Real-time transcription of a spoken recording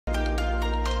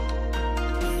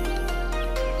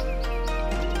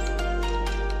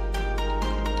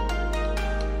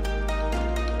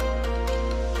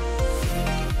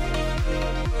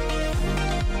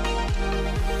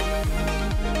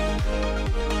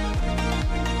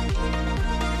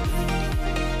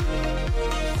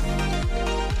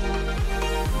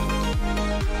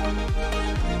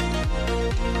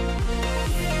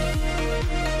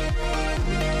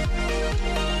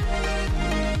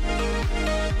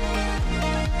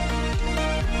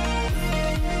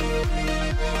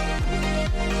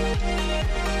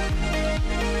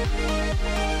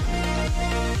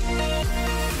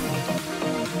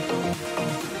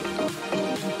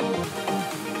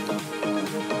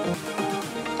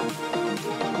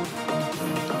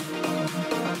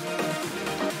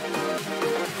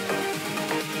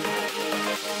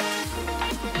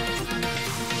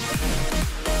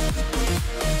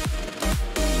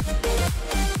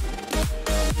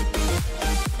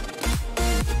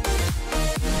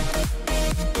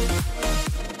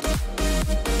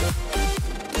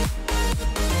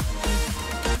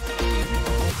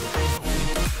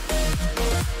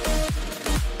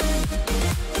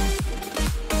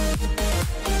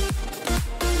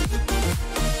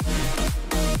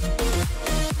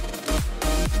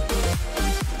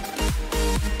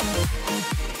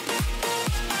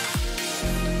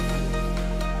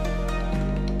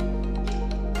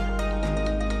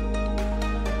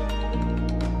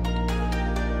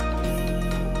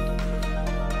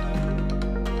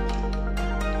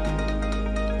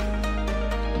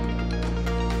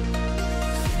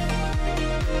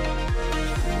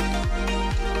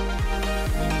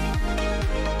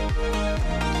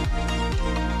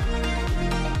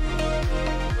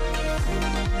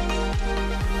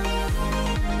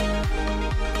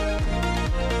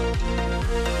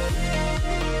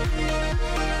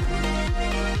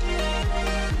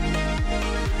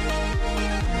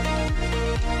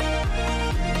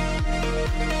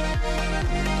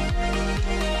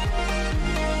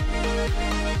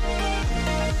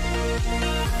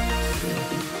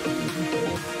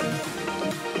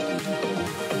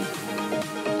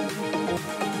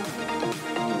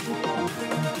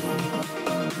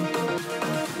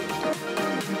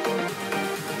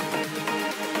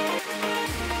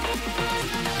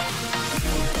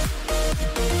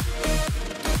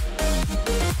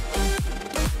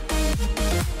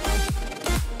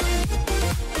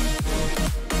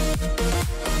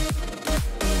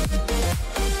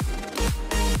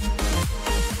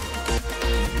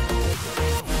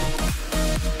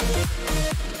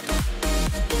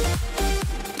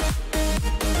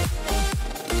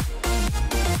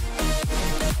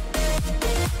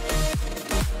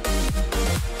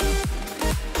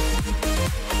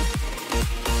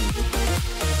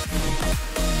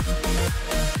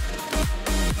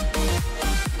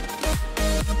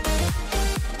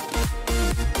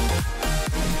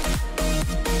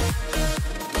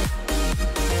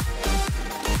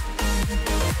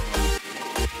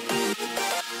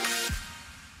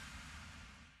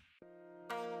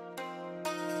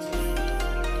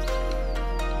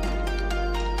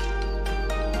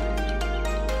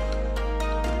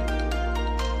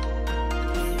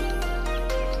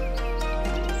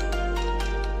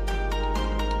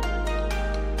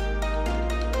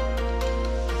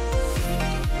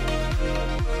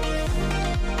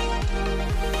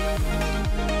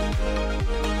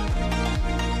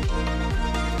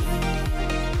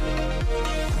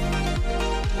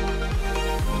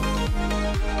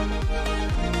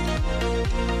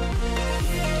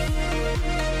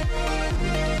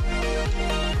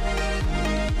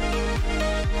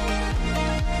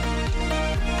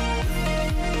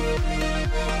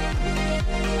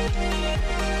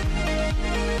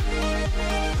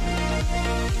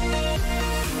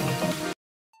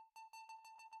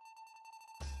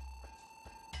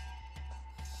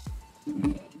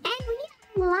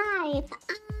live.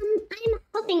 I'm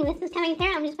hoping this is coming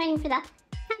through. I'm just waiting for the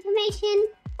confirmation.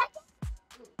 But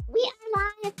we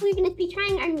are live. We're going to be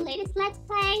trying our latest Let's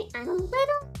Play. I'm a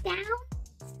little down,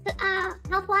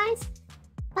 health-wise,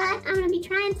 but I'm going to be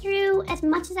trying through as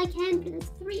much as I can for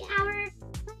this 3-hour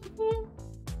playthrough.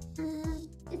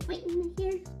 Just waiting to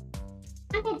hear.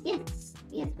 Okay, yes,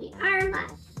 we are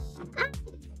live.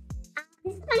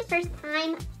 This is my first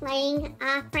time playing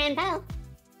Fran Bow.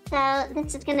 So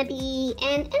this is going to be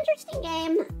an interesting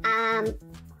game.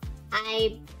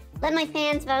 I let my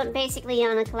fans vote basically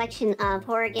on a collection of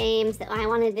horror games that I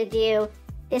wanted to do.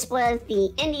 This was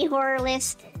the indie horror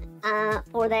list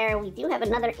for there. We do have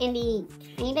another indie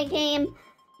kind of game,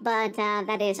 but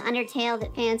that is Undertale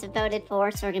that fans have voted for.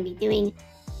 So we're going to be doing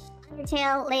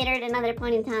Undertale later at another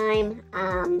point in time.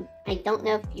 I don't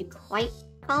know if you quite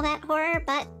call that horror,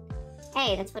 but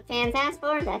hey, that's what fans asked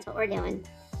for. That's what we're doing.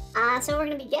 So we're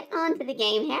going to be getting on to the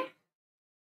game here.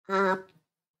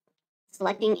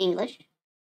 Selecting English.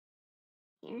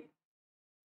 Here.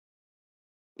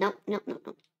 Nope.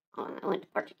 Oh, I went to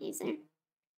Portuguese there.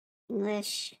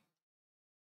 English.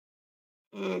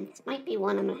 And this might be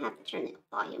one I'm going to have to turn the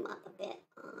volume up a bit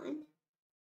on.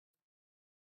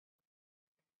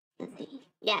 Let's see.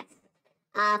 Yes.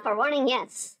 Forewarning,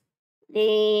 yes.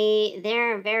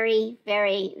 They're very,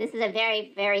 this is a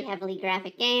very, very heavily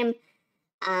graphic game.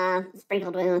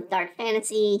 Sprinkled with dark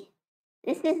fantasy.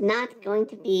 This is not going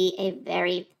to be a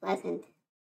very pleasant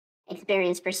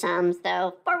experience for some,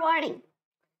 so forewarning.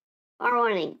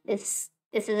 Forewarning. This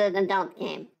is an adult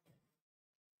game.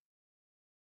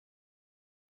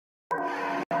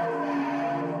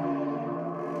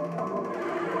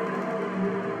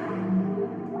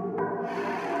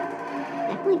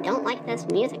 Definitely don't like this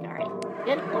music already.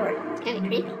 Good lord, it's kind of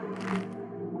creepy.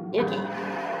 Okay.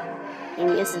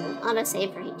 Game uses an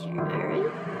autosave feature,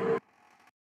 alright.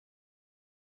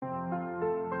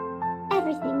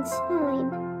 Everything's fine.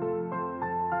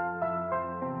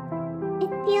 It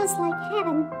feels like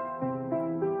heaven.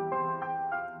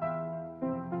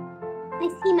 I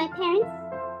see my parents.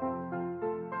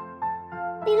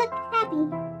 They look happy.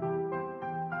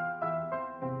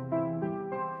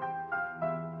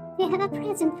 They have a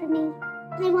present for me.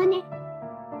 I wonder.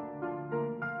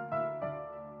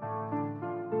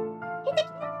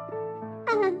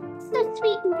 So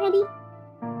sweet and pretty.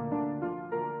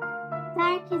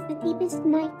 Dark is the deepest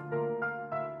night.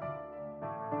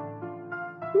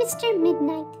 Mr.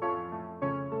 Midnight,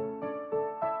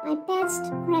 my best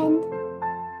friend.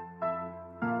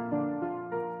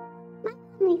 My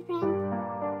only friend.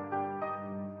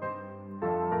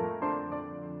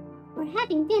 We're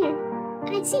having dinner.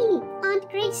 I see Aunt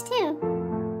Grace too.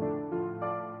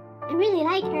 I really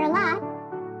like her a lot.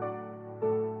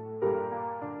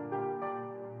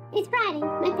 It's Friday.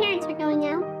 My parents are going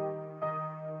out.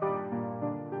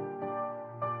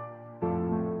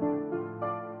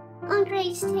 Aunt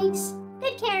Grace takes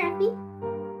good care of me.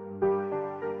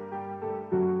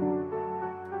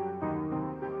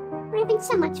 We're having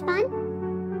so much fun.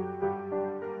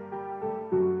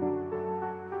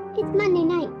 It's Monday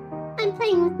night. I'm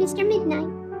playing with Mr.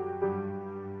 Midnight.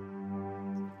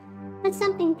 But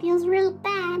something feels real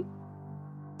bad.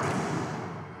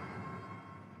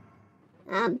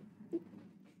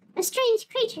 A strange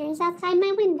creature is outside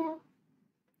my window.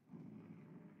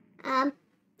 That's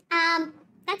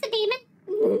a demon?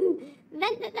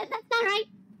 That's not right.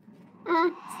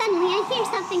 Suddenly I hear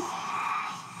something.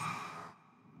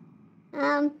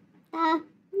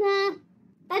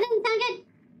 That doesn't sound good.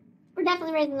 We're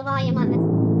definitely raising the volume on this.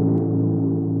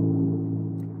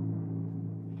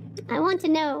 I want to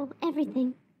know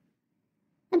everything.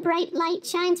 The bright light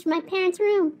shines from my parents'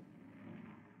 room.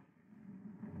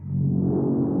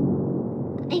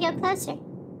 I go closer.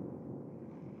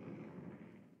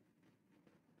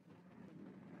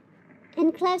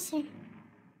 And closer.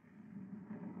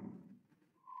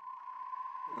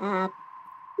 Mom?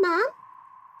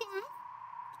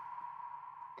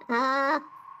 Dad?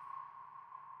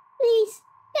 Please,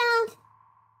 don't.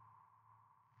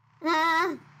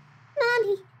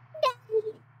 Mommy,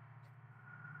 Daddy.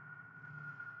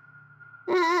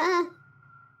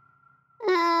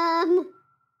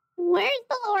 Where's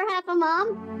the lower half of Mom?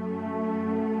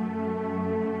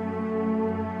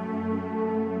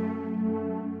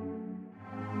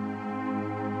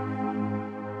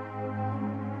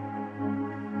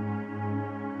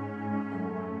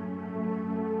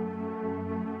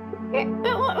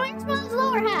 Where's Mom's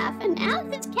lower half? And how's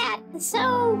this cat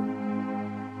so...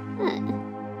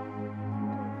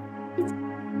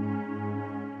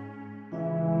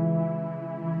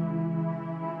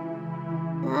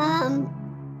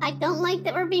 I don't like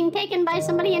that we're being taken by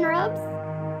somebody in robes.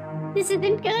 This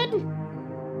isn't good.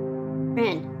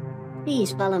 Fran,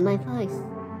 please follow my voice.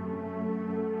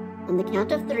 On the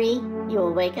count of 3, you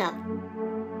will wake up.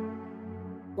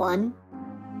 1,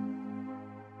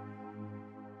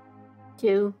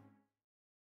 2,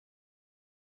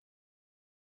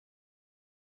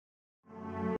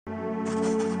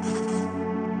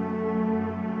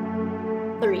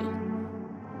 3.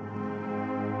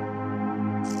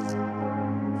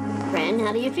 Fran,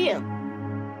 how do you feel?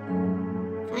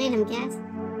 Fine, I guess.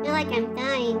 I feel like I'm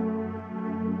dying.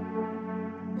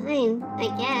 Fine, I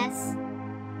guess.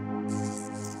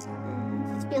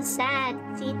 I just feel sad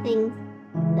to see things.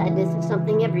 Sadness is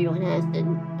something everyone has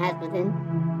within. I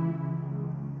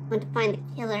want to find the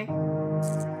killer.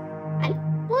 I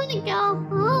want to go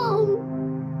home.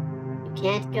 You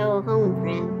can't go home,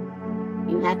 Fran.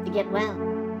 You have to get well.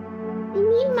 I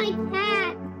need my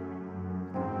cat.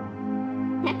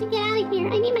 I have to get out of here.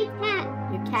 I need my cat.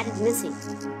 Your cat is missing.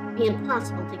 It'd be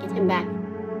impossible to get him back.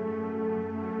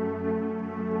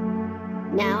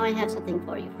 Now I have something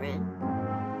for you, Fran.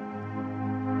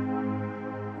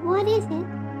 What is it?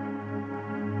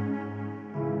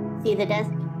 See the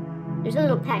desk? There's a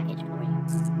little package for you.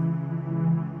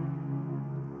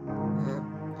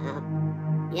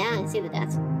 Yeah, I see the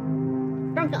desk.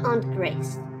 It's from Aunt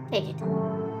Grace. Take it.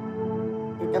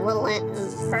 The little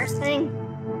first thing?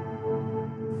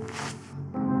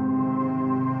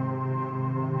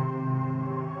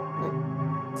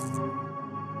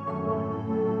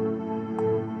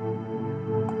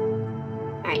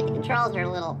 Alright, the controls are a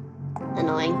little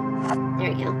annoying.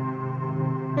 There we go.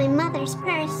 My mother's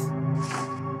purse.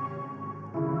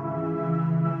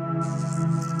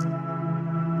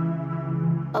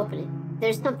 Open it.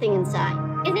 There's something inside.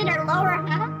 Is it her lower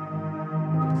half?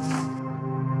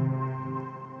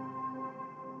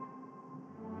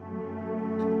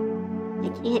 I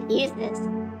can't use this.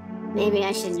 Maybe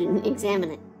I should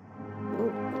examine it.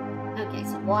 Okay,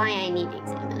 so why I need to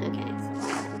examine it. Okay, so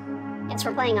yes,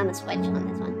 we're playing on the Switch on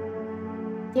this one.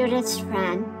 Dearest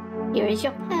Fran, here is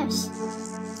your purse.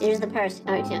 Here's the purse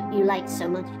you liked so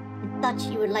much. I thought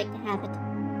you would like to have it.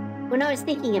 When I was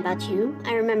thinking about you,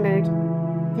 I remembered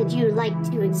that you like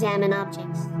to examine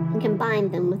objects and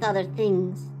combine them with other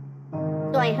things.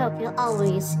 So I hope you'll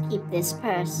always keep this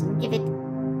purse and give it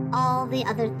all the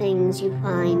other things you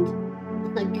find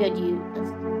a good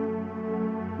use.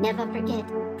 Never forget,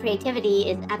 creativity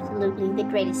is absolutely the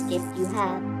greatest gift you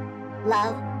have.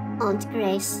 Love, Aunt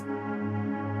Grace.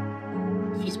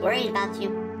 She's worried about you.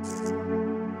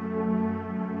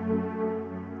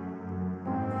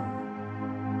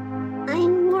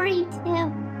 I'm worried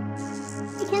too.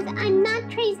 Because I'm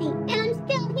not crazy and I'm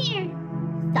still here.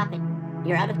 Stop it.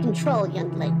 You're out of control,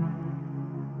 young lady.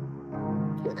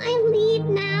 Can I leave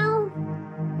now?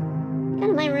 Go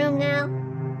to my room now?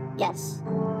 Yes,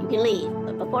 you can leave,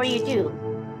 but before you do,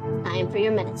 it's time for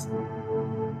your medicine.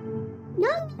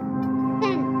 No,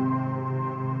 then.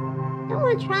 Don't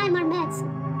want to try more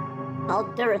medicine.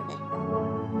 Called Dorothy.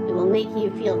 It will make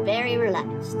you feel very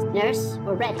relaxed. Nurse,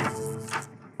 we're ready.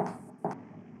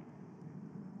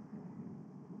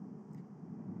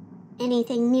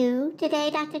 Anything new today,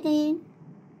 Dr. Dean?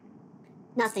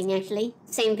 Nothing, actually.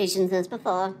 Same visions as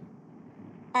before.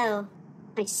 Oh,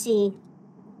 I see.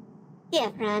 Here,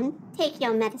 Fran, take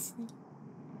your medicine.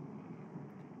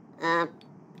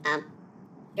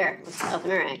 Sure, let's open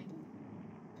her eye.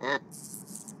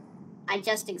 I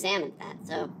just examined that,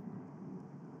 so...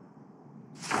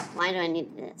 Why do I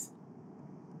need this?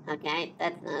 Okay,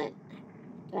 that's not it.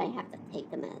 Do I have to take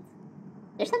the meds?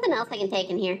 There's something else I can take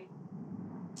in here.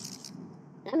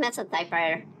 Did I mess with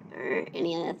typewriter or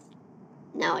any of this?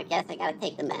 No, I guess I gotta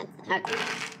take the meds. Okay.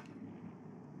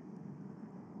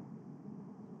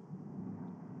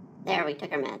 There, we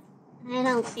took our meds. I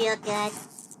don't feel good.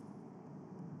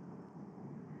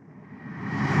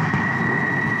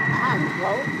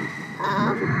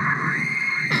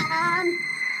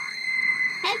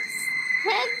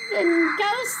 Heads and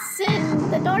ghosts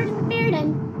and the door disappeared and...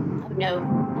 Oh no,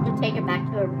 I have to take her back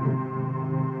to her room.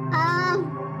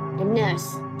 And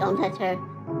nurse, don't let her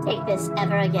take this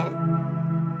ever again.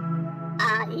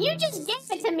 You just gave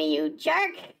it to me, you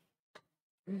jerk!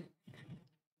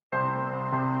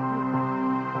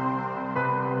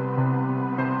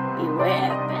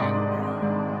 Beware, Fran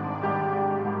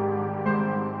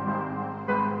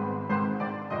Bow.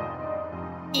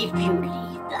 If you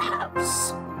leave the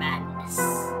house, madness,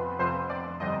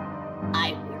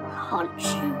 I will hunt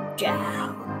you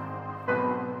down,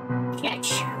 catch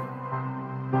you,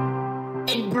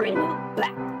 and bring you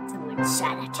back to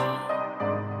insanity.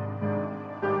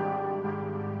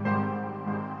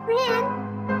 Fran,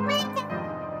 wake up!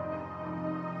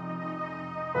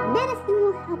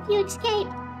 escape.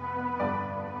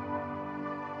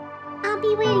 I'll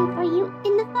be waiting for you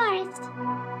in the forest.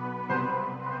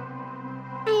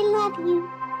 I love you.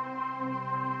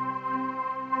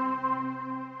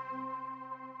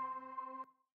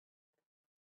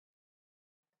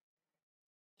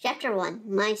 Chapter 1,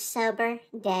 My Sober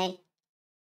Day.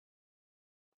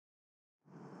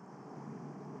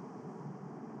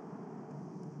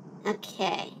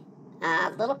 Okay.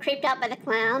 A little creeped out by the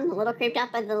clown, a little creeped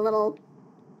out by the little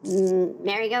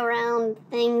merry-go-round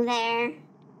thing there.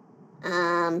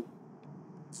 I'm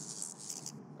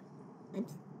still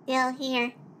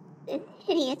here. This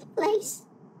hideous place.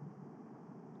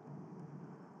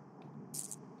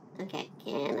 Okay,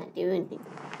 can I do anything?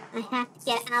 I have to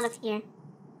get out of here.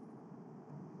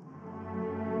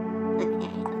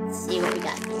 Okay, let's see what we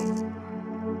got here.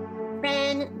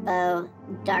 Fran Bow,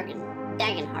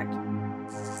 Dagenhart.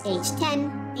 Age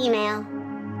 10, female,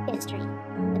 history.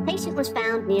 The patient was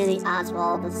found near the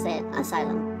Oswald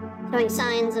Asylum, showing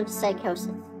signs of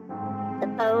psychosis. The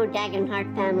Bow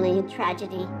Dagenhart family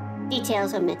tragedy,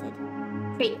 details omitted.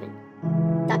 Treatment.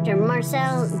 Dr.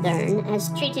 Marcel Dern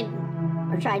has treated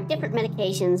or tried different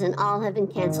medications and all have been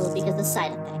canceled because of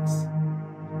side effects.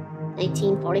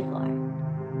 1944.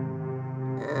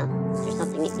 There's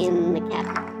something in the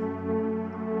cabinet.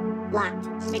 Locked.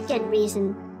 For good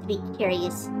reason to be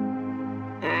curious.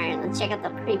 Alright, let's check out the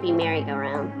creepy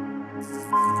merry-go-round.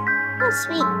 Oh,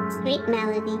 sweet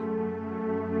melody.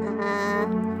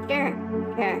 Sure.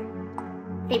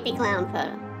 Creepy clown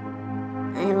photo.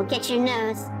 I will get your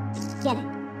nose. Get it.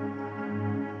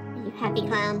 Are you happy,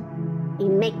 clown? You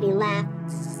make me laugh.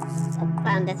 Oh,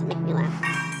 clown doesn't make me laugh.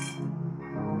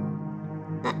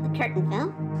 The curtain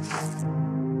fell.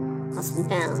 Lost and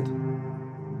found.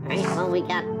 Alright, well, we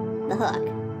got the hook.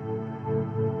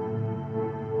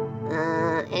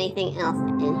 Anything else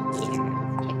in here? Let's check the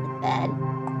bed.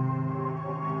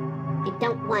 I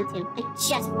don't want to. I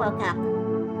just woke up.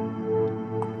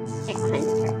 Check behind the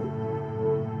curtain.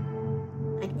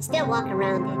 I can still walk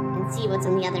around it and see what's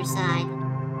on the other side.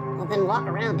 Well, then walk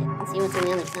around it and see what's on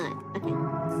the other side. Okay.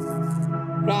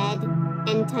 Red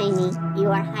and Tiny, you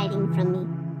are hiding from me.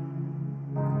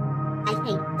 I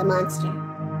hate the monster.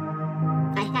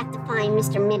 I have to find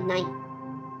Mr. Midnight.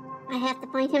 I have to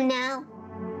find him now.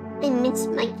 I miss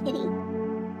my kitty.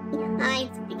 He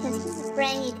hides because he's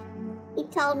afraid. He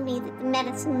told me that the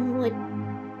medicine would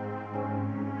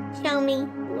show me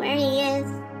where he is.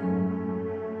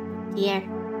 Dear, I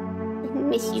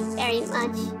miss you very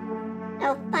much.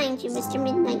 I'll find you, Mr.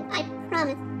 Midnight, I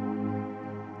promise.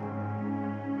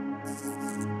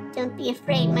 Don't be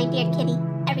afraid, my dear kitty.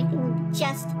 Everything will be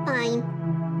just fine.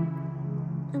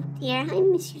 Oh dear, I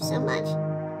miss you so much.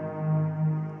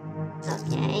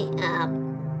 Okay,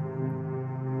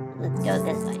 let's go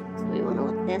this way. So we want to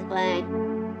look this way.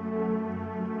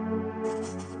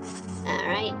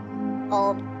 Alright.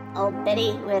 Old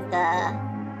Betty with,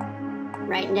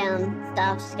 writing down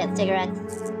stuff. She's got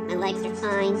cigarettes. My legs are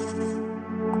fine.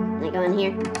 Can I go in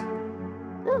here?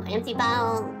 Ooh, empty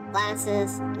bottle,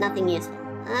 glasses, nothing useful.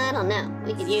 I don't know.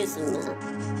 We could use some,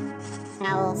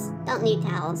 towels. Don't need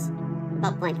towels. What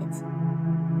about blankets?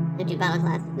 Empty bottle,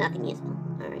 glasses, nothing useful.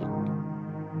 Alright.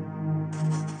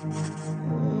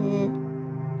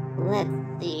 Let's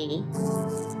see.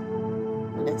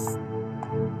 What is...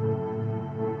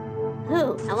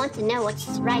 Ooh, I want to know what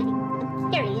she's writing. I'm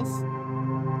curious.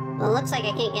 Well, it looks like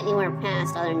I can't get anywhere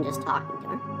past other than just talking to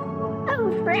her.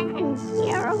 Oh, friends,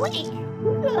 you're awake.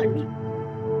 Good.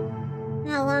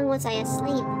 How long was I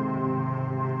asleep?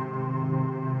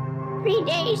 3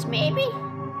 days, maybe?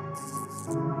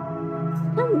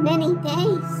 So many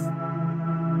days.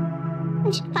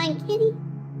 I should find Kitty.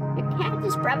 Your cat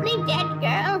is probably dead,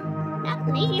 girl. Not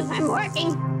leave, I'm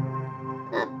working.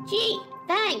 Gee,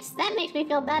 thanks. That makes me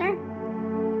feel better.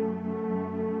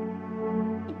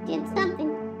 I did something.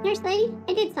 Nurse lady,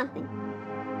 I did something.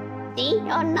 See?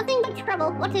 You're nothing but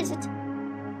trouble. What is it?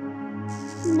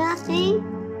 Nothing.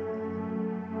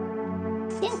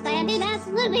 Yes, I did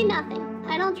absolutely nothing.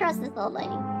 I don't trust this old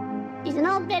lady. She's an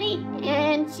old biddy,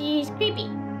 and she's creepy.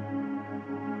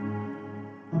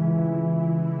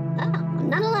 Oh, I'm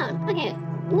not alone. Okay,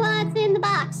 what's in the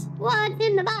box? What's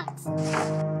in the box?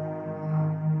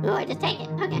 Oh, I just take it.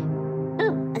 Okay.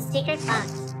 Oh, a secret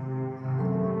box.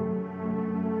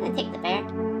 Can I take the bear?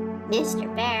 Mr.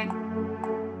 Bear.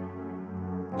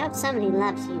 I hope somebody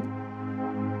loves you.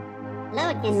 Hello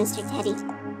again, Mr. Teddy.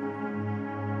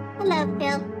 Hello,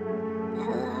 Phil.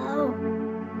 Hello.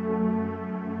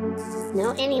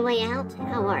 Know any way out?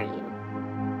 How are you?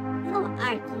 How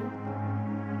are you?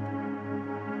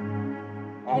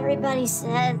 Everybody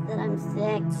says that I'm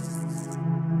sick.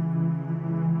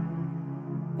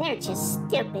 They're just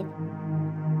stupid.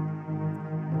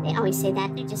 They always say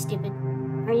that. They're just stupid.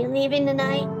 Are you leaving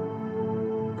tonight?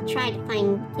 I'll try to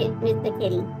find Mr.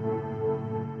 Kitty.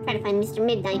 Try to find Mr.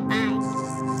 Midnight. Bye.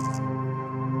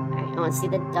 Alright, I want to see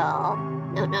the doll.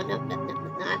 No, not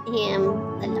him.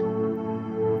 The doll.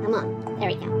 Come on. There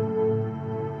we go.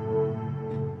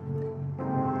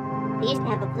 I used to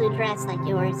have a blue dress like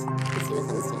yours. Let's see what's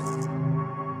on the stand.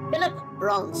 Philip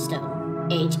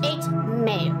Bronstone, age 8,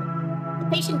 male. The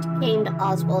patient came to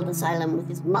Oswald Asylum with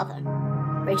his mother,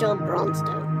 Rachel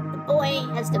Bronstone. The boy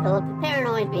has developed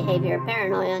paranoid behavior,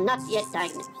 paranoia not yet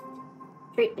diagnosed.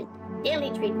 Treatment. Daily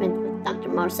treatment with Dr.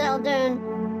 Marcel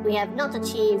Dern. We have not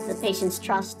achieved the patient's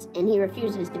trust, and he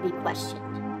refuses to be questioned.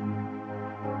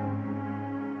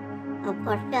 Oh,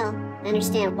 poor Phil. I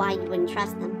understand why you wouldn't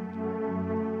trust them.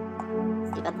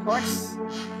 See about the horse?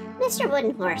 Mr.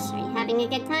 Wooden Horse, are you having a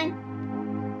good time?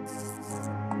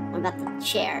 What about the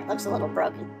chair? It looks a little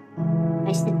broken. If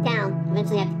I sit down, I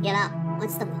eventually have to get up.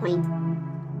 What's the point?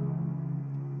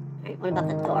 Alright, what about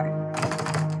the door?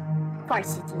 Of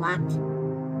course it's locked.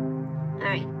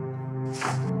 Alright.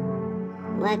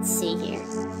 Let's see here.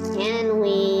 Can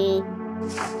we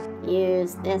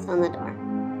use this on the door?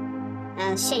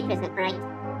 The shape isn't right.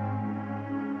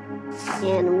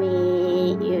 Can we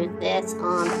use this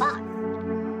on the box?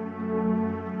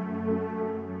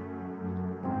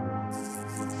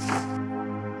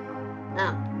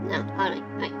 Oh, no. Alright,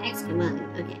 extra money.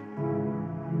 Okay.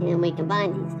 Can we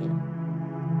combine these two?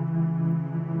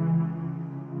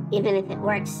 Even if it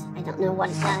works, I don't know what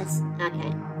it does.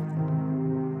 Okay.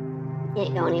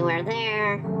 Can't go anywhere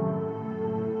there.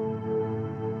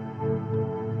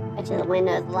 Bet you the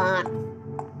window's locked.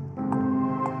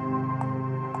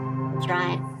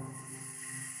 Try it.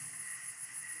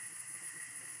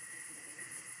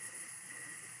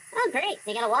 Oh, great.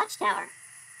 They got a watchtower.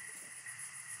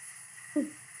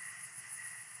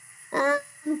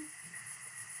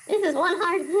 This is one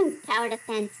hard tower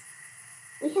defense.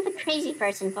 We have a crazy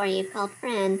person for you called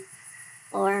Fran.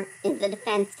 Or is the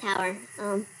defense tower.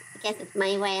 I guess it's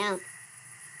my way out.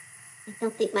 I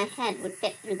don't think my head would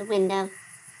fit through the window.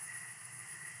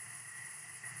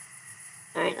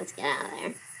 Alright, let's get out of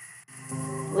there.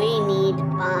 We need to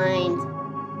find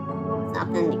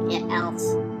something to get else.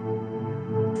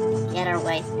 To get our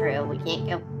way through. We can't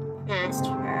go past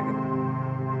her.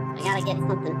 I gotta get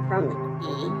something from the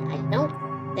key. I don't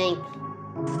think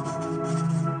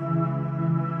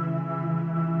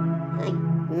I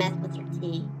mess with her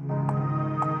key.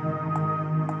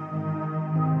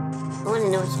 I wanna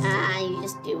know which you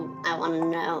just do. I wanna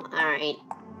know. Alright.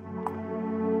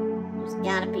 There's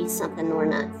gotta be something we're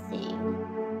not seeing.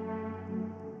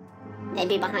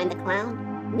 Maybe behind the clown?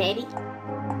 Maybe?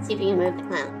 See if you can move the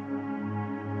clown.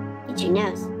 Get your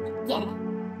nose. Get it.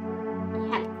 You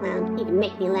have a clown. You can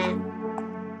make me laugh.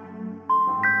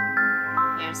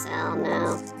 Carousel,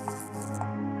 no.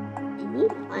 I need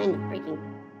to find the freaking...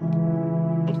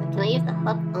 Actually, can I use the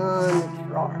hook on the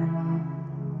drawer?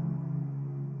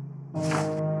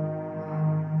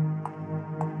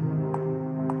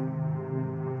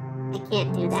 I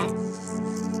can't do that.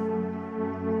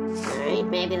 Alright,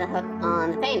 maybe the hook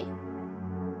on the painting.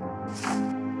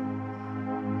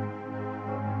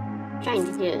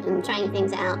 I'm trying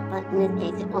things out, but in this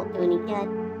case it won't do any good.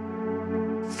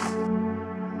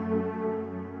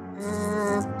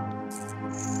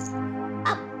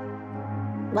 Oh!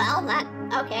 Well,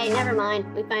 okay, never mind.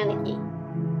 We found the key.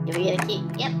 Did we get a key?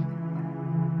 Yep.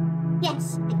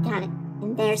 Yes, I got it.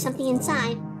 And there's something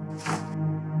inside.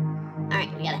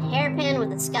 Alright, we got a hairpin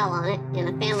with a skull on it and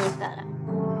a family photo.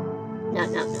 No.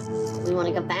 We want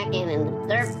to go back in and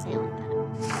observe the family photo.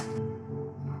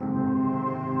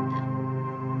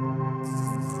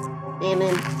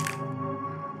 Salmon.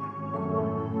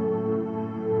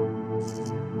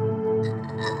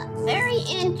 Very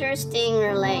interesting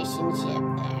relationship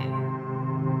there.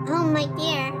 Oh, my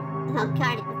dear. I'll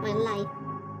guard it with my life.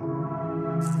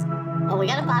 Well, we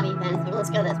got a bobby pin, so let's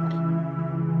go this way.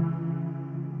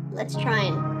 Let's try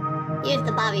and use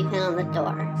the bobby pin on the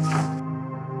door.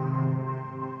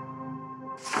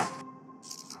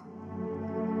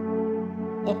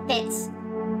 It fits.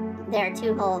 There are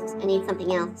 2 holes. I need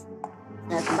something else.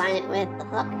 So combine it with the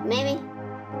hook, maybe?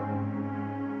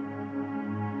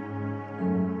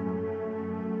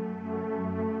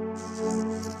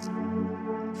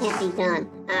 Can't be done.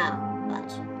 Oh,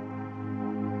 fudge.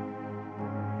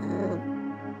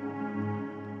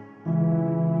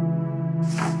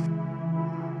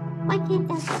 Why can't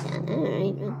that be done?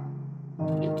 Alright.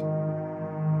 Shoot.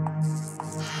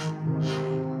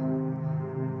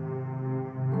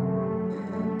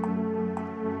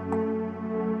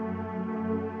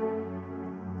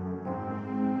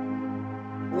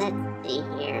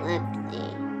 empty.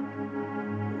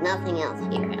 Nothing else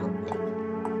here, I don't think.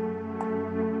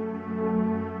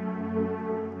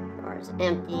 Door's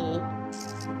empty.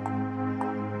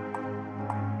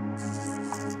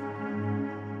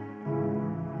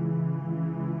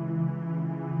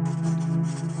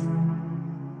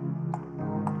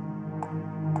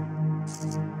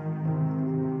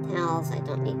 Towels, I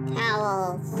don't need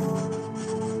towels.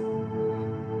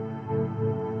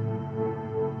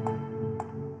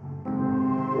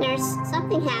 Nurse,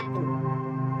 something happened.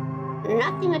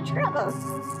 Nothing but trouble.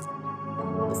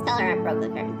 Just tell her I broke the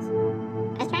curtains.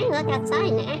 I was trying to look outside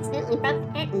and I accidentally broke the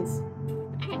curtains.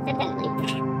 Accidentally.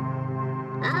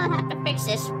 I'll have to fix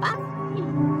this. Bye.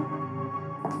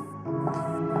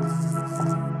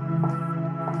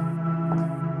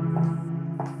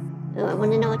 Oh, I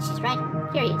want to know what she's writing. I'm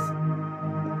curious.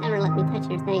 Never let me touch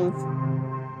her things.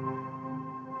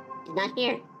 She's not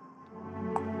here.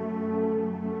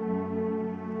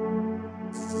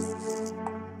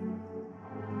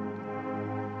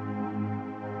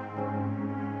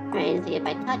 Trying to see if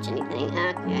I touch anything.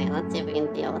 Okay, let's see if we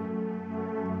can deal with it.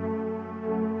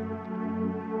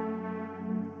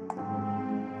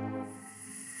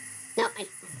 No,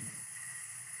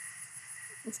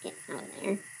 let's get out of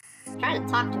there. I'm trying to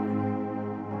talk to her.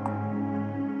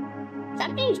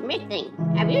 Something's missing.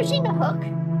 Have you seen the hook?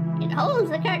 It holds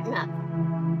the curtain up.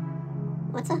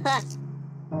 What's a hook?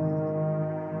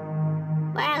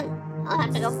 Well, I'll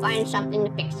have to go find something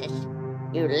to fix this.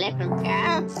 You little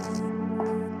girl.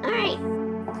 Alright.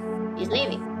 She's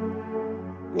leaving.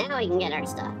 Now we can get our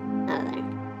stuff out of there.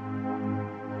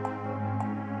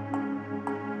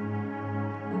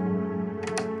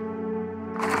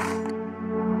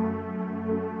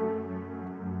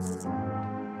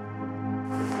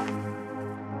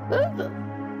 Ooh.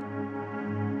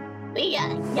 We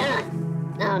got a gun.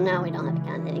 Oh, no, we don't have a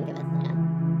gun. They didn't give us a gun.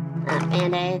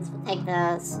 Band-aids. We'll take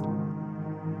those.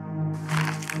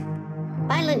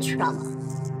 Violent trauma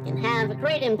can have a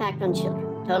great impact on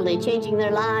children, totally changing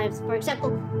their lives. For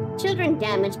example, children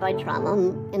damaged by trauma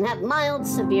can have mild,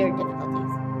 severe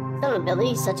difficulties. Some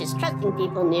abilities, such as trusting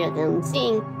people near them,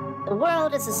 seeing the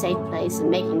world as a safe place, and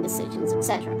making decisions,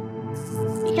 etc.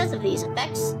 Because of these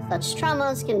effects, such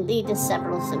traumas can lead to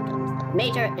several symptoms, like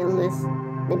major illness,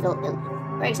 mental illness.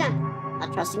 For example,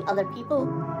 not trusting other people,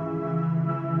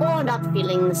 or not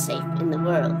feeling safe in the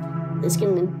world. This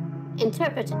can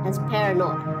interpret as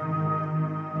paranoia.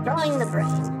 Drawing the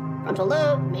brain, frontal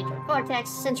lobe, major cortex,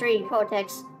 sensory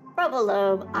cortex, frontal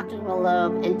lobe, occipital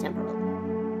lobe, and temporal lobe.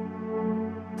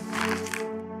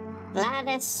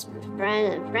 Gladys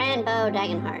Fran Bow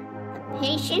Dagenhart. The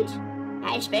patient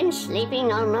has been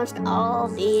sleeping almost all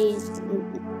of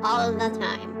the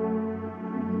time.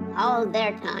 All of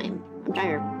their time. I'm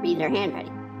trying to read their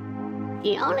handwriting.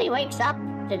 She only wakes up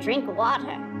to drink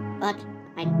water, but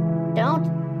I don't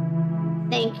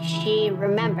think she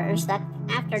remembers that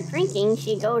after drinking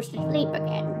she goes to sleep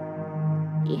again.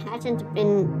 She hasn't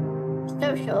been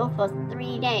social for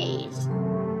 3 days.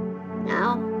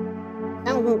 Now,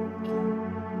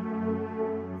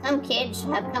 some kids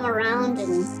have come around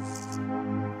and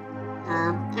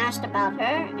asked about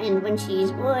her, and when she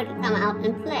would come out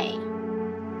and play.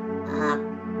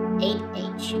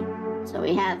 8H. So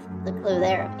we have the clue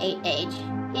there of 8H.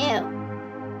 Ew.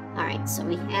 Alright, so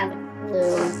we have a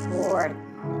clue for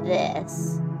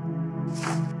this.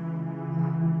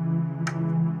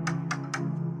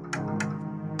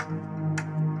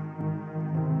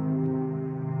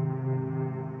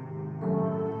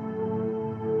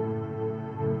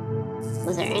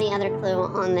 Was there any other clue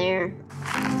on there?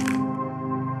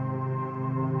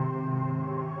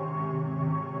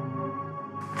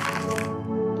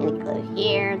 Any clue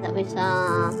here that we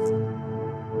saw?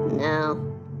 No.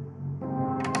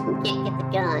 We can't get the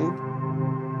gun.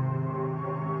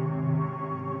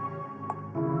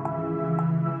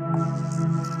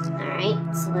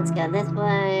 Alright, so let's go this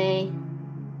way.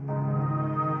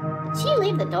 Did she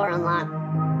leave the door unlocked?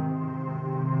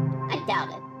 I doubt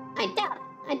it.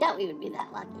 I doubt we would be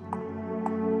that lucky.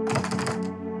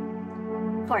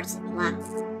 Of course it's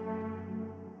locked.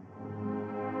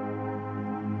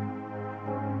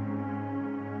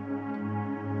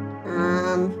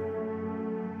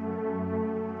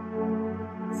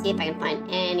 See if I can find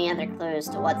any other clues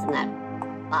to what's in that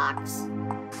box.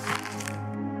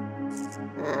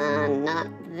 Not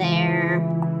there.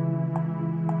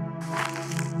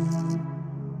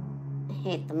 I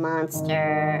hate the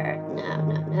monster.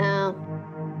 No.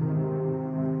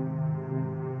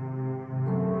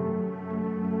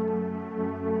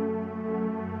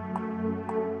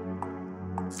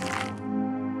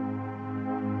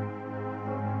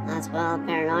 That's well,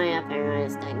 paranoia. Paranoia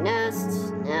is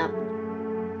diagnosed. Nope.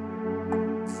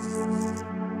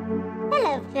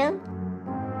 Hello, Phil.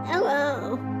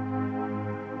 Hello.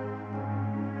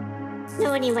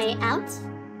 Know any way out?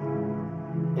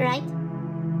 Right?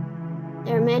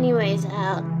 There are many ways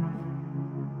out.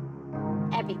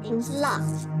 Everything's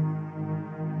locked.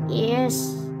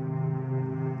 Yes.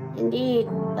 Indeed,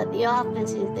 but the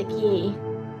office is the key.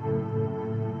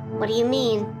 What do you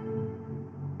mean?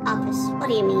 Office, what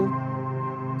do you mean?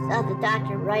 Saw the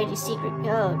doctor write a secret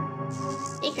code.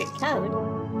 Secret code?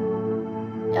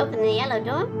 To open the yellow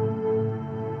door?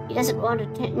 He doesn't want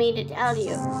me to tell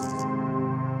you.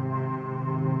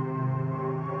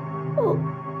 Who?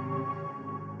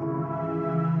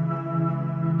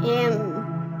 Him.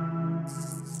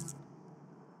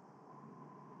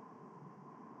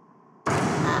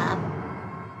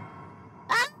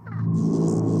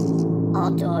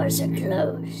 All doors are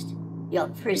closed. You're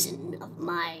prisoner of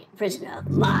my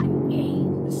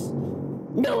games.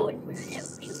 No one will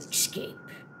help you escape.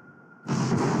 I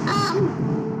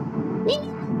hate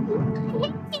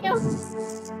you.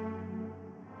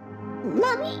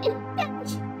 Mommy and Dad,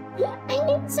 I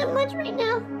need so much right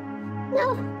now.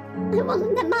 No, I won't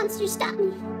let the monster stop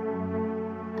me.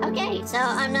 Okay, so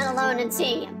I'm not alone in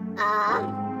seeing him.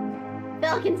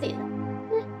 Phil can see them.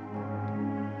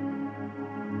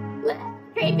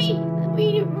 Creepy.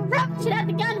 We probably should have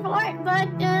the gun for it, but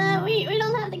we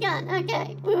don't have the gun.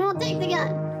 Okay, we won't take the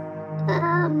gun.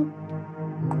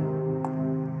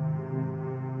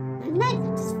 My legs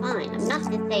are just fine. I'm not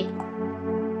disabled.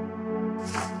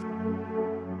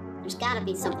 There's gotta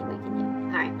be something we can do.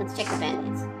 Alright, let's check the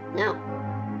band-aids. No.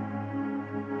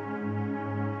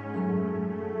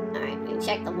 Alright, we can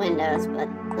check the windows, but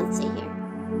let's see here.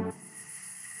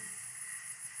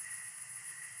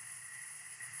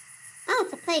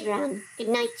 Playground. Good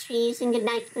night, trees, and good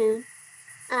night, moon.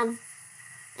 I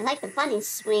like the bunny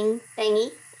swing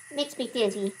thingy. It makes me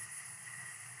dizzy.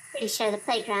 Pretty sure the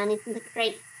playground isn't the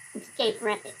greatest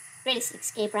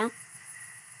escape route.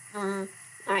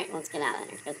 Alright, let's get out of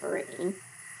there, because we're ripping.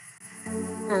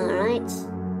 Alright.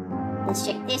 Let's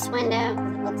check this window.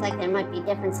 It looks like there might be a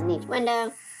difference in each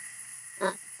window.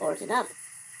 Boarded up.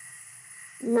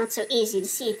 Not so easy to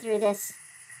see through this.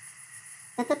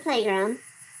 At the playground.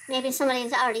 Maybe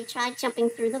somebody's already tried jumping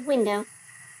through the window.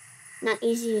 Not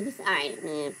easy to... Alright,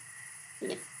 yeah.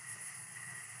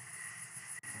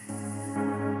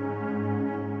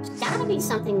 There's gotta be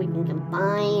something we can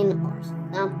combine or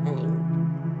something.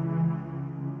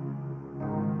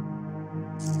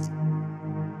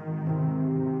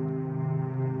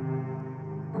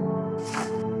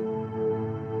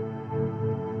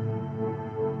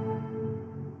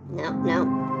 No.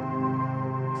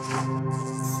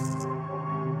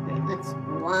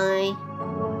 Why?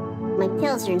 My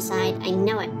pills are inside. I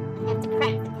know it. I have to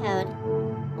crack the code.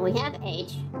 Well, we have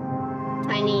H.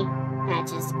 Tiny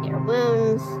patches, cure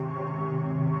wounds.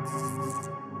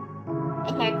 A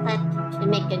hair clip. Should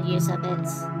make good use of it.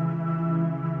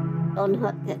 Golden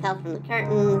hook that fell from the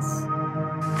curtains.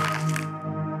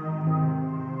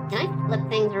 Can I flip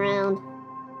things around?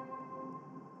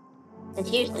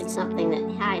 It's usually something that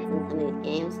hides in some of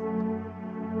these games.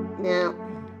 No.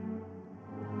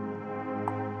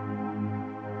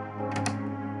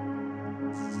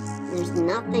 There's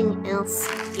nothing else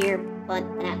here but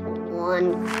that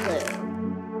one clue.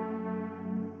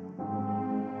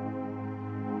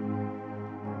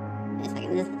 Wait a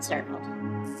second, this is circled.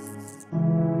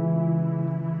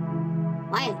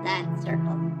 Why is that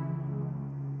circled?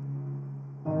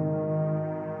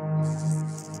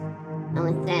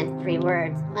 Only stands 3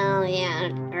 words. Well, yeah,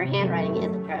 her handwriting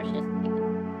is atrocious. I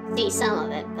can see some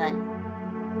of it, but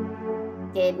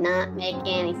did not make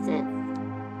any sense.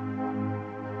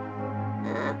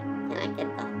 Can I get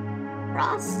the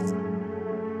cross?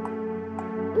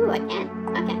 Ooh, I can.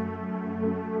 Okay.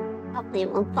 Hopefully it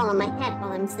won't fall on my head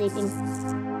while I'm sleeping.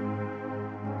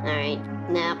 Alright.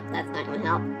 Nope, that's not gonna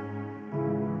help.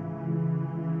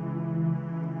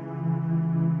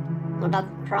 What about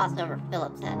the cross over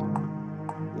Philip's head?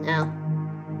 No.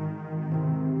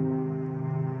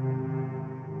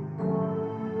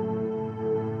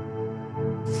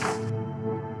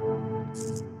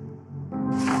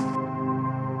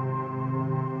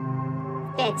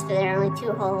 Fits, but there are only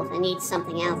 2 holes. I need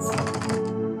something else.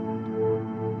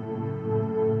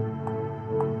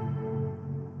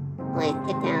 Wait,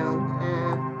 get down.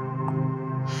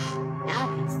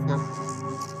 Gotta be something.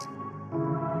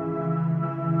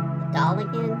 The doll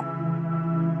again?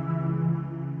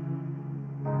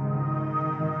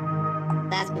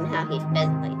 Asking how he's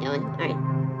physically doing. Alright.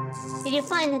 Did you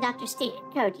find the doctor's secret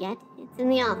code yet? It's in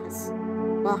the office.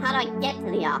 Well, how do I get to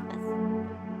the office?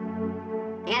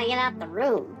 gotta get out the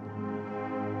room.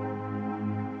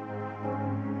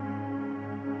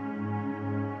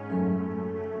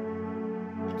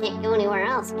 I can't go anywhere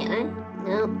else, can I?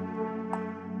 No.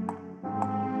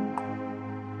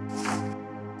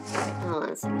 Wait, hold on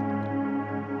a second.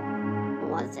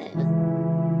 What was it?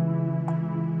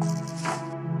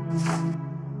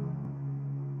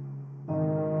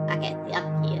 Okay, it's the up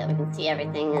key that we can see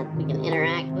everything that we can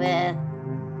interact with.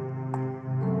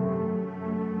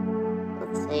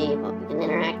 Let's see what we can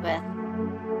interact with.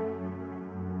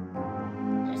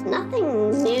 There's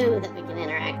nothing new that we can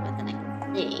interact with that I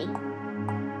can see.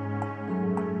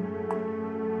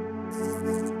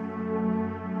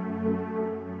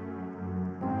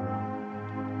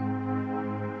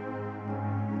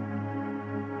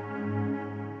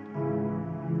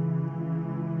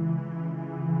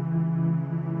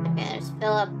 Okay, there's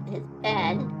Philip, his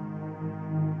bed.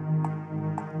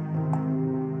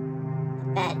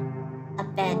 A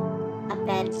bed. A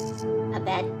bed. A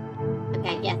bed.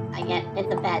 Okay, yes, I get it.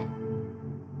 It's a bed.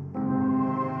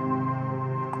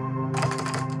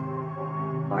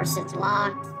 Of course, it's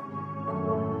locked.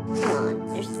 Come on,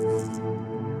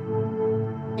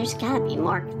 there's gotta be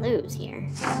more clues here.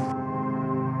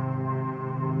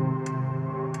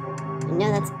 I know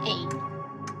that's 8.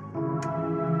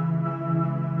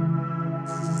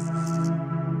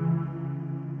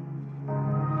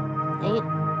 Dang it.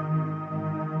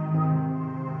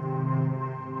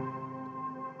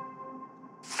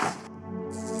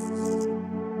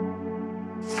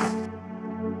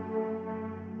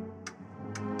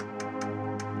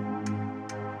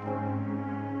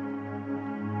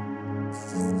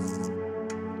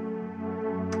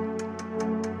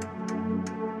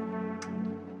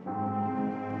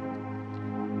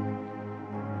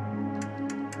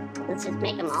 Let's just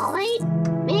make them all 8,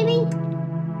 maybe?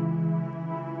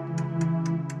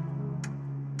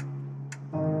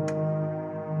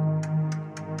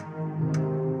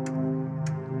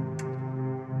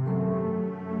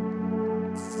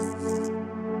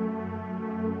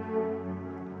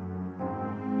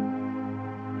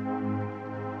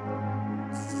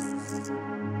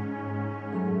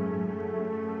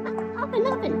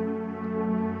 Open.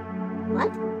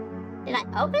 What? Did I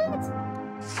open it?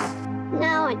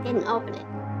 No, I didn't open it.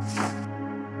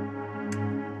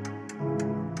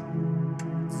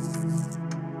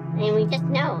 I mean, we just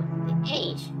know the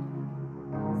age.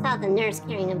 Saw the nurse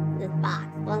carrying this box.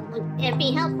 Well, it'd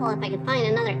be helpful if I could find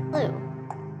another clue.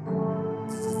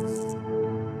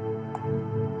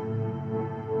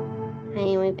 I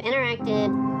mean, we've interacted.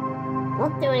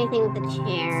 Won't do anything with the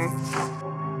chair.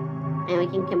 And we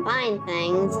can combine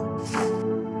things.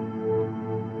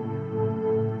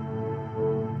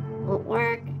 Won't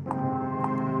work.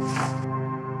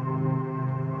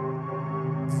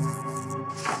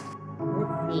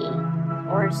 Let's see.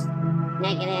 Force,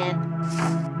 negative.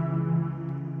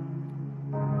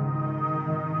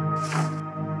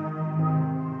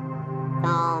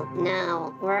 Doll,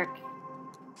 now work.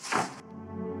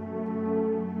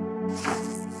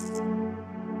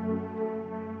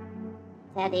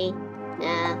 Teddy,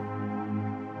 nah.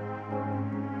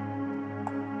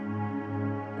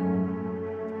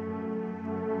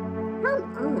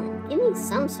 Come on, give me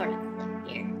some sort of clue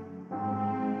here.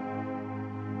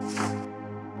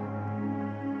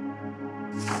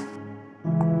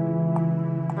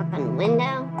 Knock on the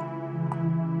window.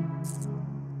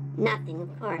 Nothing, of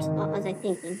course. What was I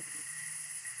thinking?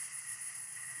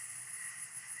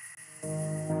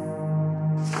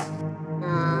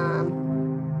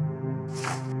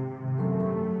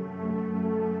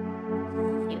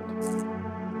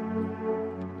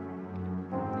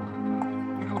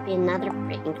 Another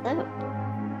freaking clue.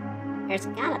 There's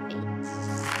gotta be.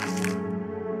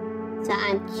 So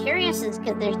I'm curious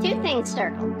because there's 2 things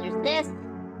circled. There's this,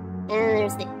 and then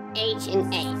there's the H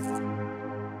and A.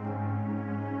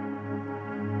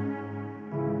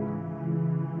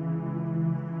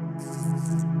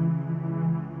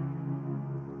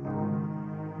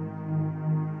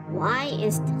 Why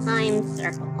is time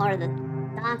circled, or the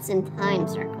dots in time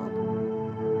circled?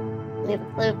 We have a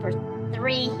clue for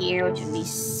 3 here, which would be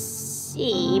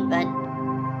C, but,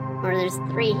 or there's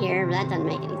 3 here, but that doesn't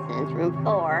make any sense. Room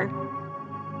 4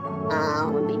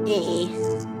 would be D.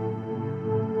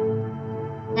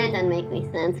 That doesn't make any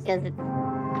sense because it's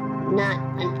not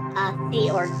a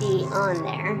C or D on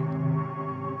there.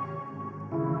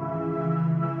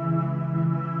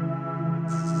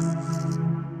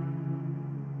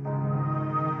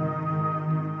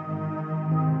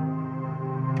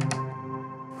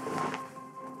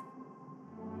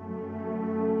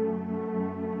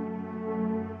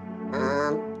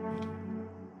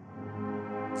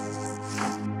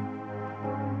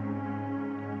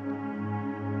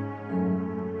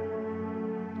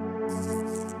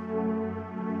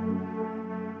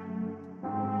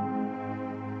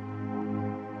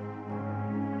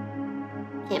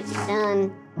 can't be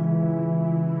done.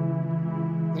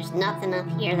 There's nothing up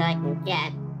here that I can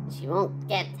get. She won't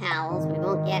get towels. We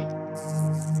won't get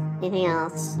anything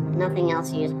else. Nothing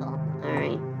else useful.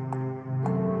 Alright.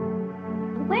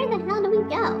 Where the hell do we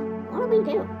go? What do we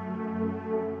do?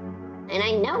 And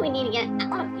I know we need to get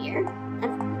out of here.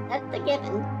 That's the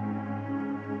given.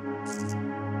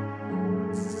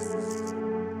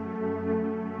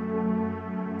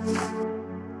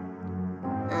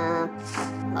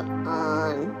 Hook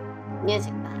on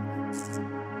music box.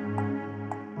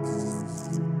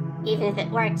 Even if it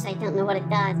works, I don't know what it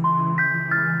does.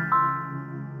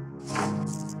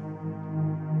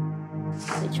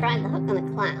 We tried the hook on the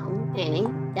clown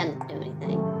painting. Didn't do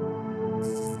anything.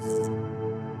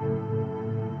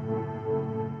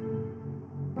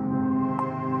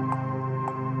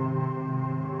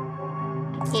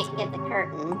 I can't get the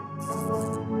curtain.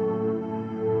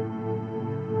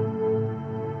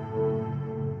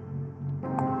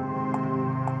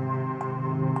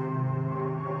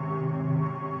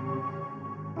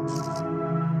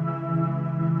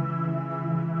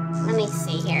 Let me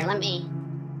see here. Let me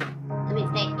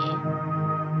take a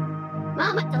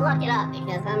moment to look it up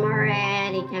because I'm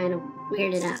already kind of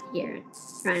weirded out here,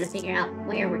 trying to figure out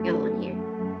where we're going here.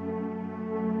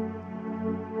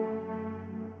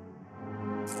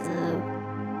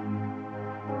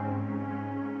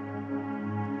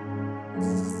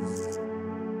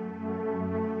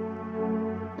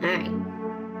 Alright.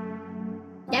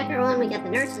 Chapter 1, we got the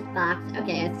nurse's box.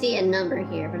 Okay, I see a number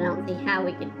here, but I don't see how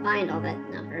we could find all that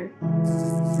number.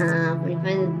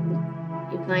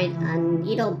 You find a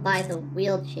needle by the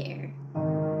wheelchair.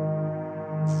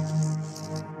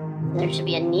 There should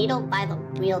be a needle by the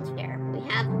wheelchair. We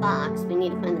have the box, we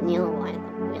need to find the needle by the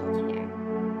wheelchair.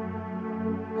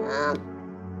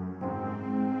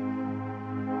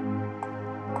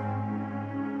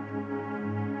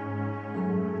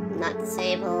 Not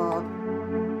disabled.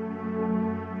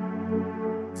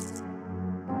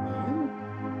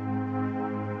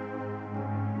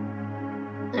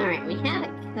 Alright, we have a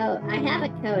code. I have a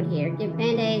code here. Give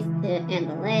band-aids to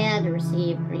Andalea to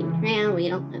receive green crown. We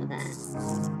don't know that.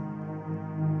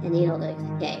 A needle to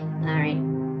escape. Alright.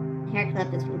 Hair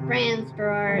clip is from Fran's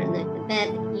drawer, and next to the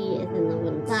bed, the key is in the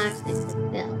wooden box next to the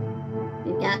bill.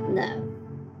 We've got those.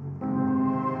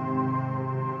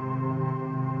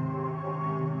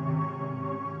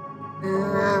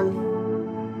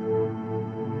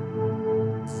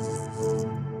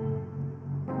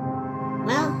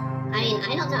 I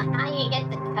don't know how you get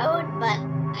the code, but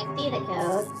I see the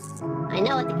code. I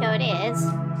know what the code is,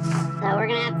 so we're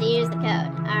gonna have to use the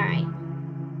code. Alright.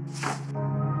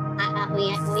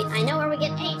 I know where we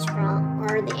get H from,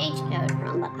 or the H code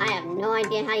from, but I have no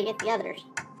idea how you get the others.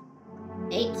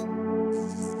 8,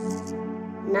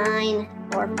 9,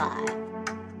 4, 5.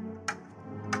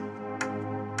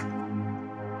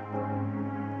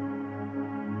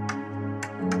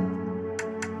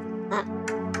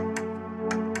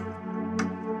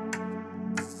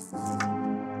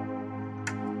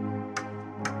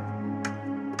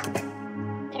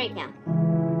 There you go.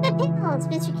 The pills!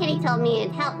 Mr. Kitty told me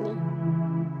it'd help me.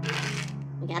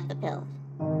 We got the pills.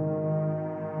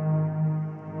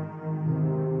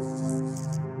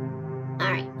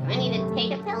 Alright, do I need to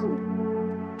take a pill?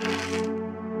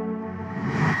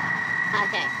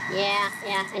 Okay, yeah,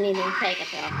 I need to take a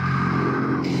pill.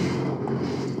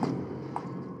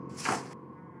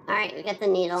 Alright, we got the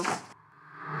needle.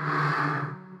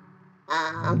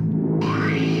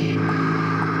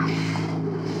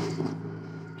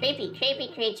 Creepy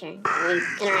creature. We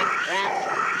interact with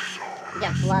rats. You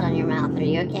got blood on your mouth. Are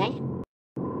you okay?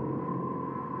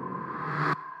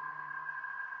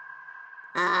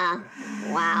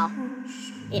 Wow.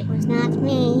 It was not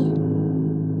me.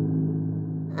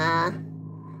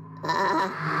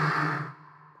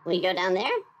 We go down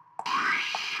there?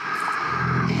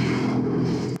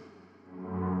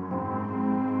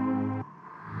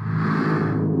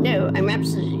 No, I'm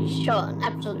absolutely sure.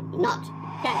 Absolutely not.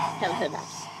 Can't tell her that.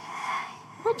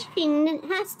 But she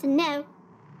has to know.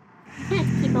 She has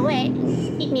to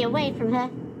keep me away from her.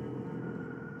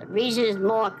 The reason is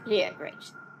more clear,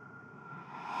 Grace.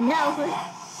 No,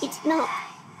 it's not.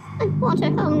 I want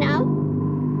her home now.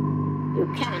 You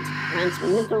can't. Fran's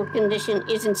mental condition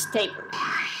isn't stable.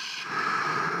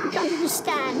 You don't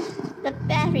understand. The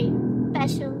very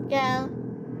special girl.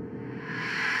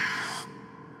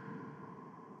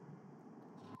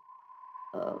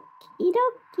 Okie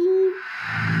dokie.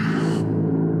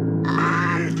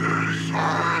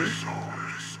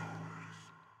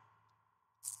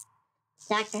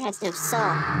 Doctor has no soul.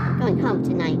 I'm going home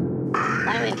tonight.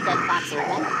 Why do we have dead Fox in our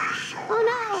bed? Oh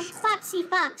no! Foxy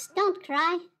Fox, don't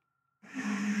cry.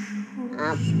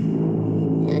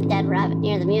 And a dead rabbit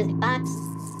near the music box.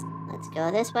 Let's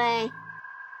go this way.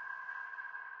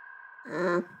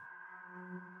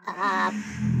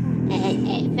 Hey,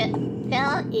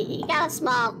 Phil, you got a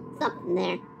small something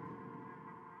there.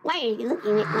 Why are you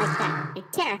looking at me like that?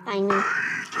 You're terrifying me.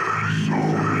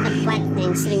 The black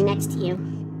thing sitting next to you.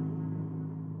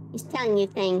 He's telling you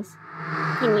things.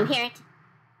 Can you hear it?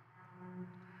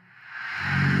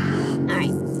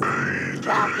 Alright.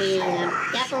 Well, we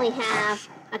definitely have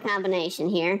a combination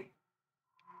here.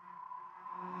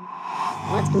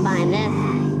 Let's combine this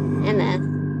and this.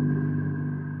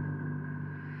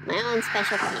 My own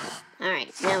special key.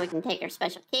 Alright, now we can take our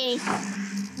special key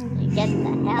and get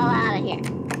the hell out of here.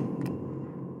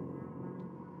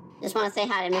 Just want to say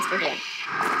hi to Mr. Deer.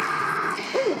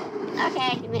 Ooh,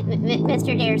 okay,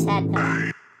 Mr. Deer said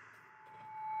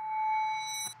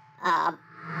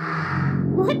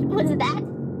what was that?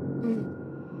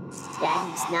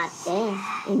 Daddy's not there,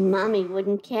 and Mommy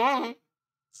wouldn't care.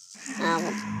 Well,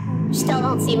 still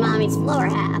don't see Mommy's floor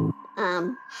half.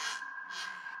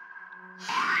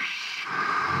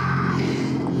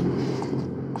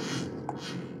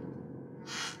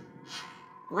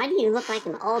 Why do you look like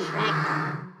an old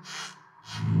ragdoll?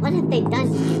 What have they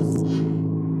done to you?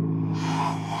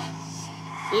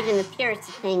 Even the purest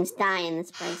of things die in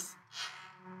this place.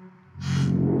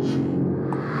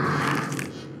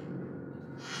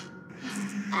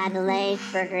 Adelaide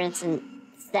Ferguson,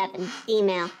 7,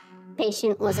 female.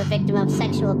 Patient was a victim of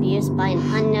sexual abuse by an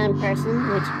unknown person,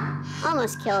 which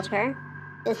almost killed her.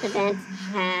 This event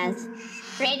has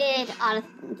created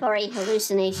auditory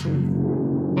hallucinations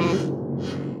and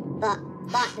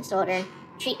thought disorder.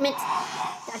 Treatment.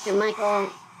 Dr. Michael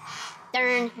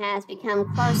Stern has become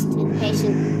close to the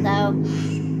patient, though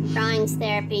drawings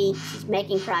therapy, she's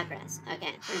making progress.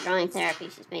 Okay, for drawing therapy,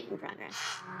 she's making progress.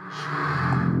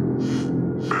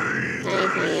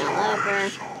 Anything all over.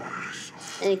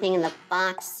 Anything in the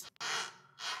box.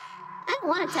 I don't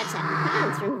want to touch that.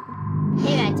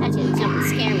 Maybe I touch it and jump and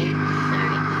scare me.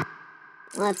 Alright.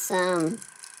 Let's, Cat?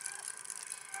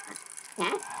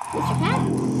 Mr. Cat?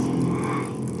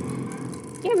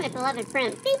 You're my beloved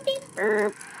friend. Beep, beep,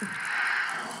 burp.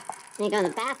 Can you go in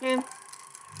the bathroom?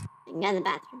 I can go in the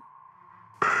bathroom.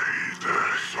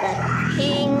 The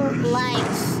king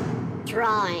likes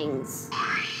drawings.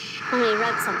 Somebody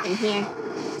wrote something here.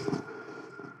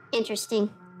 Interesting.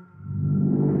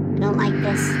 I don't like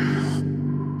this.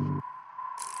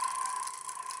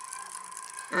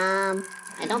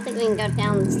 I don't think we can go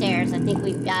down the stairs. I think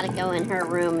we've got to go in her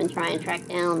room and try and track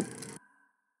down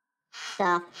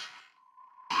stuff.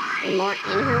 And more in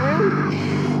her room?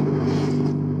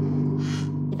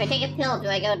 If I take a pill, do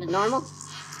I go to normal?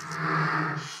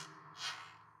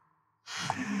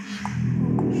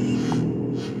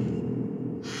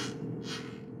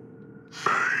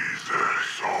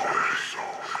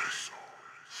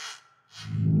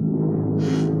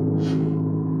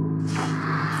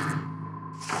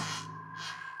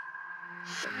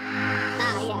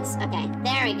 Okay,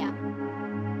 there we go.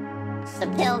 The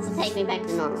pills will take me back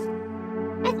to normal.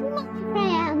 I want my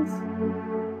crayons.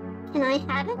 Can I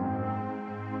have it?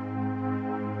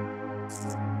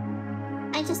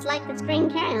 I just like this green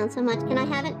crayon so much. Can I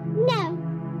have it? No.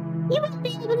 You won't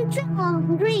be able to draw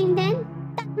green then.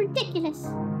 That's ridiculous.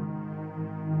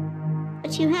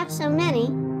 But you have so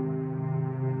many.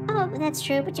 Oh, that's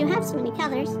true, but you have so many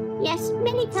colors. Yes,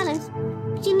 many colors.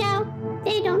 But you know,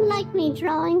 they don't like me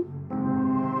drawing.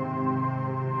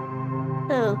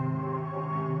 Who?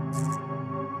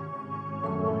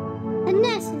 The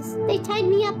nurses. They tied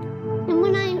me up, and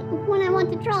when I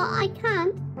want to draw, I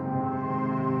can't.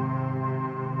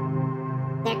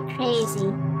 They're crazy.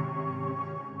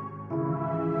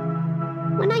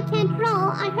 When I can't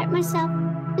draw, I hurt myself,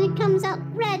 and it comes out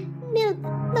red milk.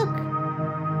 Look.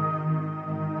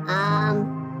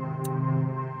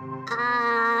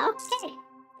 Okay.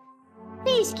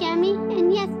 Please cure me,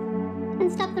 and yes,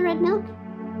 and stop the red milk.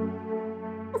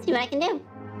 Let's see what I can do.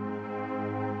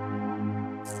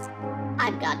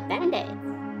 I've got band-aids.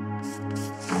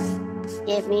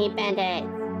 Give me band-aids.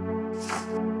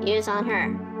 Use on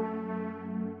her.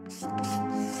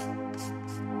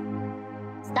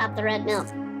 Stop the red milk.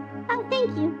 Oh,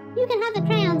 thank you. You can have the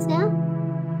crayons now.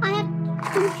 I have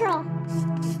control.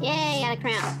 Yay, got a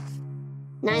crayon.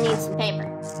 Now I need some paper.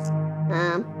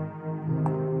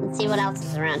 Let's see what else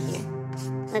is around here.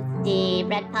 Let's see,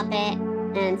 red puppet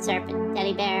and serpent,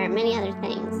 teddy bear, many other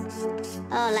things.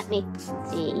 Oh, let me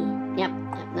see. Yep,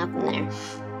 nothing there.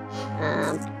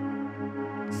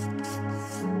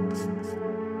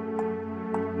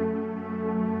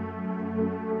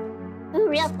 Ooh,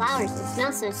 real flowers. It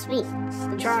smells so sweet.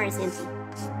 The drawer is empty.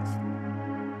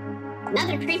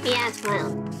 Another creepy ass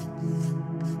clown.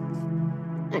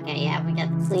 Okay, yeah, we got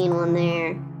the clean one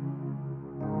there.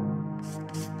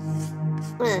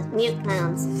 One of those mute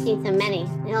clowns. I've seen so many.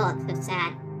 They all look so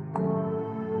sad.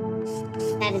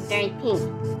 That is very pink.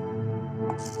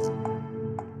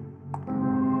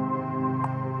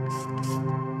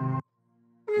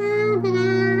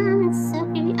 It's so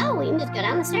creepy. Oh, we can just go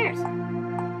down the stairs.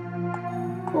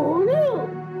 Oh no!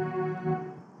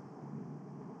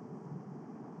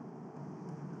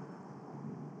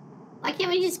 Why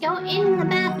can't we just go in the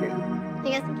bathroom? I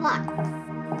guess it's locked.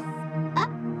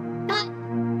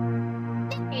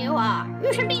 There you are.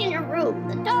 You should be in your room.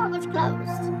 The door was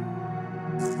closed.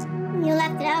 You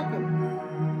left it open.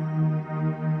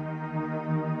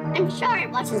 I'm sure it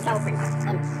wasn't open.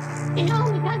 You know,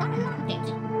 because I locked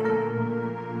it.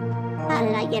 How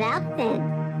did I get out then?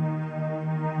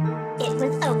 It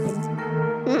was open.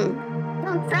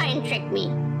 Don't try and trick me.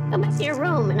 Go back to your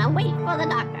room and I'll wait for the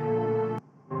doctor.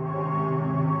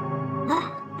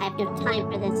 I have no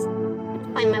time for this. I have to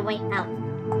find my way out.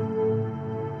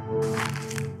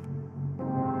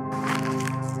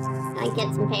 Can I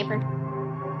get some paper?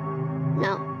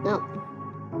 No.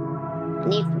 I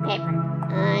need some paper.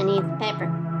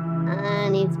 I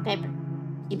need some paper.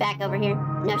 She back over here?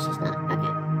 No, she's not.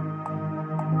 Okay.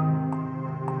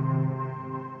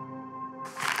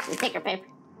 Can I take her paper?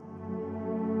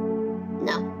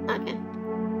 No. Okay.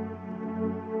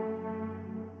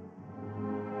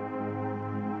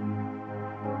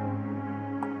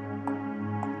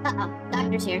 Uh-oh.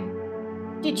 Doctor's here.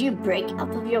 Did you break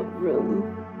out of your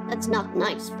room? That's not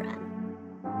nice, Fran.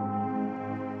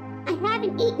 I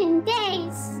haven't eaten in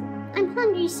days. I'm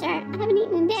hungry, sir. I haven't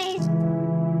eaten in days.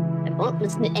 I won't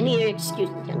listen to any of your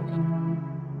excuses, young lady.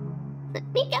 Let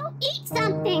me go eat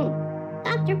something.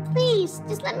 Doctor, please,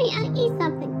 just let me eat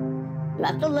something. You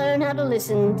have to learn how to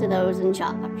listen to those in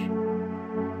charge.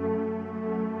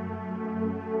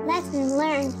 Lesson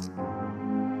learned.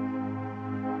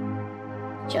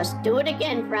 Just do it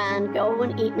again, Fran. Go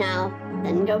and eat now.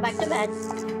 Then go back to bed.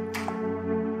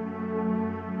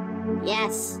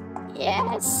 Yes.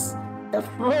 The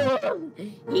fool!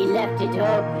 He left it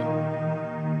open.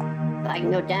 So I can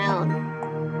go down.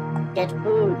 Get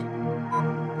food.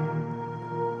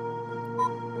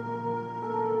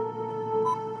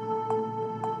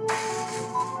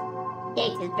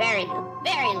 Gate is very locked.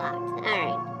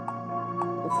 Alright.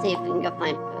 Let's see if we can go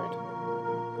find food.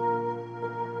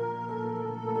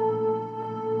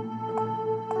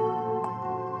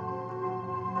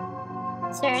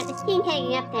 Sir, the key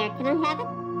hanging up there. Can I have it?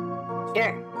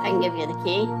 Sure, I can give you the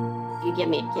key. If you give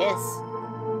me a kiss.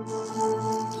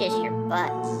 Kiss your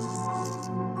butt.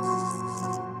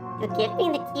 You'll give me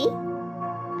the key?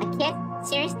 A kiss?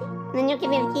 Seriously? And then you'll give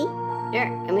me the key? Sure,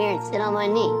 come here and sit on my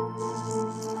knee.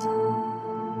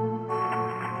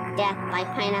 Death by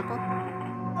pineapple?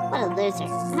 What a loser. I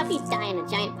hope you die and a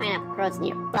giant pineapple grows in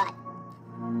your butt.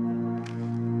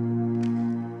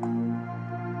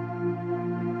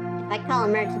 If I call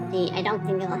emergency, I don't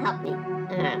think it'll help me.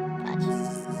 Touch.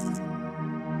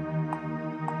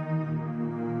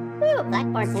 Ooh,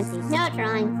 blackboard's empty. No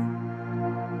drawings.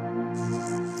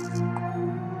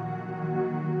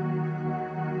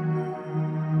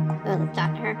 Oh, let's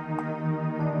talk to her.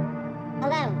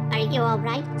 Hello, are you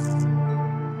alright?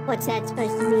 What's that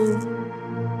supposed to mean?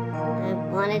 I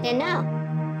wanted to know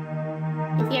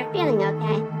if you're feeling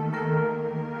okay.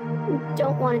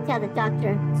 Don't want to tell the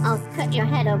doctor. I'll cut your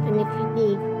head open if you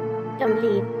leave. Don't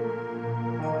leave.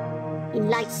 He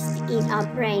likes to eat our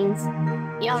brains.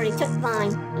 He already took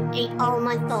mine. He ate all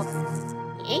my thoughts.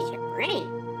 He ate your brain.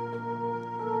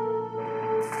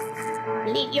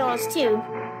 He'll eat yours too.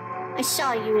 I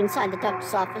saw you inside the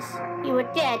doctor's office. You were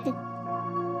dead.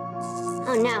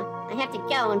 Oh no, I have to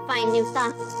go and find new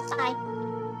thoughts. Bye.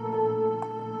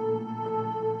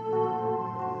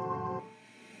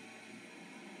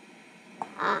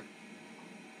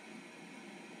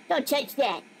 Don't touch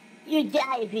that. You'll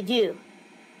die if you do.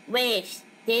 Waves,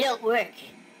 they don't work.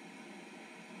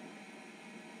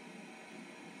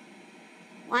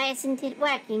 Why isn't it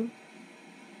working?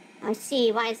 I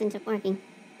see, why isn't it working?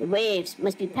 The waves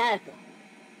must be powerful.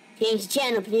 Change the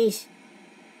channel, please.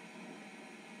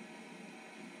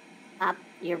 Up,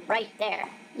 you're right there.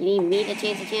 You need me to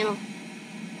change the channel?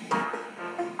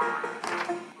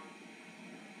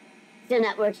 Still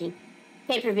not working.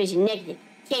 Paper vision negative.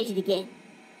 Change it again.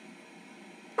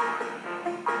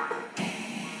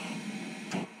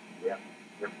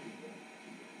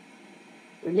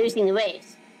 We're losing the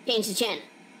waves. Change the channel.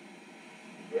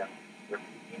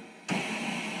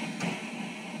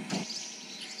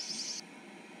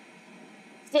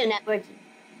 Still not working.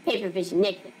 Paper vision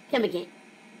negative. Come again.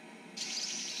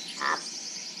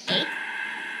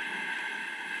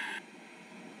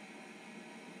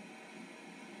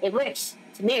 It works.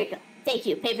 It's a miracle. Thank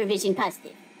you. Paper vision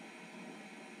positive.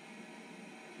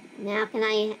 Now can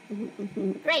I...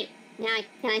 Great. Now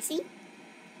can I see?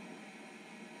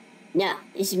 No,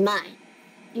 this is mine.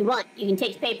 If you want, you can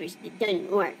take the papers. It doesn't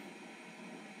work.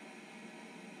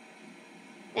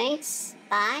 Thanks.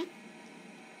 Bye.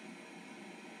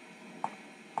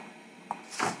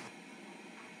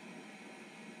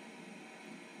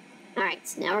 Alright,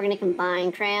 so now we're going to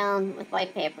combine crayon with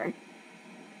white paper.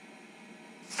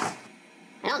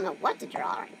 I don't know what to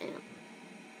draw right now.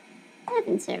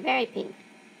 Heavens, they're very pink.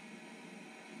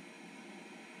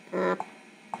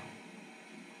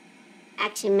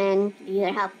 Action Men could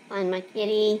either help find my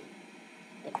kitty,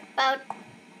 pick a boat.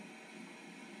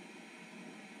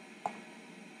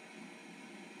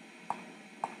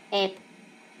 Ape.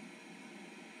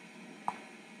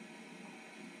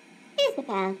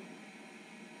 Isabel.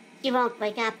 She won't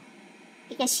wake up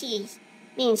because she's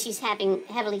having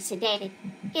heavily sedated.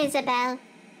 Isabel.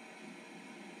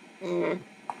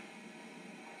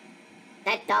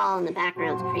 That doll in the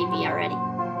background's creepy already.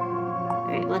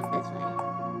 Alright, what's this way?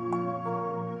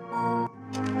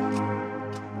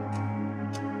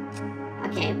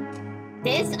 Okay,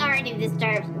 this already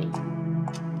disturbs me.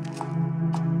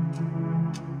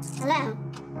 Hello,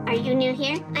 are you new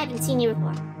here? I haven't seen you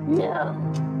before. No.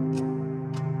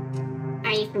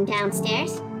 Are you from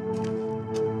downstairs?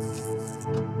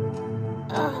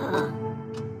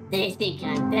 They think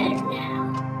I'm better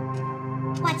now.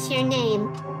 What's your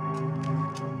name?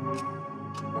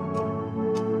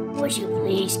 Would you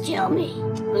please kill me?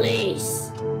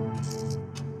 Please.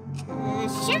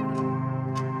 Sure.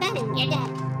 Ben, you're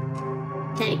dead.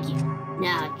 Thank you.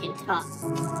 Now I can talk.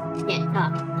 Can't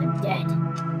talk. I'm dead.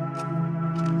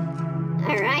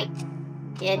 Alright,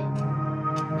 kid.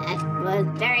 That was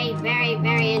very, very,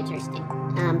 very interesting.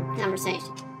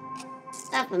 Conversation.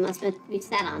 Sofa must be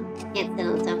sat on. Can't sit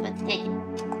on the sofa. Take it.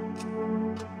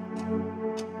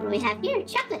 What do we have here?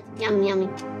 Chocolate. Yum, yummy.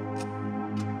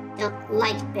 Don't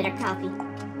like bitter coffee.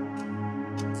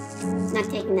 Not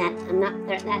taking that. I'm not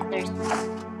that thirsty.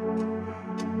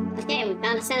 Okay, we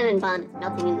found a cinnamon bun. It's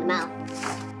melting in the mouth.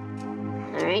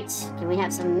 Alright, can we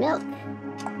have some milk?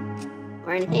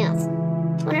 Or anything else? I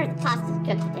wonder if the pasta's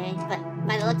cooked today, but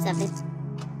by the looks of it,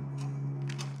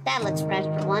 that looks fresh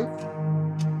for once.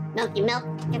 Milky milk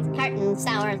gets a carton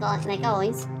sour like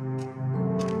always.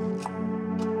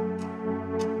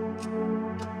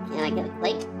 Can I get a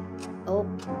plate? Oh,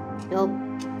 nope.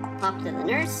 Talk to the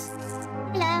nurse.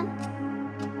 Hello.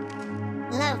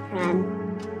 Hello, Fran.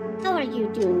 How are you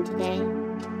doing today?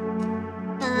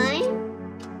 Fine.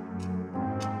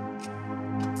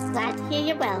 Glad to hear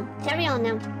you're well. Carry on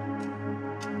now.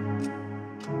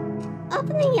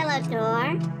 Open the yellow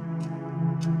door.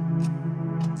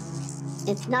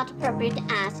 It's not appropriate to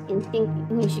ask and think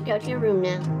you should go to your room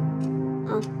now.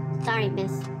 Oh, sorry,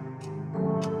 miss.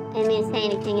 I didn't mean to say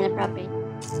anything inappropriate.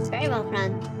 Very well,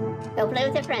 Fran. Go play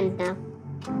with your friends now.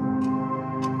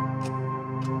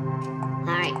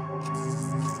 Alright.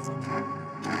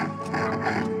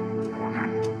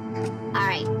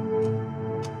 Alright.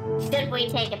 Should we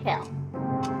take a pill?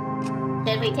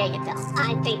 Should we take a pill?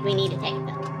 I think we need to take a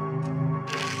pill.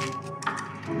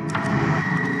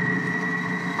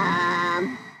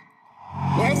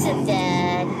 Nurse is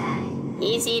dead.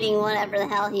 He's eating whatever the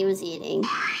hell he was eating.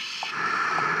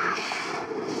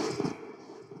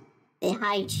 They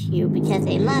hide you because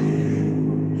they love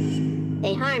you.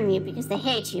 They harm you because they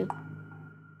hate you.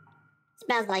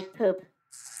 Smells like poop.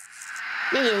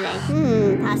 Menu today.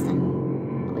 Pasta.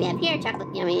 What we have here,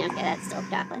 chocolate. Yummy. Okay, that's still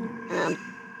chocolate.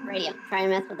 Radio. Try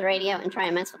and mess with the radio and try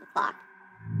and mess with the clock.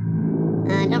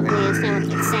 I don't really understand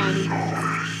what you're saying.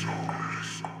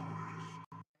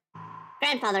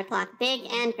 Grandfather clock. Big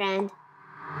and grand.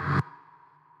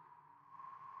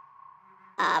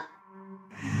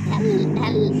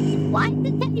 What?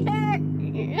 The teddy bear?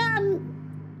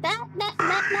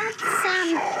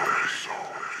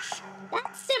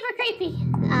 That's super creepy.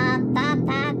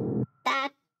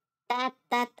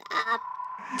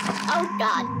 Oh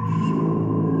God.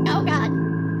 Oh God.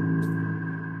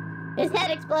 His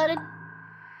head exploded.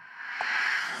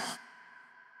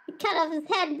 He cut off his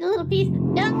head in a little piece.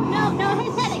 No,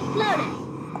 his head exploded.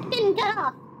 It didn't cut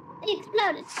off. It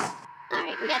exploded.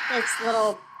 Alright, we got this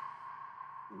little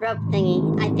rope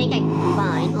thingy. I think I can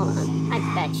combine. Hold on. I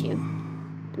bet you.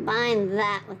 Combine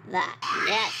that with that.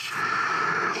 Yes.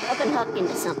 Rope and hook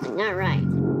into something. Alright.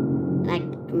 And I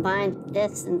combine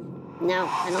this and... No,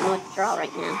 I don't know what to draw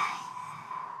right now.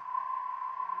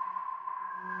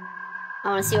 I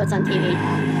want to see what's on TV.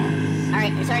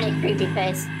 Alright, there's already a creepy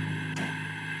face.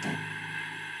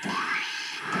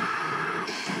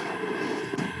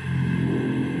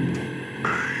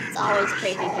 always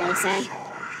creepy face, eh?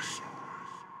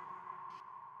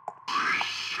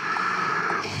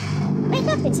 Wake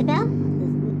up, Isabel.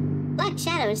 Black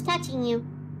shadow is touching you.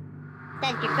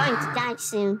 Said you're going to die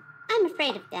soon. I'm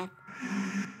afraid of death.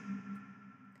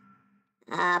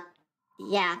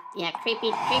 Yeah,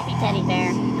 creepy teddy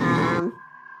bear.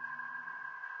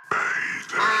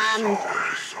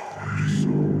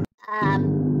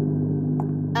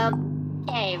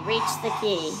 Okay, reach the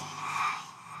key.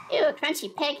 Ew, a crunchy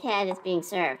pig head is being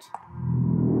served. I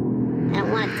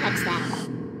don't want to touch that.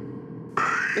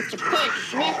 Mr. Pig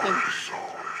is naked.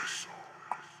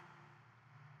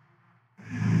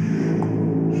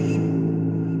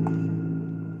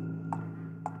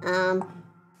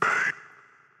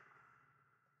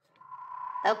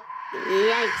 Oh,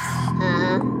 yikes.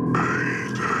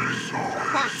 The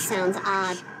clock sounds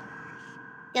odd.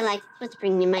 Feel like it's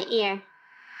whispering in my ear.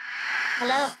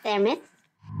 Hello there, miss.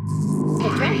 The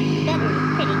dress is better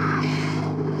and pretty.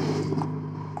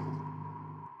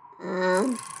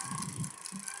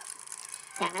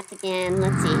 Cat again.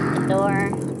 Let's see. The door.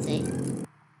 Let's see.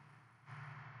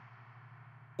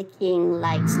 The king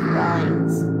likes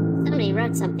drawings. Somebody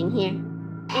wrote something here.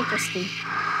 Interesting.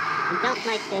 I don't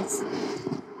like this.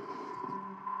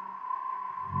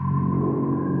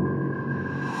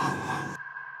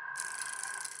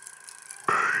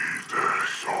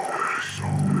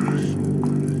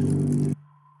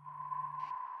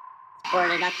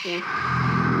 Boarded up here.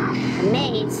 The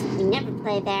maze. We never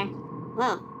play there.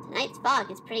 Whoa, tonight's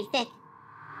fog is pretty thick.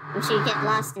 I'm sure you get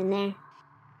lost in there.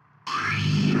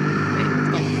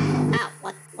 Ow,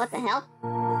 what the hell?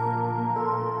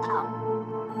 Oh.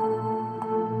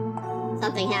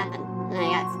 Something happened, and I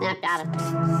got snapped out of it.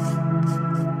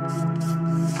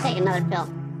 Take another pill.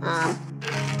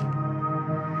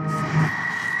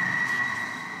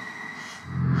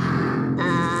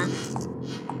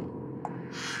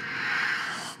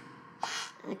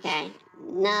 Okay,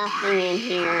 nothing in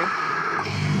here.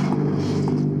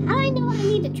 How do I know what I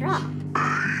need to draw?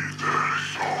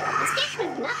 This game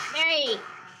is not very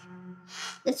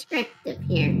descriptive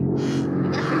here. We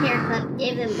got the haircut,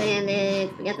 gave them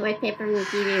bandage, we got the white paper from the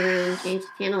TV room, changed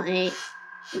to channel 8,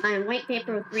 combined white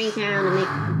paper with green town to make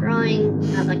a drawing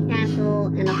of a castle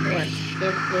and a fort.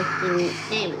 Give this to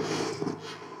Damon.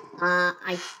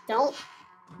 I don't...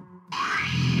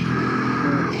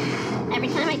 Every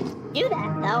time I do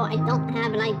that, though, I don't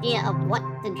have an idea of what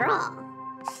to draw.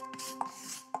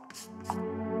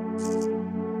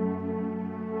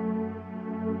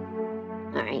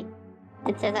 Alright.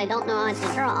 It says I don't know what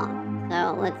to draw.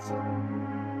 So, let's...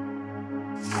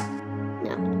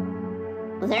 No.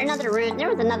 Was there another room? There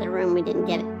was another room we didn't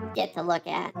get to look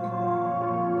at.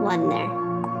 Wasn't there?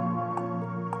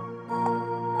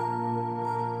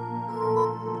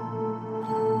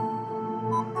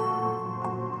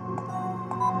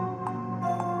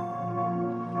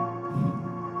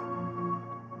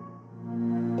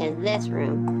 Is this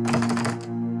room.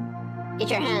 Get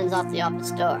your hands off the office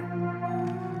door.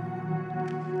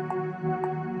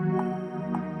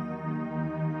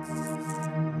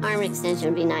 Arm extension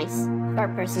would be nice.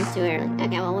 Short person's too early.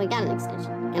 Okay, well, we got an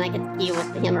extension. Can I get the key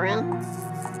with him around?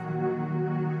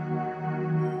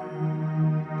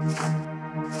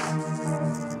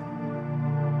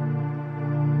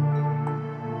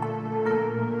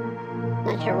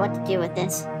 Not sure what to do with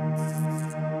this.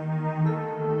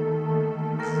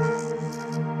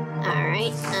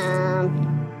 Alright,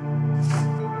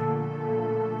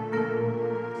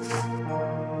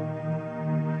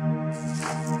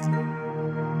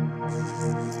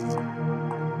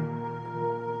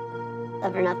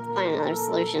 clever enough to find another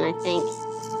solution, I think.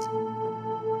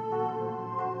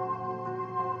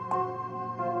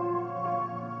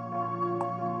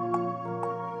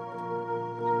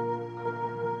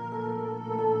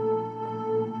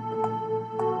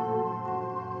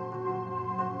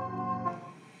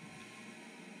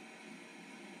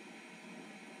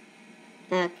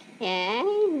 Okay.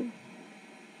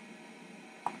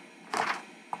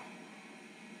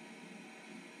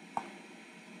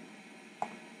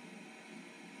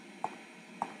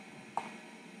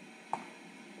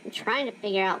 I'm trying to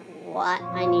figure out what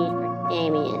I need for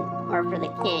Damien, or for the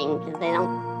king, because they don't...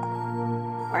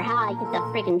 Or how I get the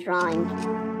freaking drawing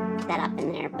set up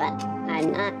in there, but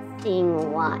I'm not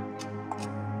seeing what.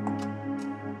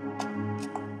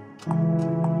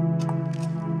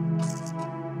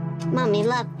 Mommy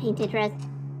loves painted red.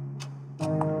 I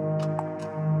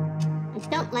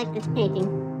don't like this painting.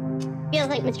 Feels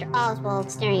like Mr. Oswald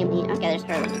staring at me. Okay, there's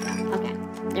her. Okay,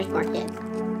 there's more kids.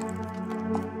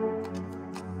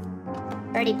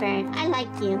 Birdie bird, I like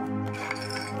you.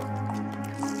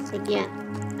 Pick you up.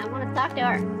 I want to talk to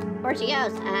her. Where she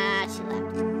goes? Ah, she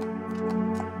left.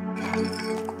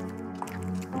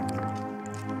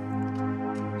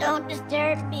 Don't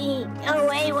disturb me. Go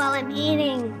away while I'm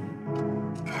eating.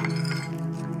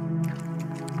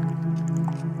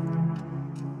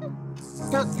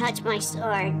 Don't touch my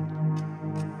sword.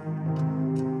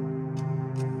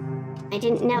 I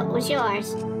didn't know it was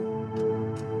yours.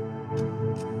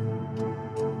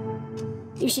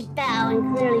 You should bow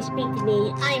and clearly speak to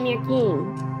me. I am your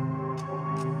king.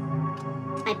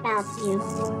 I bow to you.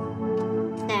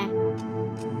 There.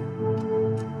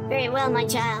 Very well, my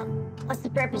child. What's the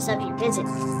purpose of your visit?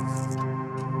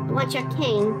 I want your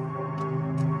king.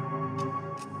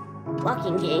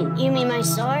 Walking king? You mean my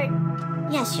sword?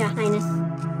 Yes, your highness.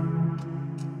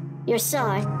 Your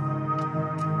sword.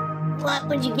 What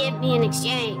would you give me in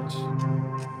exchange?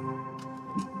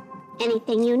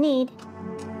 Anything you need.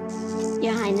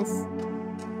 Your highness.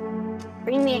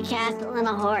 Bring me a castle and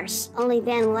a horse. Only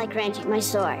then will I grant you my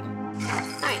sword.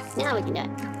 Alright, now we can do it.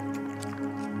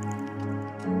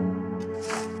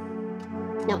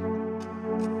 No.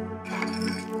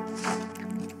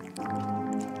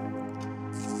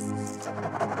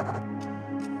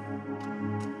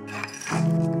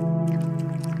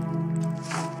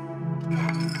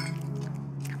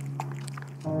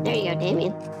 There you go,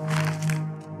 Damien.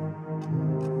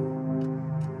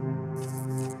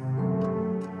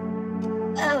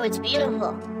 Oh, it's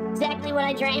beautiful. Exactly what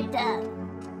I dreamt of.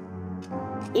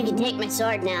 You can take my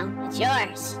sword now. It's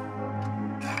yours.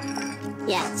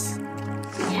 Yes.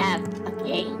 We have a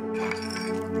key.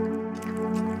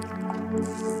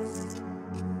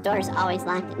 Door's always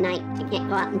locked at night. I can't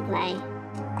go out and play.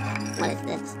 What is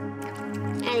this?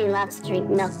 Annie loves to drink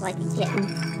milk like a kitten.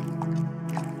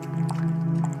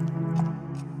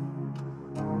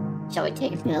 Shall we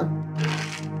take a pill?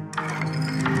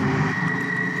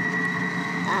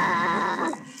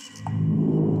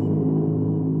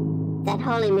 That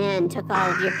holy man took all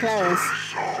of your clothes.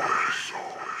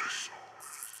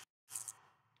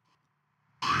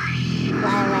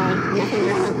 Fly away, nothing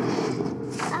wrong.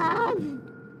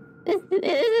 This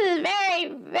is very,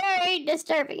 very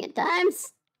disturbing at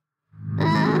times.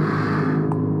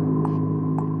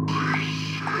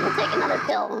 We'll take another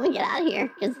pill when we get out of here,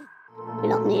 because we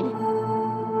don't need it.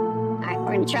 Alright,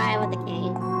 we're gonna try it with the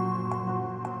key.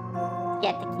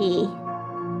 Get the key.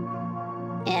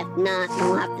 If not,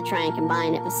 we'll have to try and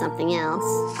combine it with something else.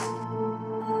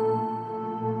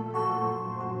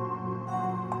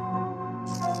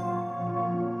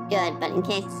 Good, but in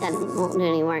case it won't do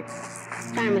any work.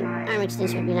 Arm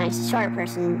extension would be nice. A short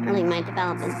person early in my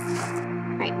development.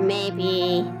 Alright,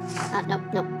 maybe...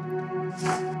 nope.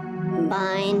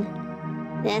 Combine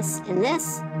this and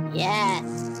this.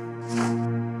 Yes.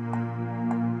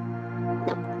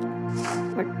 Nope.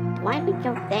 Why did we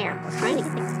go there? We're trying to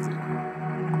get the key.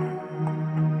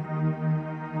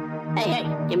 Hey,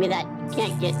 give me that. You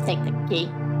can't take the key.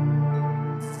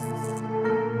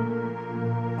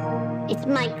 It's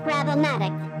my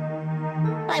Crab-O-Matic.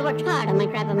 I worked hard on my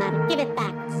Crab-O-Matic. Give it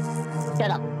back. Shut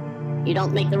up. You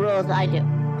don't make the rules, I do.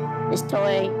 This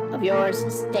toy of yours will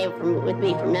stay with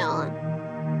me from now on.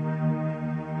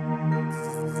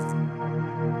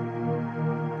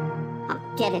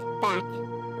 I'll get it back.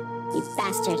 You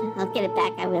bastard. I'll get it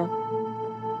back, I will.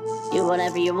 Do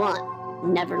whatever you want.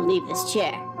 Never leave this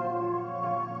chair.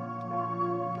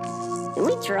 Can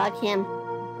we drug him?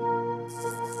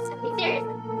 I think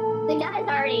the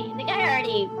guy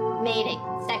already made a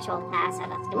sexual pass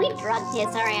at us. Can we drug his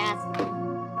sorry ass?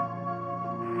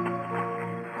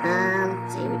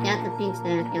 Let's see, we got the pink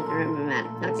snack, got the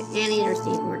rheumatic. Talk to Annie to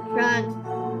receive more drugs.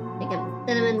 Pick up the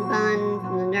cinnamon bun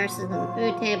from the nurses on the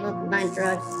food table. Combine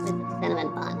drugs with the cinnamon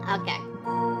bun. Okay.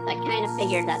 So I kind of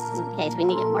figured that's the case. We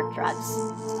need to get more drugs.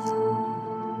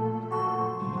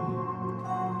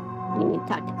 We need to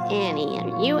talk to Annie. Are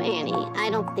you Annie? I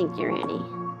don't think you're Annie.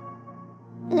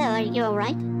 Hello, are you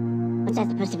alright? What's that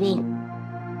supposed to mean?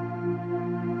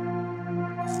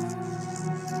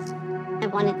 I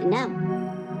wanted to know.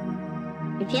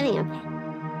 You're feeling okay?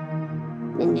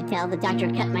 Then you tell the doctor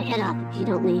to cut my head off if you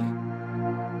don't leave.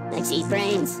 Likes to eat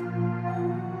brains.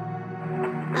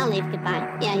 I'll leave. Goodbye.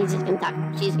 Yeah, he's just gonna talk.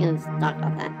 She's gonna talk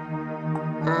about that.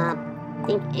 I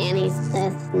think Annie's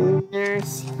this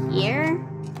nurse here?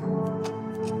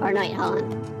 Or no, wait, hold on.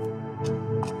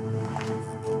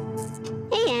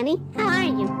 Hey, Annie. How are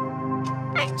you?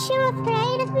 Aren't you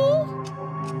afraid of me?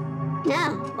 No.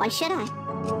 Why should I?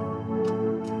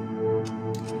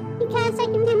 Because I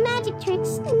can do magic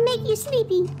tricks and make you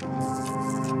sleepy.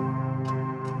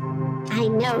 I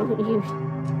know you.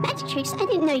 Magic tricks? I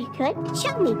didn't know you could.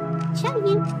 Show me. Show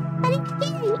you. But it's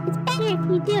scary. It's better if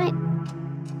you do it.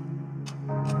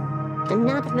 I'm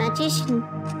not a magician.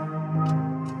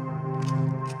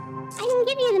 I can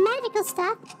give you the magical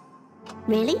stuff.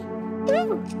 Really?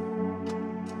 Ooh.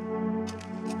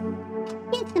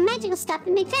 Yes, the magical stuff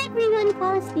that makes everyone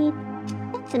fall asleep.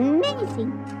 That's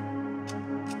amazing.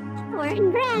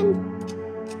 $4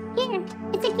 Here,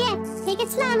 it's a gift. Take it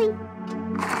slowly.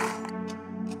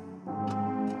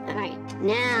 Alright,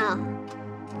 now,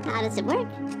 how does it work?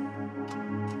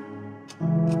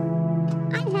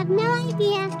 I have no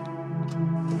idea.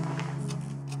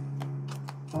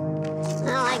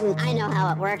 Oh, I know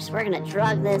how it works. We're gonna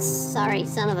drug this sorry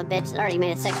son of a bitch that already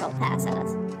made a sexual pass at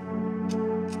us.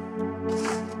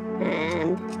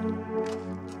 And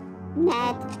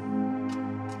that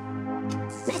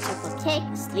magical cake,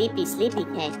 sleepy, sleepy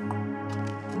cake.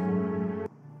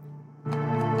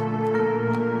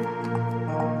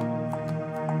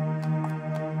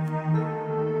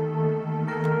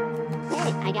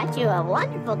 Hey, I got you a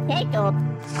wonderful cake,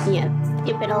 you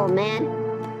stupid old man.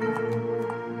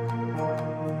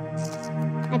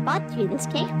 I bought you this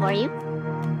cake for you. I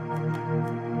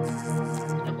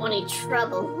don't want any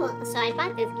trouble, so I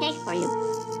bought this cake for you.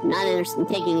 I'm not interested in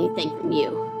taking anything from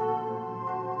you.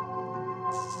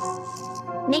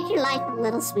 Make your life a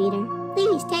little sweeter.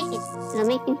 Please, take it. It'll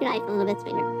make your life a little bit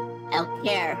sweeter. I don't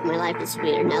care if my life is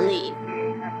sweeter. Now leave.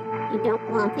 You don't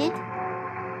want it?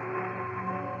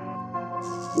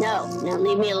 No,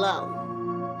 leave me alone.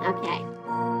 Okay.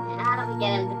 How do we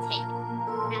get him to take it?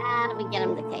 How do we get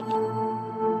him to take it?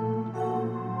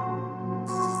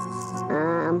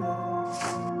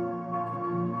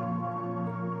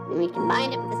 We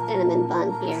combine it with the cinnamon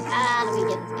bun here. How do we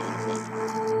get this guy to take it?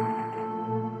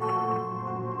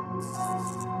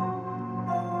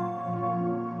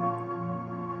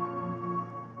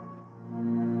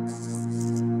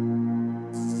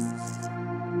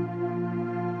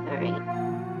 Alright.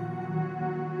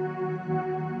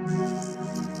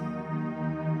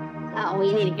 Oh, we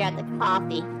need to grab the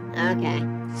coffee. Okay.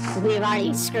 We've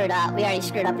already screwed up. We already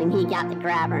screwed up and he got the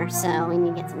grabber, so we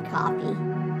need to get some coffee.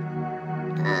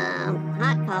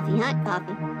 Hot coffee, hot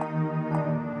coffee.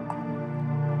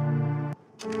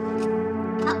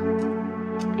 Oh,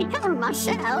 I told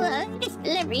Marcel, this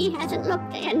delivery hasn't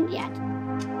looked in yet.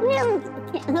 We'll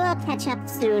catch up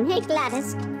soon. Hey,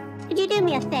 Gladys, could you do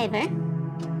me a favor?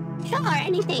 Sure,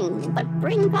 anything, but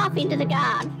bring coffee to the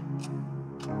guard.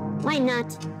 Why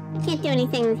not? I can't do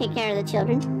anything to take care of the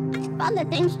children. I have other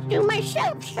things to do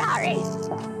myself, sorry.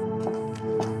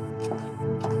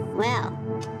 Well,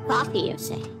 coffee, you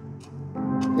say?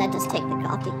 Let us take the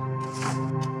coffee.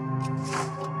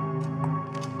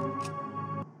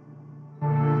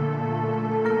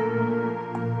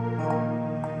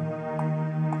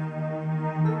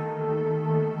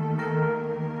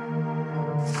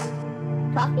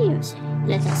 Coffee, you say?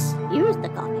 Let us use the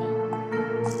coffee.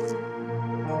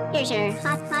 Here's your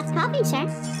hot coffee, sir.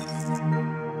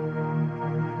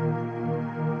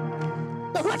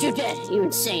 Look what you did, you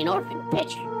insane orphan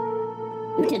bitch.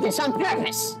 You did this on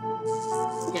purpose.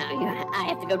 Now I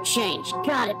have to go change.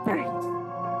 Got it, Burns.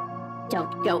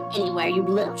 Don't go anywhere, you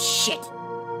little shit.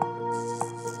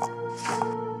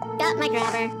 Got my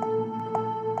grabber.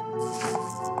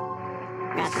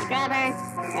 Grab the grabber.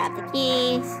 Grab the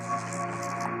keys.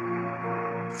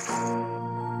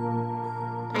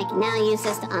 I can now use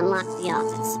this to unlock the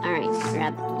office. Alright,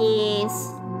 grab the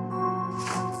keys.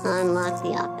 Unlock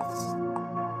the office.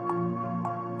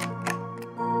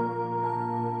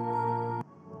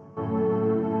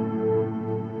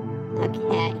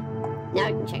 Okay, now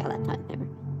we can check out that toilet paper.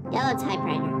 Yellow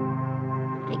typewriter.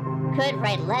 I could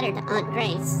write a letter to Aunt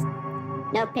Grace.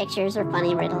 No pictures or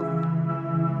funny riddles.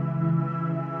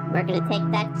 We're gonna take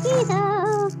that key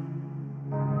though.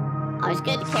 Always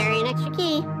good to carry an extra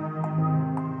key.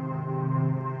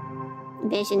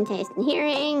 Vision, taste, and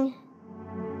hearing.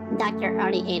 Doctor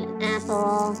already ate an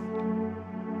apple.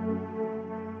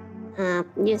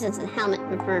 Use this as a helmet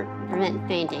to prevent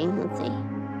fainting. Let's see.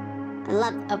 I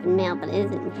love open mail, but it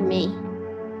isn't for me.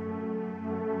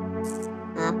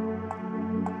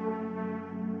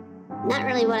 Not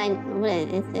really what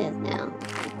this is now.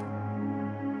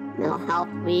 Mental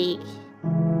Health Week.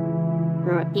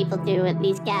 Or what people do at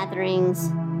these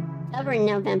gatherings. October and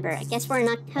November. I guess we're in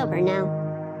October now.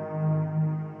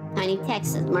 Tiny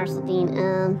Texas, Marcel Dean.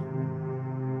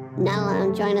 Not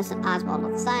alone. Join us at Oswald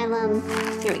Asylum.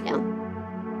 Here we go.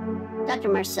 Dr.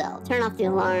 Marcel, turn off the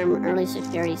alarm, early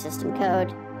security system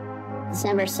code.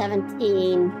 December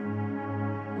 17,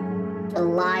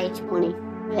 July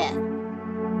 25th.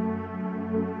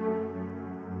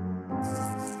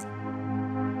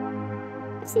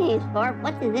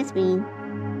 What does this mean?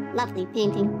 Lovely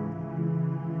painting.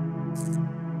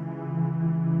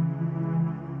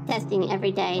 something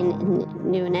every day and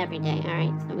new and every day. All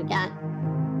right, so we got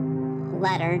a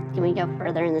letter. Can we go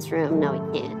further in this room? No,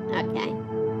 we can't. Okay.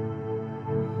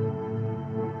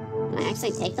 Can I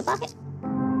actually take the bucket?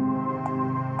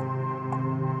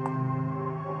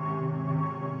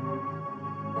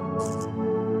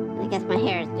 I guess my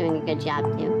hair is doing a good job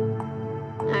too.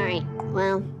 All right,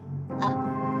 well,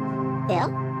 Bill?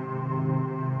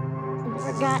 The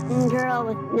forgotten girl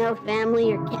with no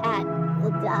family or cat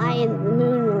will die and the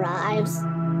moon arrives.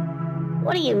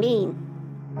 What do you mean?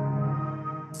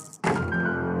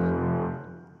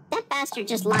 That bastard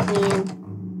just locked me in.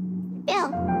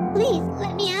 Bill, please,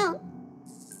 let me out.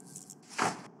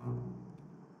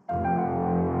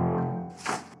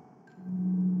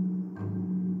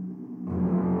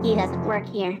 He doesn't work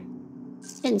here.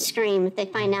 Shouldn't scream if they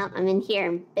find out I'm in here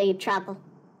in big trouble.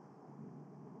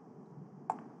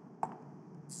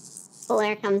 Full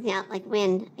air comes out like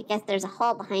wind. I guess there's a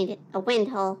hole behind it, a wind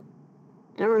hole.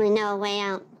 I don't really know a way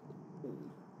out.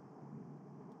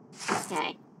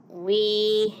 Okay,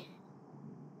 we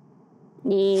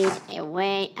need a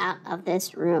way out of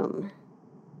this room.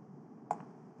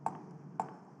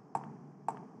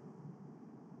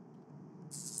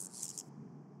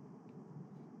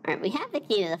 All right, we have the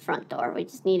key to the front door. We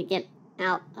just need to get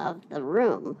out of the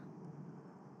room.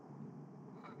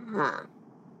 Huh.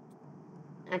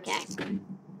 Okay.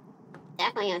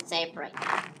 Definitely gonna save right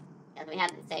now, because we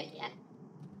haven't saved yet.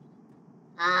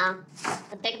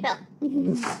 Let's take a pill.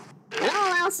 When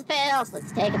all else fails,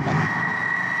 let's take a pill.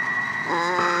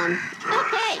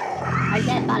 Okay. Our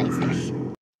dead body's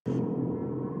here.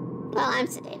 Well, I'm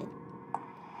sedated.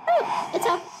 Oh, it's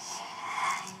over.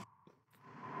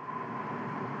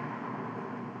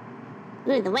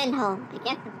 Ooh, the wind hole. I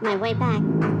guess it's my way back.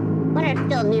 Wonder if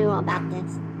Bill knew about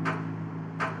this.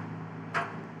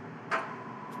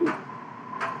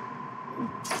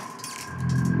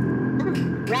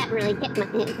 Rat really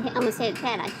almost hit its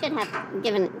head. I should have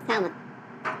given it its helmet.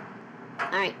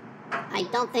 Alright. I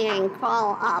don't think I can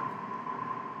crawl up.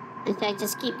 I should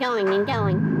just keep going and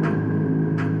going.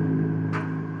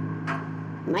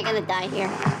 Am I gonna die here?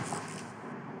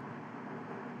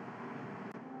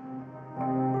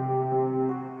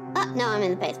 Oh, no, I'm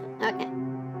in the basement. Okay.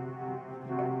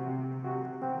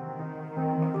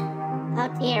 Oh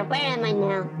dear, where am I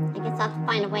now? I guess I'll have to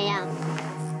find a way out.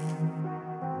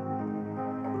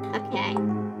 Okay.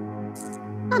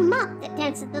 A mop that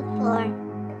dances to the floor.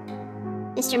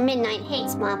 Mr. Midnight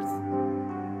hates mops.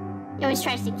 He always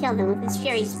tries to kill them with his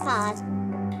furious paws.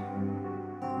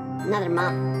 Another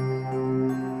mop.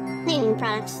 Cleaning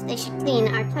products. They should clean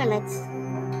our toilets.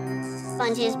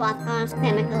 Sponges, washcloths,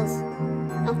 chemicals.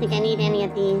 Don't think I need any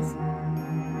of these.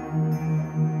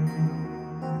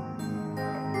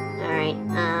 Alright,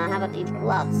 how about these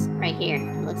gloves right here?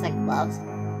 It looks like gloves.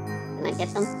 Can I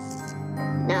get them?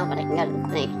 No, but I can go to the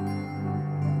sink.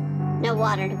 No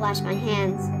water to wash my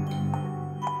hands.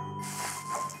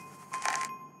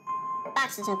 The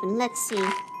box is open. Let's see.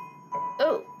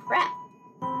 Oh, crap.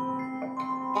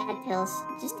 Bad pills.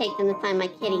 Just take them to find my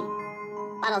kitty.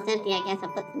 Bottle's empty. I guess I'll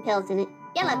put some pills in it.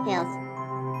 Yellow pills.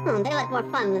 Oh, they look more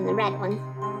fun than the red ones.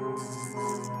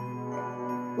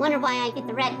 Wonder why I get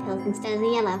the red pills instead of the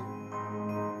yellow.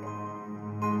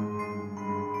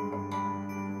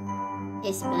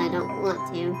 Yes, but I don't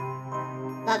want to.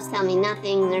 Gloves tell me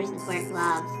nothing. Nurses wear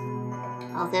gloves.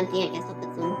 All's empty. I guess I'll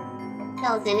put some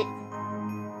pills in it.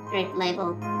 Straight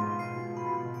label.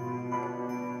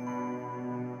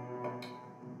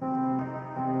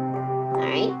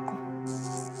 Alright.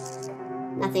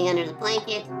 Nothing under the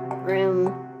blanket.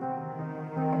 Room.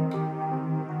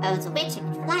 I was a witch. I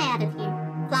could fly out of here.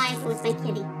 Fly with my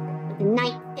kitty. With the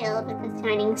night filled with the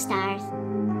shining stars.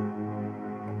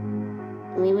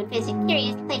 And we would visit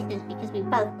curious places because we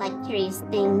both like curious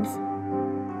things.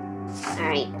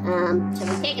 Alright, should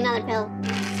we take another pill?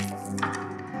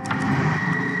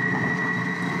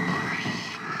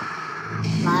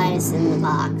 Lies in the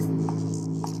box.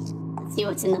 Let's see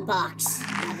what's in the box.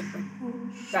 Now that we're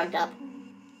drugged up.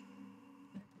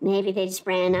 Maybe they just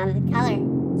ran out of the color.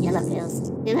 Yellow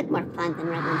pills. They look more fun than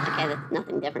red ones. Okay, that's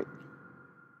nothing different.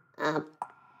 I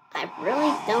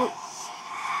really don't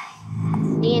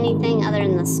see anything other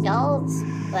than the skulls,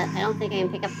 but I don't think I can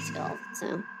pick up the skulls,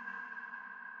 so.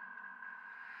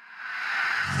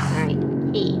 Alright,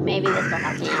 key. Maybe this will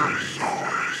help me out.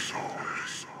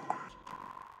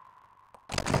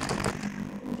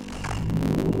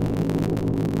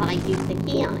 I'll use the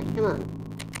key on it. Come on.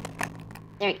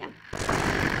 There you go.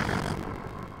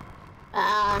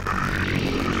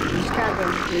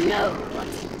 Struggling to know what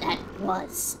that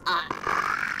was.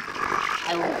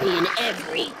 I will be in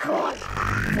every corner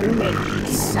to make you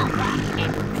suffer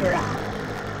and cry.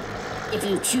 If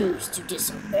you choose to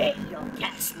disobey, your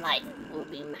past life will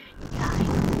be mankind.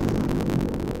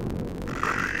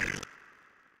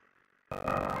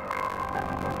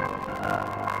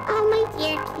 Oh, my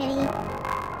dear kitty.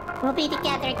 We'll be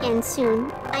together again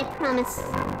soon. I promise.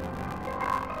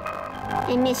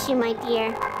 I miss you, my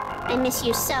dear. I miss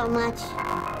you so much.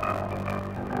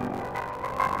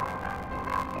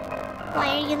 Why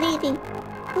are you leaving?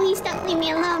 Please don't leave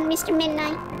me alone, Mr.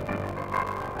 Midnight.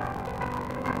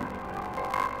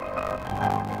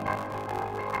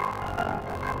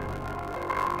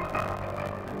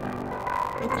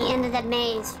 At the end of the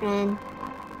maze, friend.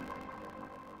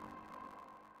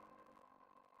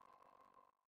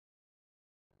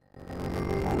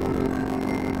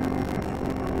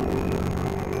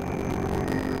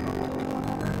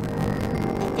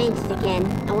 I fainted again.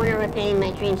 I wonder if any of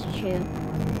my dreams are true.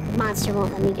 The monster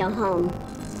won't let me go home.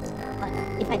 But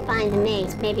if I find the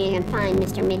maze, maybe I can find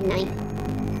Mr. Midnight.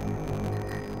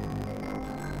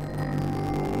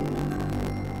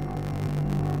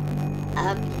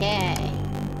 Okay.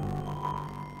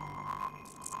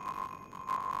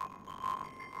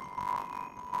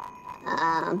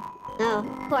 Oh,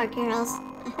 poor girls.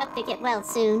 I hope they get well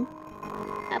soon.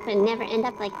 Hope it never end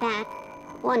up like that.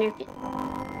 Wonder if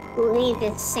we'll leave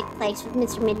this sick place with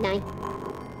Mr. Midnight.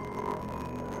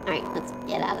 Alright, let's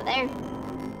get out of there.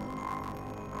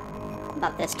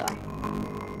 About this door.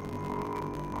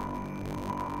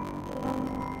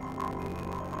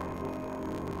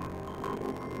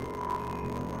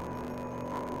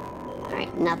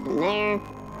 Alright, nothing there.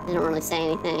 They don't really say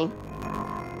anything.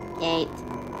 Gate.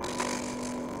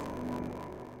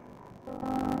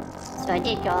 So I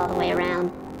did go all the way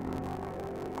around.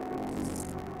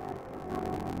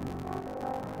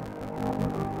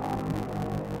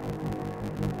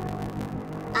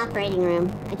 Operating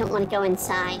room. I don't want to go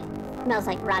inside. It smells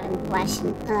like rotten flesh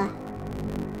and ugh.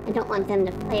 I don't want them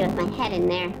to play with my head in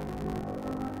there.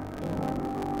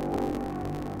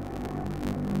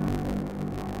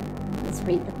 Let's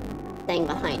read the thing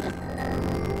behind it.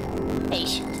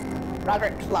 Patient.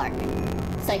 Robert Clark.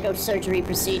 Psychosurgery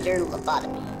procedure,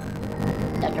 lobotomy.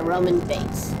 Dr. Roman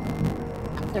Bates.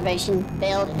 Observation,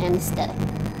 failed anesthetic.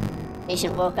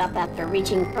 Patient woke up after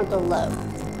reaching frontal lobe.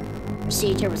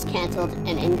 Procedure was canceled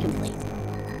and incomplete.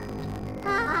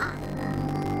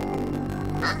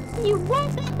 You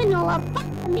woke up in a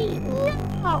lobotomy?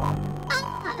 No!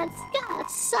 That's gotta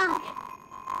suck.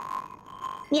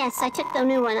 Yes, I took the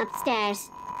new one upstairs.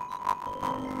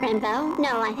 Fran Bow?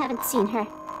 No, I haven't seen her.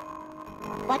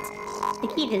 What? The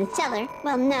key to the cellar?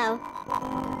 Well, no.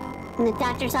 In the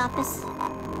doctor's office?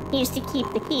 He used to keep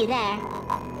the key there.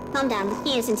 Calm down, the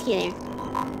key isn't here.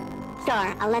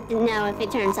 Sure, I'll let them know if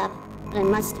it turns up, but I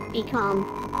must be calm.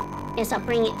 Guess I'll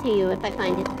bring it to you if I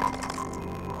find it.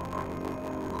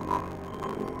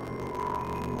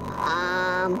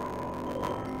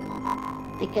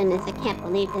 My goodness, I can't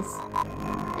believe this.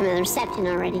 I'm at the reception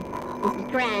already. This is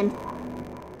grand.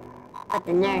 But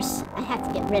the nurse, I have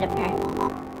to get rid of her.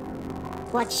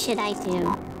 What should I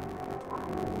do?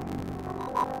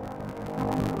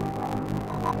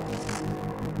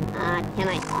 Can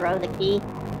I throw the key?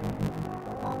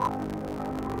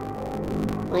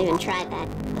 Won't even try that.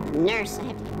 But the nurse, I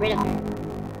have to get rid of her.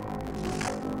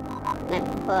 Can I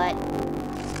put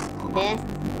this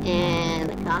in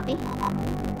the coffee?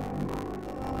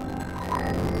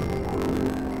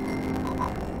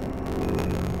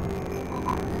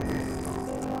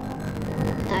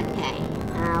 Okay,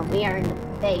 we are in the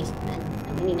basement,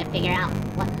 so we need to figure out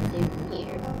what to do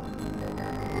here.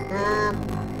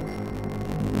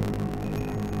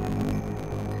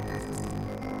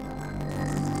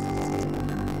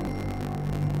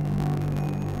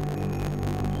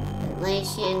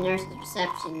 Ventilation, nurse's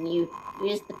reception. You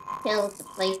use the pill to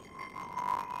place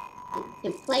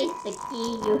the key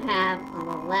you have on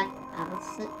the left of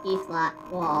the key slot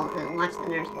wall and watch the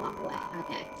nurse walk away.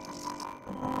 Okay.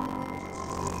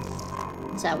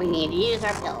 So we need to use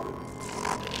our pill.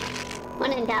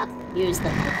 When in doubt, use the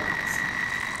pills.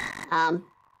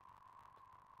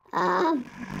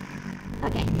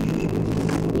 Okay.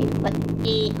 We put the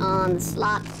key on the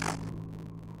slot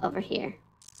over here.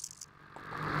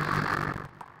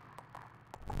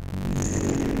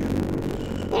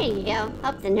 There you go.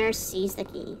 Hope the nurse sees the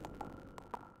key.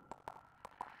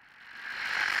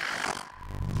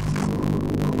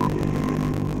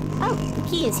 Oh, the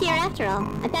key is here after all.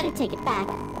 I better take it back.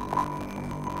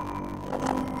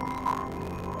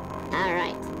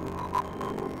 Alright.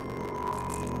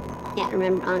 Can't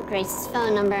remember Aunt Grace's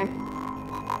phone number.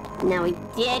 Now we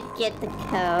did get the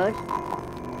code.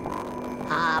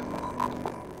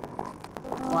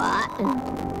 What?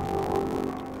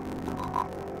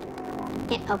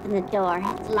 Can't open the door.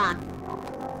 It's locked.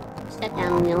 Shut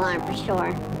down the alarm for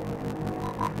sure.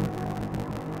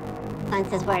 Sign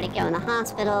says where to go in the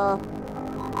hospital.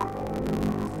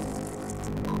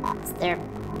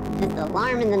 Is the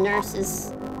alarm in the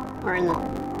nurses or in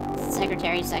the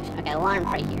secretary section? Okay, alarm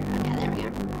right here. Okay, there we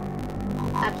are.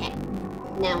 Okay.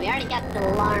 Now we already got the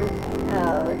alarm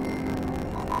code.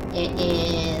 It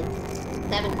is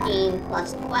 17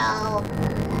 plus 12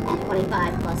 and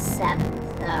 25 plus 7.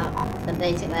 So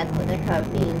basically that's what the code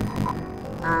means.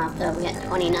 So we got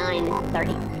 29 and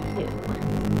 32.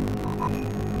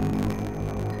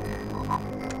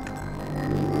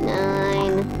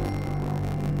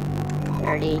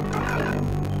 32.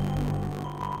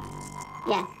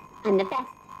 Yes, I'm the best,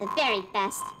 the very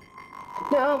best.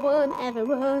 No one ever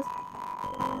was.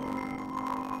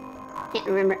 Can't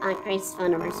remember Aunt Grace's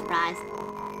phone number, surprise.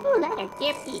 Oh, letter,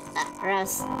 dear Pete.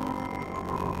 Gross. Can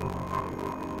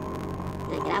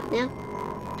I get out now?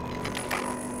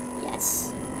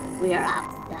 Yes, we are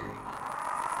outside.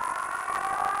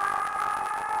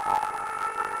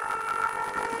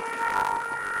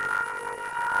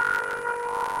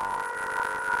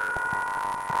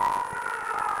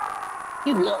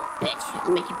 You little bitch.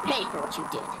 I'll make you pay for what you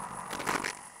did.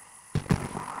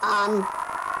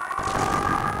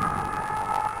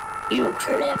 You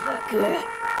clever girl.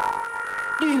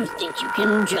 Do you think you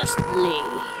can just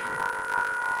leave?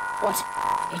 What?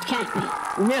 It can't be.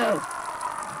 No.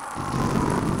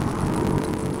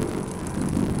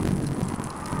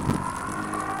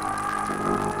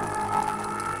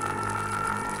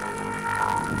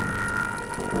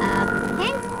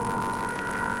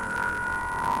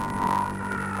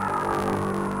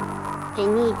 I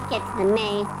need to get to the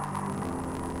maze.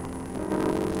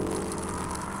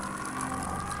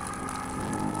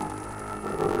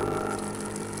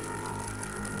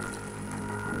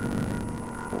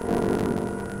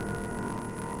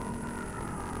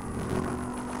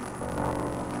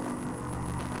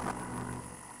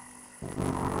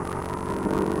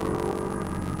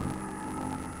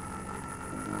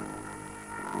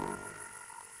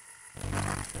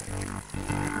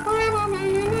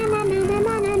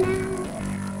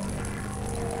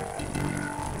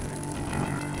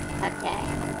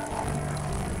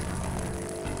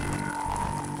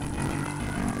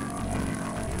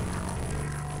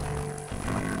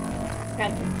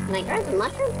 Can I grab the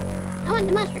mushroom? I want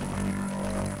the mushroom.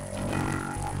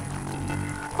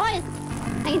 Poison.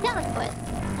 I can tell it's poison.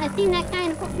 I've seen that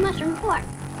kind of mushroom before.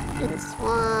 This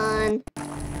one.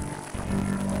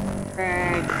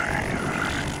 Bird.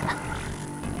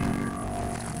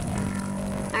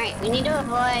 Alright, we need to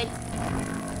avoid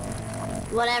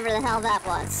whatever the hell that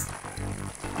was.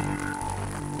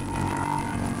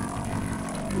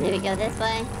 Maybe go this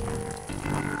way.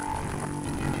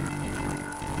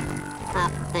 Oh,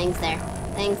 things there.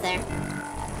 Things there.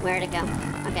 Where to go?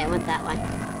 Okay, I went that way.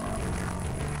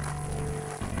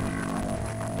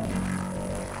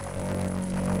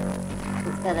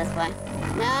 Let's go this way.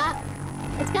 No!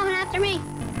 It's coming after me!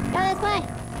 Go this way!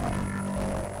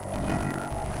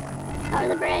 Over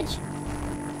the bridge.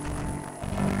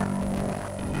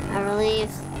 Over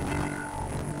leaves.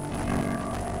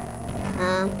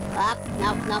 Up.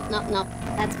 Nope.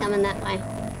 That's coming that way.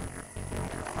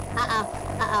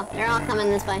 Uh-oh, they're all coming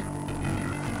this way.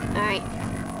 Alright,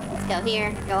 let's go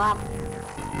here, go up.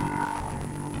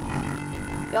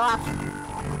 Go up.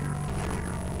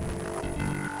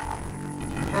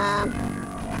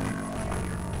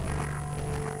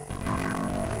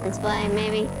 This way,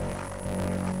 maybe.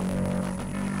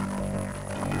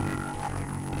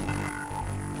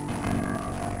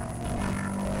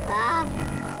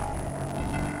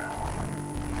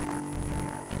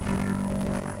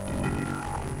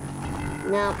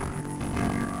 No.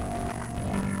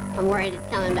 I'm worried it's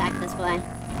coming back this way.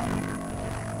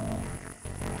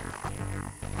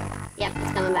 Yep,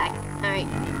 it's coming back. Alright.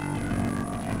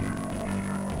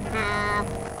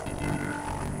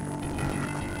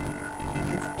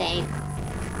 Let's stay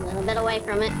a little bit away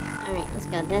from it. Alright, let's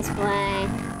go this way.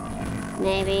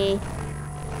 Maybe.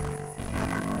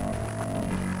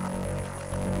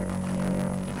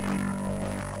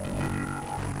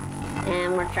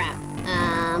 And we're trapped.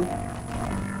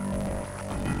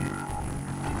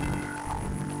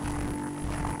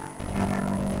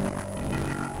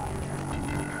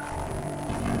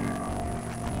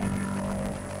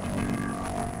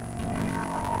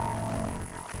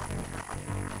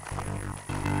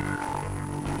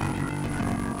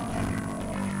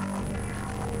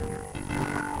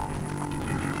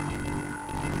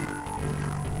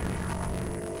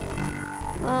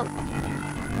 Well,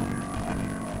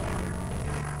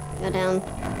 Go down.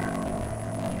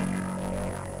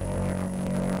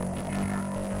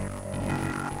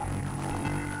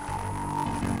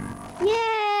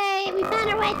 Yay! We found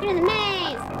our way through the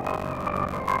maze!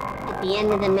 At the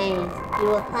end of the maze, you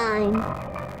will find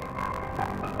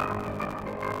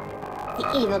the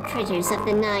evil critters of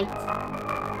the night.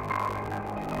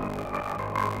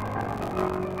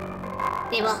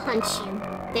 They will hunt you.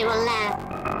 They will laugh.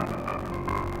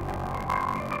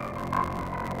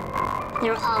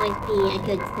 There will always be a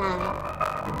good side.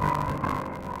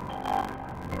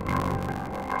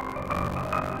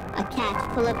 A cat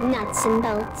full of nuts and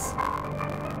bolts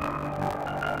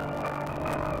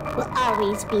will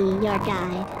always be your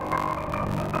guide.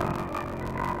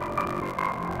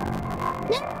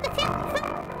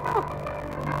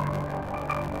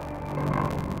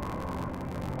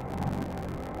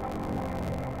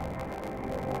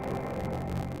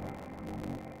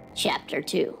 Chapter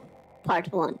 2,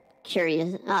 Part 1,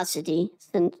 Curiosity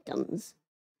Symptoms.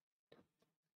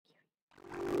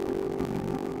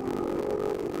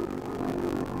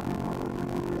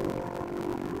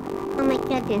 Oh my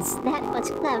goodness, that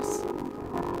was close.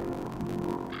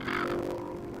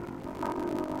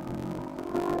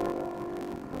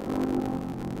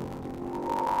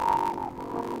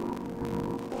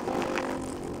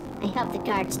 I hope the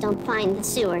guards don't find the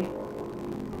sewer.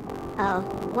 Oh,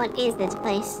 what is this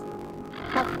place?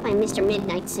 Hope to find Mr.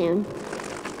 Midnight soon.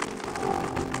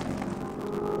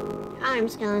 Your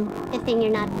arm's gone. Good thing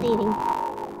you're not bleeding.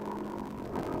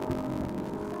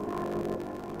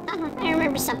 I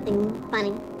remember something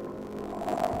funny.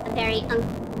 A very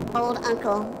old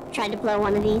uncle tried to blow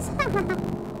one of these.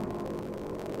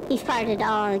 He farted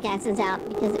all the gases out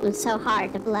because it was so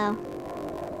hard to blow.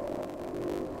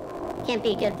 Can't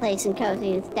be a good place in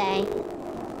Cozy to stay.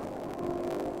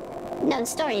 No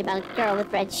story about a girl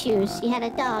with red shoes. She had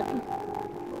a dog.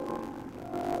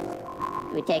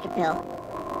 Can we take a pill?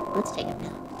 Let's take a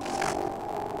pill.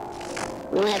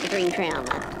 We only have the green crayon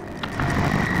left.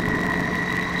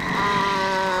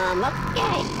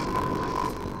 Okay.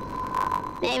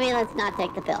 Maybe let's not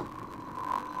take the pill.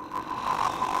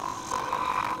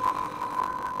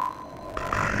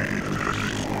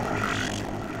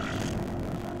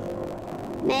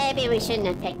 Maybe we shouldn't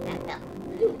have taken that pill.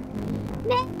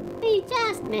 Maybe,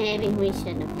 just maybe, we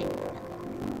shouldn't have taken the pill.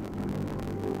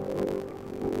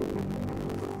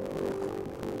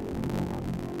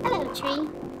 Hello, tree.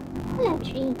 Hello,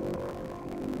 tree.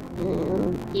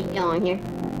 Keep going here.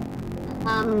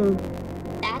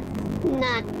 That's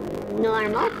not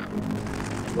normal.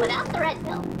 Without the red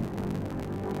pill.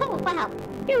 Oh, wow.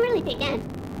 You're really big end.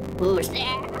 Who's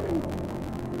there?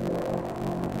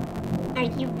 Are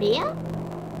you real?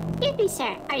 Excuse me,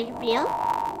 sir. Are you real?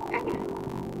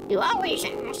 You always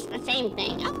ask the same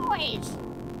thing. Always.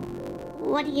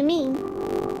 What do you mean?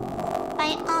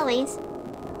 By always?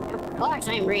 Of course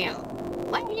I'm real.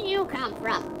 Where do you come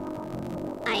from?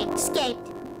 I escaped.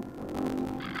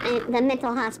 The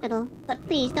mental hospital. But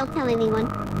please, don't tell anyone.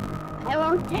 I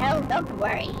won't tell, don't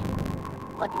worry.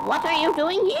 But what are you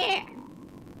doing here?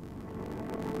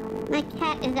 My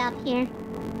cat is out here.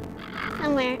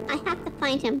 Somewhere. I have to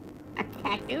find him. A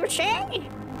cat, you say?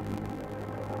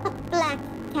 A black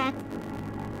cat.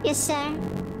 Yes, sir.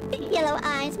 Big yellow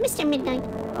eyes. Mr. Midnight.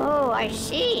 Oh, I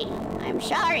see. I'm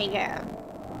sorry, girl.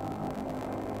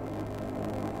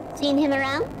 Seen him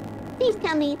around? Please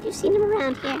tell me if you've seen him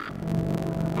around here.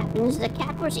 Happens the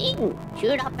cat was eaten,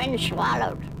 chewed up and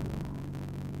swallowed.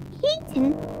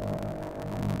 Eaten?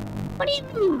 What do you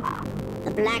mean?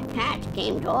 The black cat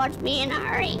came towards me in a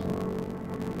hurry.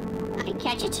 I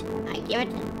catch it, I give it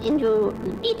into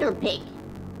the beetle pig.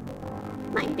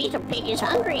 My beetle pig is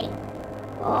hungry.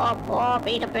 Oh, poor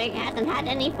beetle pig hasn't had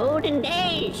any food in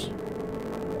days.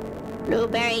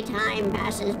 Blueberry time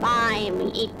passes by and we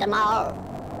eat them all.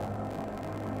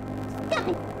 Stop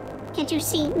it. Can't you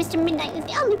see Mr. Midnight is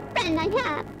the only friend I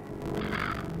have?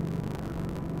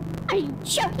 Are you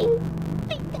joking?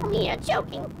 Please tell me you're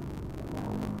joking.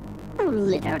 Oh,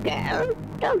 little girl,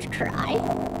 don't cry.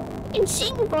 I can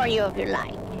sing for you if you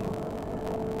like.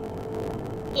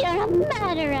 You're a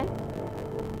murderer.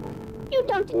 You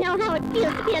don't know how it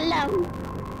feels to be alone.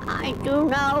 I do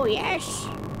know, yes.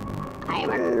 I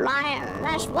am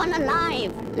last one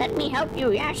alive. Let me help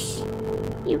you, yes.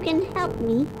 You can help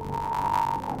me?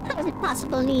 How is it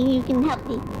possible you can help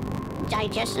me?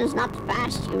 Digestion's not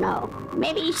fast, you know.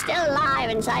 Maybe he's still alive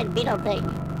inside Beetle Pig.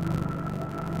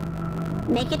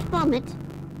 Make it vomit.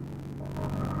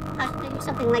 I'll do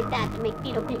something like that to make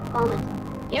Beetle Pig vomit.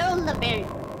 Kill the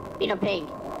Beetle Pig.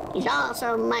 He's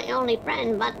also my only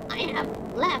friend, but I have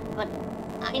left, but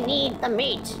I need the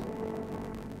meat.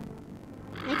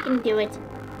 I can do it.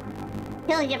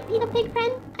 Kill your beetle pig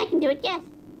friend? I can do it, yes.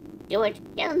 Do it.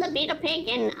 Kill the beetle pig,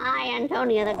 and I,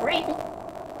 Antonia the Greatest,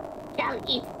 shall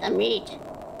eat the meat.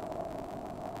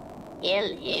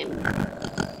 Kill him.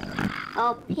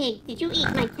 Oh, pig, did you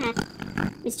eat my cat?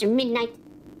 Mr. Midnight?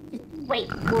 Just wait,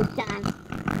 you won't die.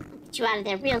 I'll get you out of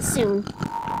there real soon.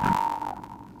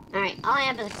 Alright, all I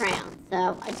have is a crayon,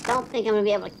 so I don't think I'm gonna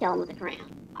be able to kill him with a crayon.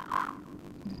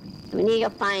 So we need to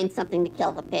go find something to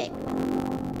kill the pig.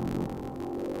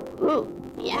 Ooh,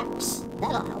 the axe.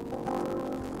 That'll help.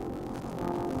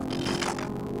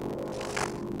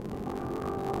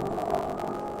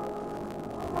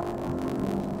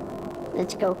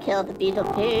 Let's go kill the beetle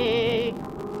pig.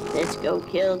 Let's go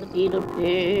kill the beetle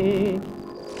pig.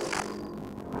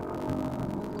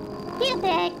 Beetle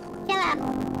pig, kill him.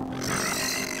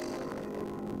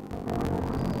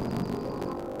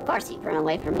 Of course he'd run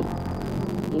away from me.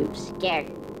 You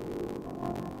scared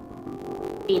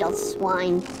beetle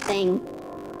swine thing.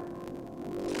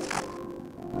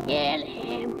 Kill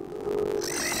him.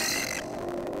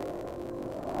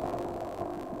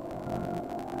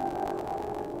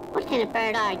 What kind of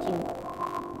bird are you?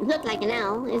 You look like an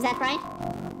owl, is that right?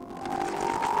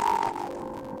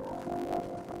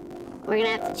 We're gonna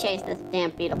have to chase this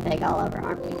damn beetle pig all over,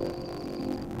 aren't we?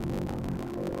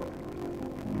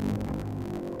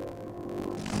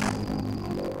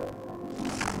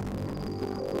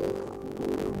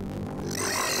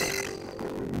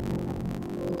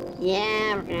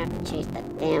 Yeah, we're gonna have to chase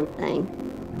that damn thing.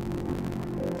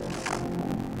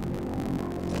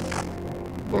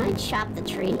 Can I chop the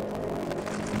tree?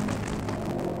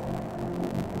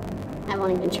 I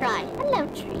won't even try. Hello,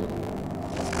 tree.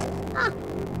 Ah,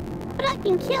 but I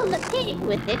can kill the pig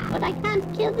with it, but I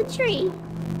can't kill the tree.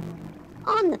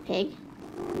 On the pig.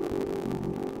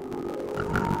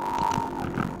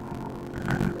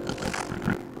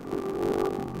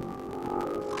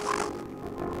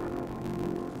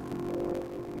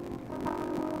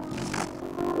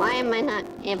 Why am I not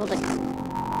able to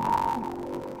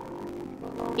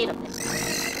beetle pig?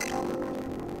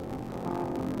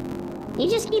 He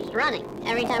just keeps running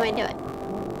every time I do it.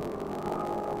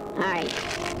 Alright,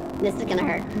 this is gonna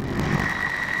hurt.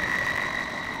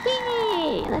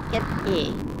 Yay! Let's get the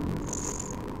key.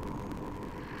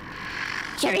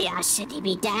 Curiosity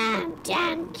be damned,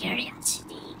 damn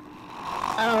curiosity.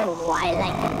 Oh, I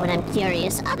like it when I'm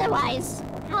curious. Otherwise,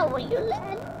 how will you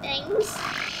learn things?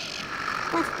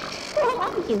 What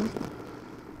are you?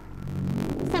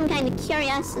 Some kind of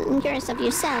curious of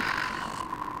yourself.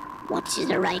 What is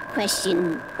the right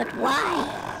question, but why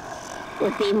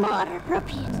would be more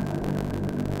appropriate?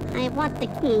 I want the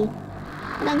key.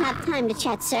 I don't have time to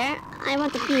chat, sir. I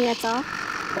want the key, that's all.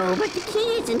 Oh, but the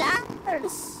key isn't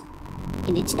ours.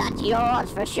 And it's not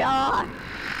yours for sure.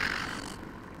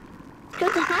 It's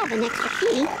good to have an extra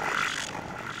key.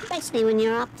 Especially when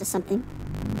you're up to something.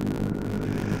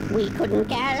 We couldn't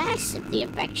care less if the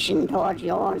affection towards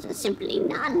yours is simply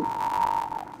none.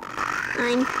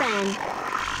 I'm Fran.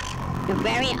 You're a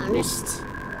very honest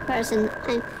person.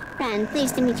 I'm Fran.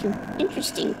 Pleased to meet you.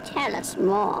 Interesting. Tell us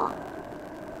more.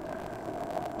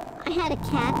 I had a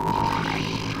cat.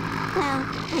 Well,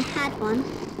 I had one.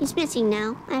 He's missing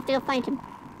now. I have to go find him.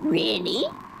 Really?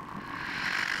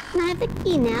 And I have the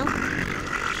key now.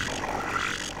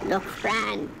 Look,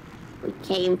 Fran. We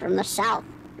came from the south.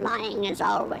 Lying as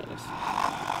always.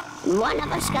 One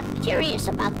of us got curious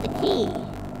about the key.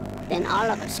 Then all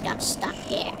of us got stuck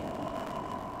here.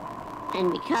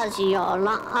 And because of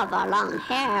our long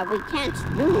hair, we can't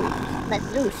let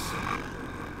loose.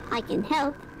 I can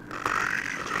help.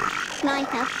 Can I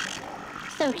help?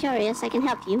 So curious, I can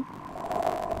help you.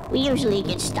 We usually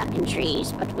get stuck in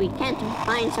trees, but we can't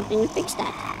find something to fix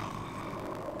that.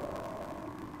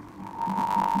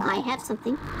 I have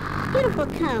something. Beautiful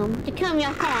comb to comb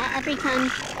your hair every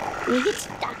time you get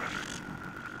stuck.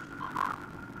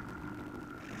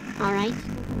 Alright,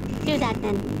 do that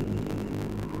then.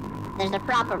 There's a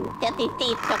problem. Filthy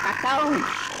thief took our comb.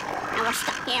 And we're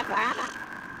stuck here forever.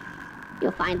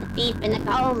 You'll find the thief in the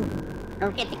comb.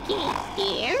 Don't get the key,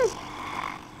 dear.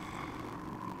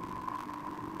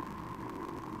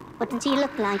 What does he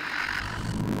look like?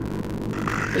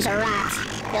 He's a rat.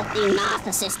 Filthy,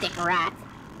 narcissistic rat.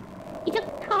 He took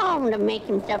a comb to make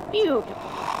himself beautiful.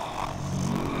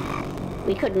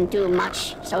 We couldn't do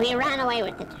much, so he ran away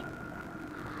with it.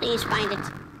 Please find it,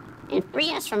 and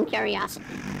free us from curiosity.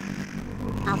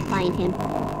 I'll find him.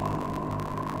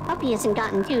 Hope he hasn't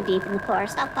gotten too deep in the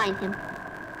forest. I'll find him.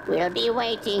 We'll be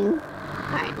waiting.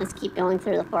 Alright, let's keep going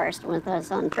through the forest with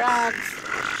us on drugs.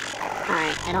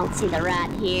 Alright, I don't see the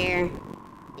rat here.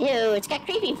 Ew, it's got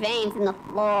creepy veins in the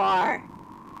floor.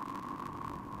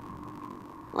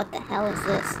 What the hell is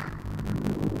this?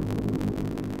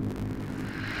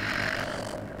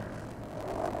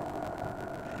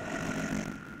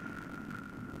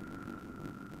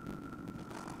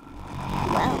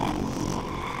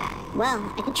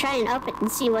 Well, I could try and open it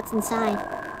and see what's inside.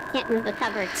 Can't move the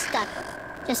cover, it's stuck.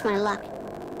 Just my luck.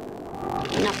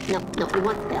 Nope, we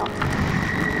want the bell.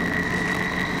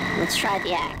 Let's try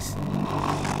the axe.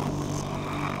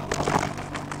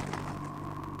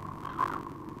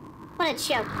 What a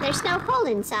joke, there's no hole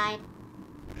inside.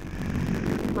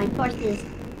 My forces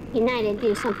united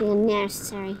do something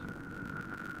unnecessary.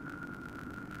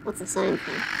 What's the sign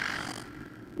for?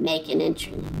 Make an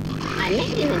entry. I'm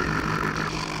making an entry.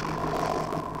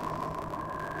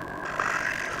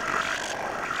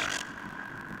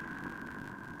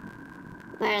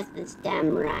 Where's this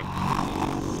damn rat?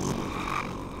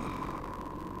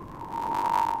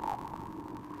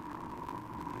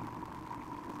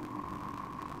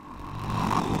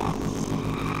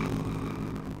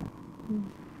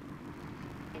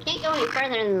 I can't go any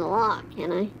further than the lock,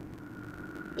 can I?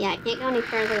 Yeah, I can't go any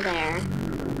further there.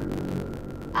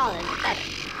 Oh, there's a feather.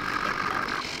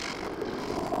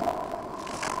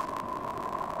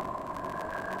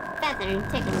 Feather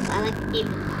tickles. I like to keep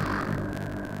it.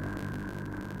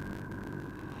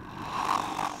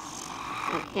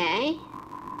 Okay.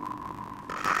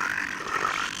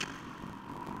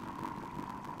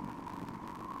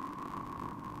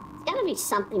 There's gotta be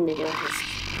something to do with this.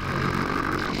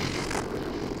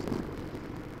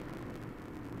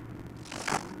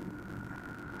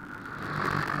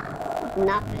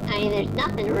 Nothing. I mean, there's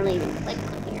nothing really to click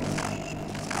on here.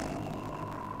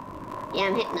 Yeah,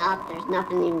 I'm hitting up. There's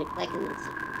nothing even to click in this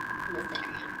area.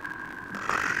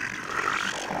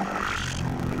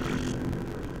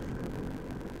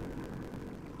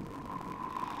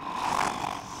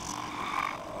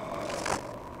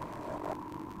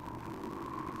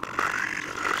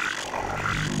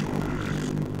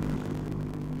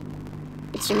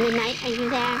 It's your midnight. Are you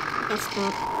there? I guess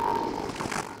not.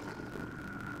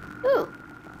 Ooh.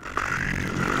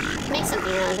 Make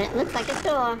something out of it. Looks like a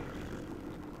door.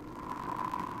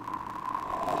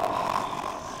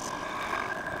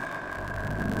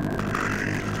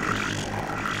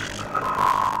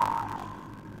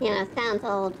 You know, sounds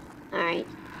old. Alright.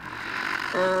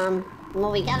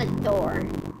 Well, we got a door.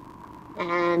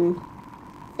 And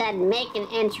said make an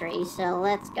entry, so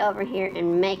let's go over here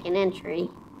and make an entry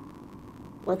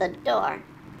with a door.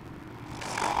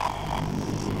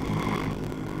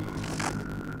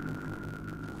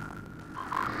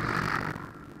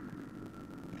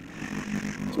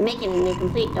 Making an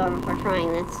incomplete door before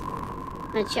trying this.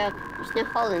 What a joke. There's no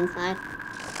hole inside.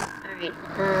 Alright,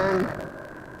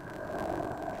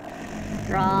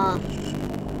 draw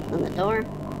on the door.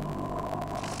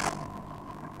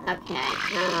 Okay,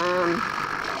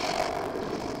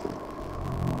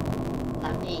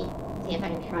 let me see if I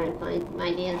can try and find some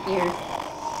ideas here.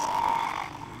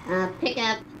 Pick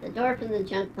up the door from the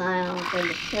junk pile, go to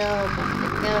the pill, go to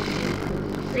the ghost,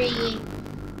 tree.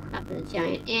 Talk to the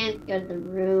giant ant, go to the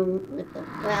room with the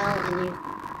well and use the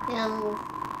pills.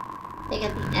 Pick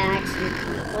up the axe, use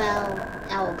the well,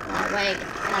 owl fly away, get the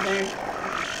feather,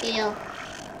 steal.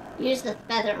 Use the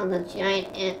feather on the giant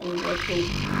ant and they can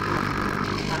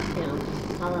talk to him.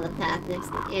 Follow the path next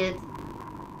to the ant.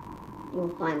 You will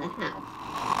find the house.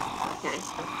 Okay,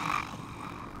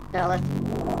 so let's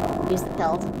use the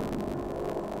pills.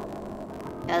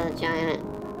 Go to the giant ant.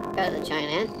 Go to the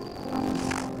giant ant.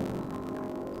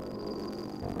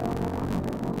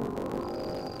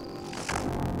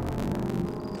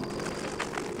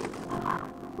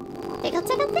 Tickle.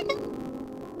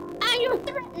 Ah, you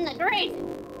threaten the great.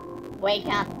 Wake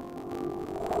up.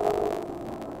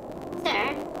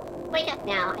 Sir, wake up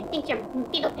now. I think your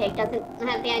beetle pig doesn't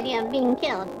have the idea of being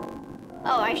killed.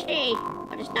 Oh, I see.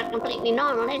 But it's not completely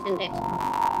normal, isn't it?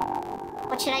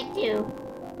 What should I do?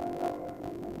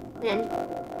 Then,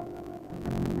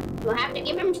 you'll have to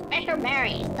give him special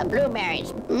berries. The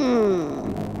blueberries.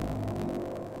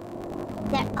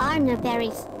 There are no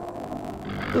berries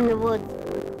in the woods.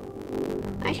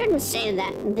 I shouldn't say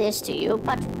this to you,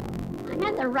 but I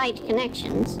have the right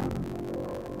connections.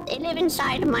 They live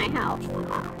inside of my house.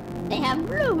 They have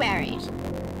blueberries.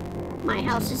 My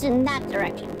house is in that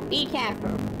direction. Be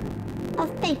careful. Oh,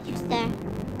 thank you, sir.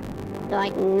 So I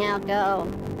can now go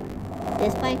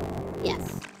this way?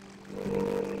 Yes.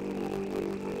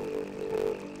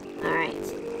 Alright.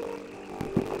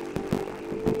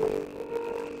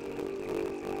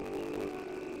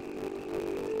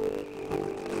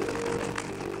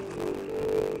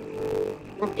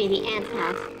 Must be the ant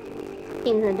house.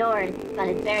 Seems the door is, but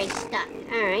it's very stuck.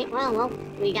 Alright, well,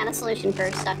 we got a solution for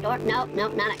a stuck door. Nope,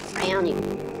 not a crayon. You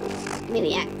give me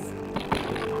the X.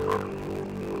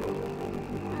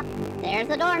 There's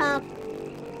the doorknob.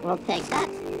 We'll take that.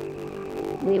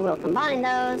 We will combine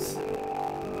those.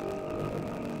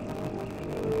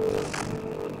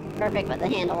 Perfect, but the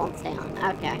handle won't stay on.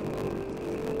 Okay.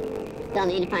 Still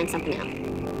need to find something else.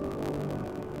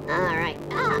 Alright.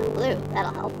 Blue.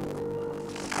 That'll help.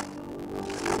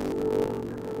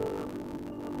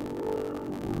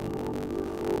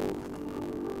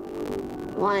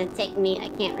 Want to take me? I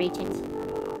can't reach it.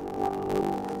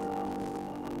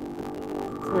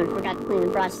 Someone forgot to clean the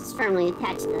brush. It's firmly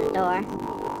attached to the door.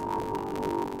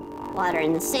 Water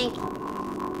in the sink.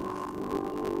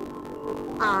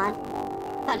 Odd.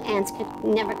 Thought ants could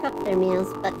never cook their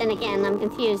meals, but then again, I'm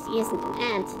confused. He isn't an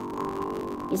ant.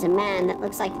 He's a man that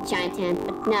looks like a giant ant,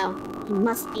 but no, he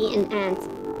must be an ant.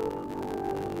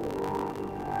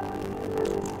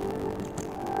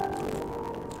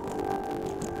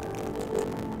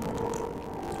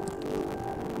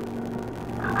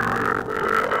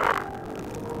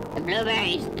 The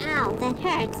blueberries. Ow, that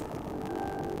hurts.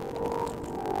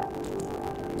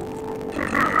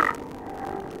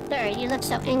 Sir, you look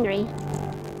so angry.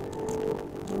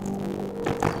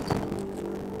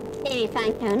 Baby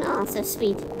pine cone, oh, so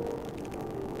sweet.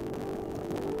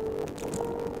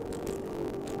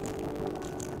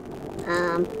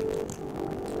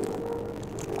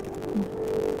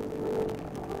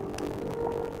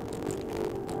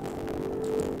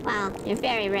 Wow, they're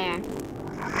very rare.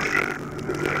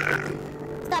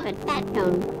 Stop it, fat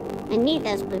cone. I need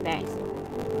those blueberries.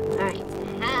 Alright, so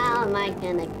how am I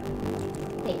gonna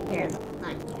take care of the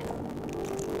pine cone?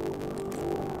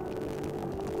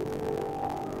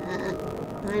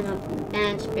 Climb up the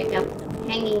bench, pick up the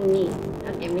hanging meat.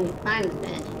 Okay, we can climb the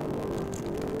bench.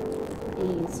 And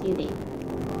you can see the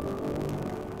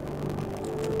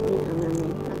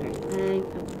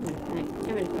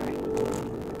inventory.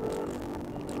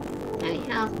 Tiny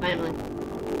house, finally.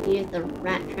 Use the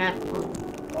rat trap on the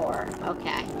floor.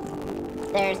 Okay.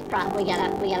 There's probably we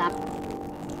gotta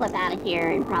flip out of here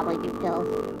and probably do pills.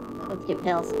 Let's get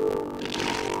pills.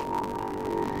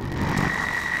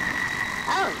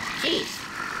 Oh, jeez.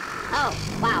 Oh,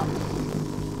 wow.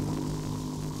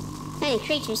 Tiny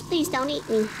creatures, please don't eat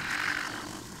me.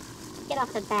 Get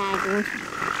off the bag, won't you?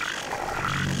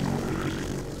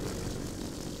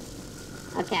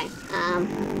 Okay,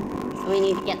 so we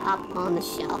need to get up on the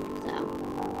shelf, so.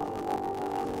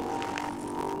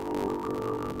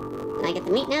 Can I get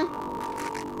the meat now?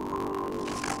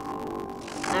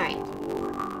 Alright.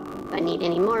 Do I need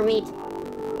any more meat?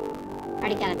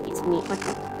 Already got a piece of meat.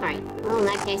 Alright, well in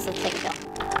that case, let's take a pill.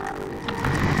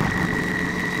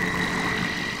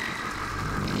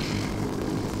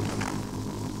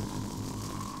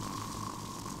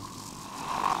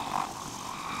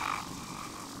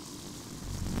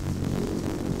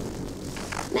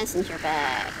 Messenger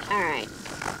bag. Alright.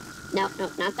 Nope,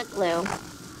 not the glue.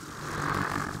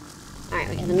 Alright,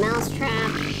 we got the mouse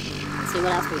trap. Let's see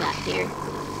what else we got here.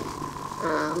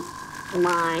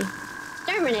 My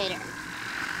Terminator.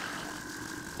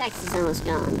 Text is almost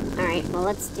gone. Alright, well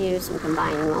let's do some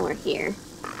combining while we're here.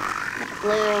 Got the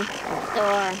glue, got the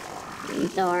door, and the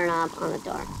doorknob on the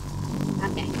door.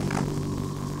 Okay.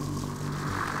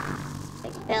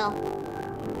 Take a pill.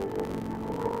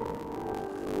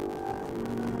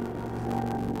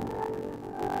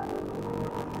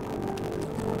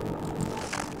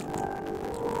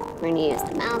 We're gonna use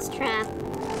the mouse trap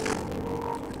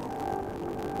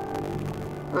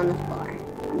on the floor.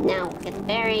 Now we'll get the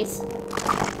berries.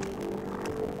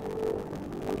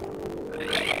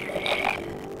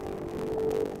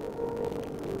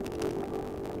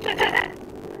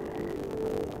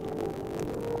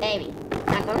 Baby.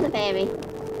 Not going to the baby.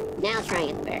 Now try and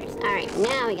get the berries. Alright,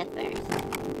 now we get the berries.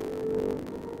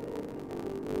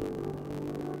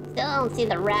 Still don't see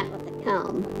the rat with the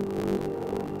comb.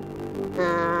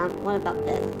 What about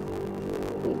this?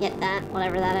 Can we get that?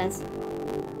 Whatever that is.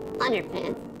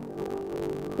 Underpants.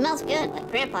 Smells good, like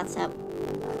grandpa soap.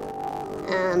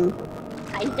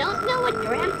 I don't know what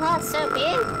grandpa soap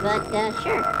is, but,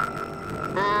 sure.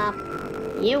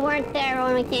 You weren't there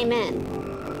when we came in.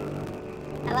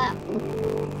 Hello.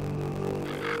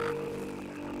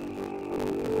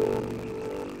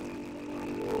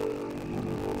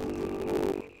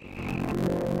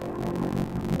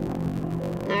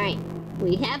 Alright.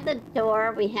 We have the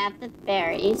door, we have the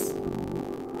berries.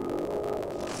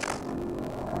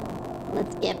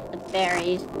 Let's get the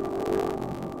berries.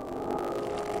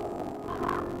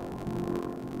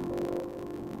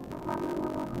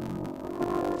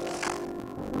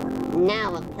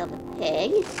 Now we'll kill the pig.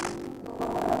 pig.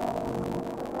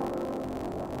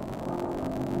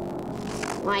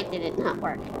 Why did it not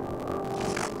work?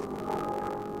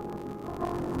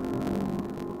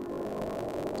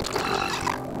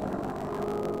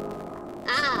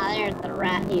 Ah, there's the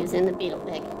rat using the beetle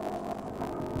pig.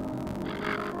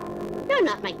 You're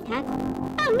not my cat.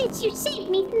 Oh, Miss, you saved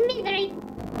me from misery.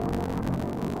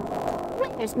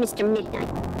 Where's Mr. Midnight?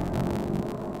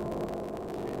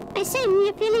 I assume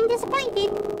you're feeling disappointed.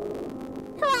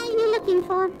 Who are you looking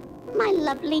for? My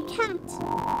lovely cat.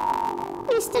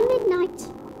 Mr. Midnight.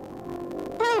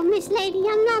 Oh, Miss Lady,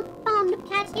 I'm not fond of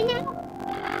cats, you know.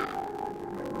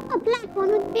 A black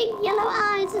one with big yellow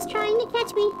eyes is trying to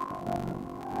catch me.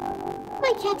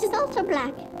 My cat is also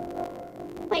black.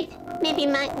 Wait, maybe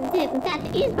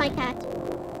that is my cat.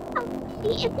 Oh,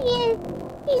 maybe if he is,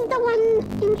 he's the one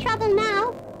in trouble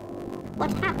now.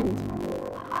 What happened?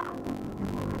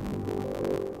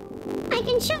 I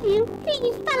can show you.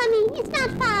 Please follow me. It's not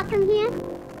far from here.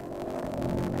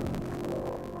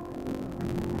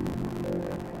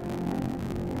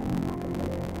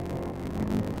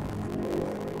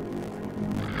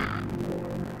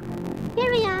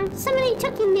 Here we are. Somebody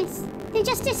took him, miss. They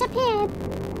just disappeared.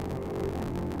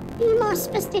 Be more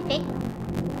specific.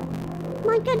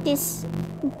 My goodness.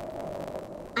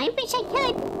 I wish I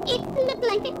could. It looked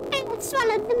like I had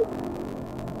swallowed them.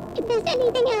 If there's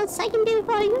anything else I can do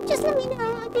for you, just let me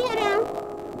know. I'll be around.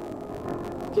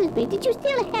 Excuse me, did you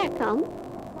steal a hair comb?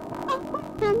 Oh,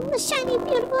 the shiny,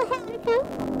 beautiful hair comb.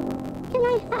 Can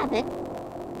I have it?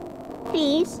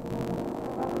 Please?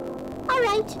 All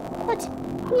right, but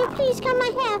will you please comb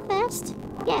my hair first?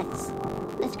 Yes,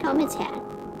 let's comb his hair.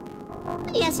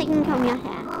 Yes, I can comb your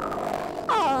hair.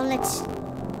 Oh, let's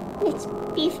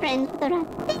be friends with the rat.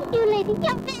 Thank you, lady.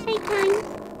 You're very kind.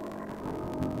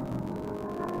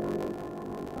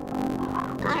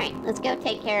 Alright, let's go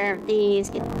take care of these,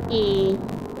 get the key.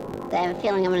 I have a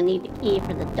feeling I'm going to need the key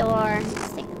for the door.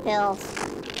 Let's take the pills.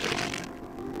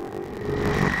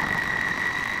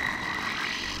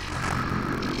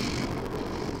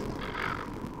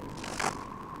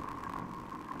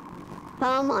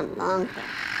 Comb on long hair.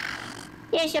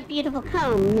 Here's your beautiful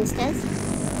comb, misters.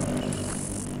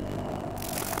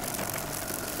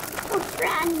 Oh,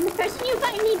 Fran, the person you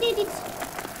finally did it.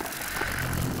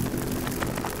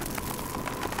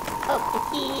 Oh, the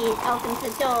key opens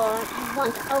the door you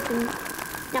want to open.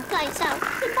 Now fly south.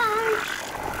 Goodbye.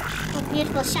 Oh,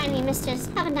 beautiful, shiny misters.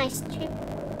 Have a nice trip.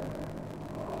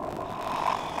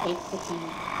 Take the key.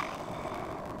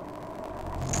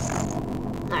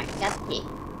 Alright, got the key.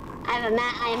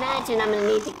 I imagine I'm going to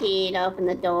need the key to open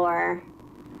the door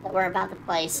that we're about to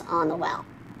place on the well.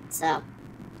 So.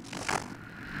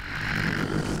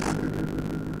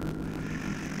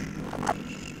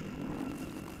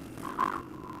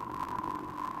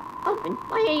 Open.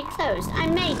 Why are you closed? I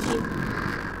made you.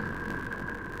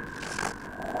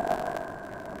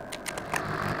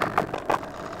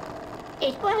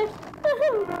 It worked.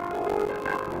 Woohoo!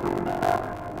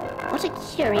 What a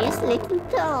curious little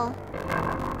doll.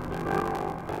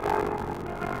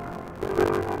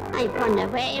 I wonder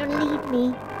where it'll lead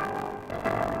me.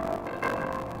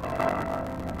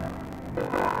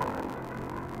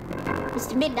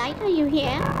 Mr. Midnight, are you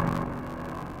here?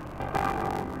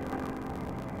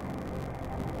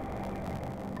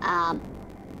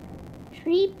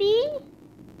 Creepy?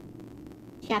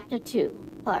 Chapter 2,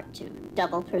 Part 2,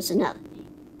 Double Personality.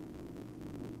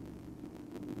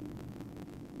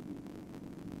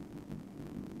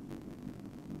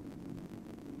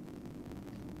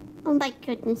 Oh my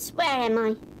goodness, where am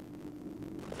I?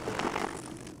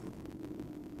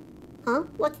 Huh?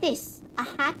 What's this? A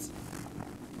hat?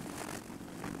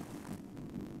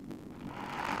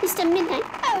 Mr. Midnight.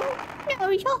 Oh, no,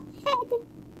 your head.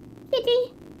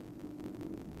 Kitty.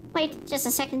 Wait, just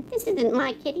a second. This isn't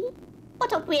my kitty.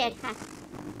 What a weird hat.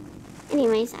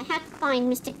 Anyways, I have to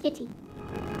find Mr. Kitty.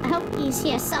 I hope he's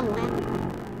here somewhere.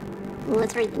 Well,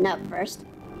 let's read the note first.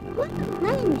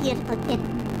 Welcome, beautiful kitty.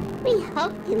 We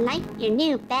hope you like your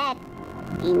new bed.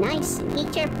 Be nice and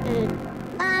eat your food.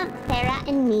 Love, Clara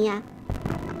and Mia.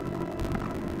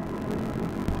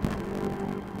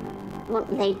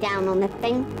 Won't lay down on the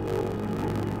thing.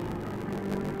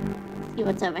 See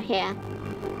what's over here.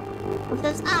 With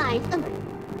those eyes, look.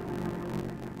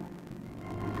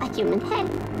 A human head.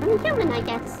 I'm a human, I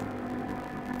guess.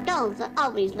 Dolls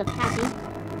always look happy.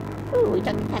 Ooh, we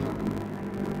took a kettle.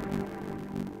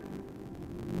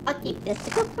 I'll keep this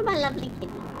to cook for my lovely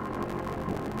kitty.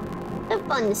 So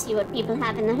fun to see what people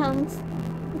have in their homes.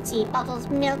 Let's see, bottles,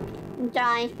 milk, and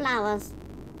dry flowers.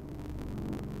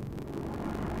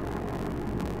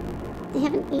 They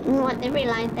haven't eaten what they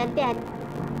realize they're dead.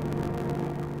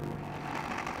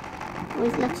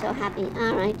 Always look so happy.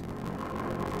 Alright.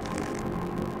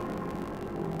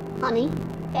 Honey.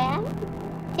 Yeah?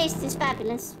 Taste is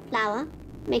fabulous. Flour.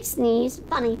 Makes sneeze.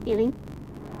 Funny feeling.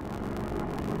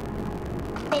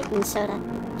 Baking soda.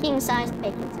 King-sized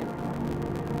baking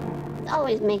soda. It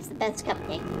always makes the best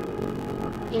cupcake.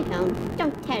 You know,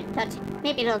 don't dare touch it.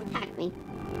 Maybe it'll attack me.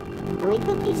 Only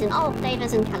cookies in all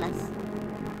flavors and colors.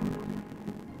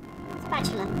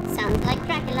 Spatula. Sounds like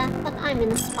Dracula, but I'm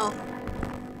in a swamp.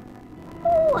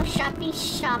 Ooh, a sharpie,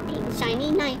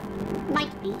 shiny knife.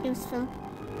 Might be useful.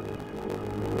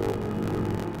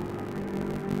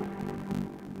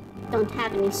 Don't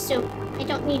have any soup. I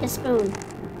don't need a spoon.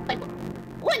 But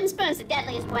wooden spoon's the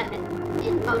deadliest weapon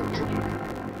in most countries.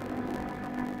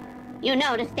 You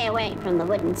know to stay away from the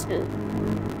wooden spoon.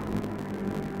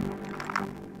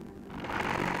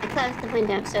 I closed the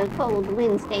window so cold the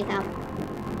wind stays out.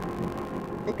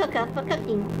 The cooker for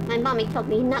cooking. My mommy told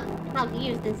me not how to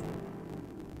use this.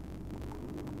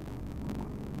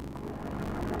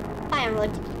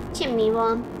 Firewood to keep the chimney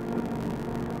warm.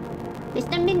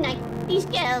 Mr. Midnight, these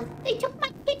girls, they took my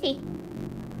kitty.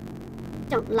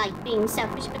 Don't like being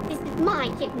selfish, but this is my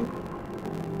kitten.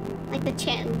 Like the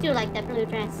chair, do like that blue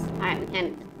dress. Alright, we kind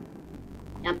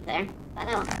of jumped there, but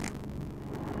oh.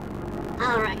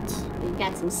 Alright, we've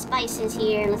got some spices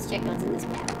here. Let's check what's in this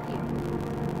cabinet here.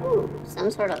 Ooh,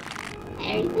 some sort of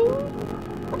hairy thing?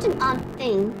 What's an odd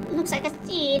thing? It looks like a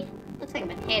seed. Looks like a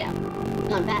potato.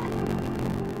 Not bad.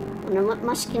 Wonder what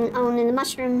mush can own in the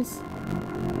mushrooms.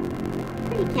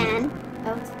 Pretty can.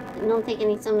 Oh, don't think I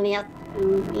need somebody else.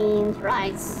 Ooh, beans,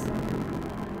 rice.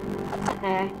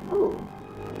 Pepper. Ooh.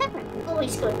 Pepper.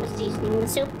 Always good for seasoning the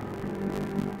soup.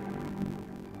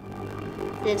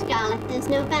 There's garlic. There's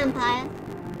no vampire.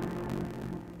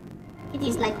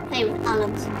 Kitties like to play with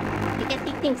olives. I guess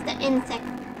he thinks they're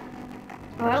insects.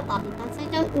 Or bobby pots. I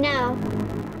don't know.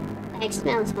 The egg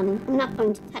smells funny. I'm not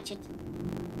going to touch it.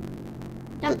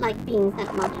 Don't like beans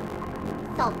that much.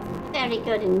 Salt. Very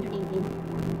good ingredient.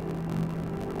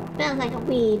 Smells like a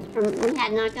weed from we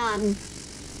had in our garden.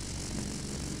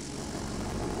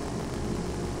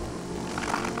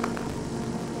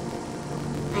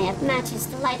 I have matches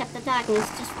to light up the darkness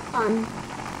just for fun.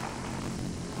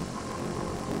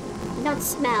 They don't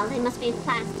smell, they must be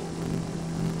plastic.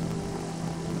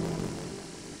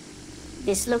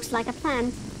 This looks like a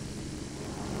plant.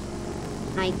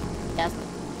 I just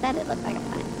said it looked like a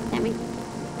plant. Damn it.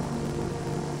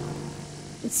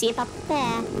 Let's see about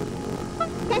there.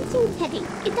 Dancing teddy.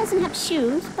 It doesn't have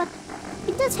shoes, but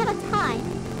it does have a tie.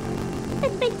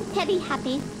 Let's make the teddy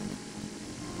happy.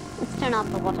 Let's turn off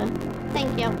the water.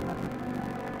 Thank you.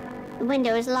 The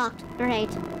window is locked. Great.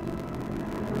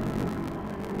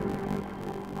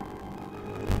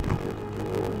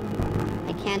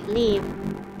 I can't leave.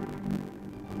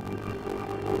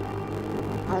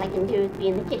 All I can do is be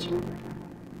in the kitchen.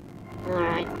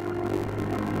 Alright.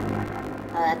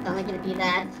 Oh, that's only gonna be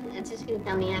that. It's just gonna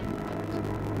tell me I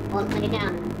won't lay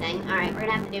down or anything. Alright, we're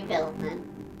gonna have to do pills then.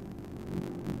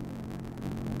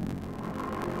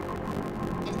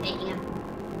 Just taking a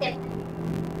sip.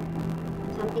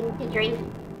 Something to drink.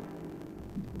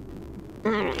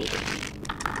 Alright.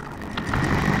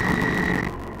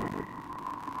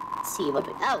 Let's see what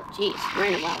we... Oh, jeez, we're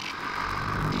in a well.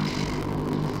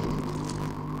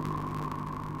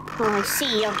 Oh, I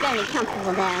see. You're very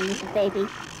comfortable there, little baby.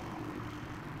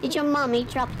 Did your mommy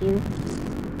drop you?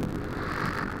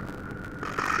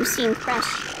 You seem fresh.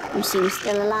 You seem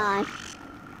still alive.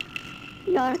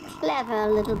 You're a clever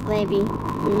little baby.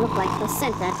 You look like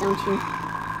placenta, don't you?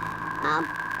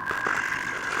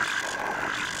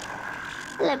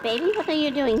 Hello, baby. What are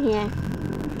you doing here?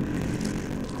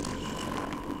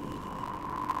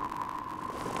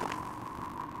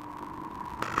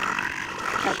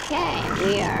 Okay,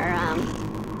 we are,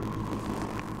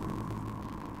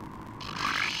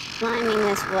 climbing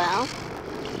this well.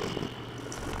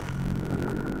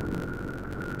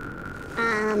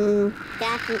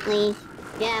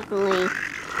 Definitely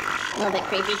a little bit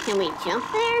creepy. Can we jump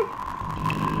there?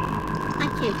 I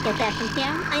can't get that from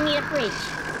here. I need a bridge.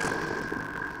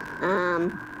 I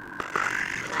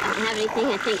don't have anything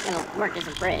I think that'll work as a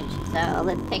bridge. So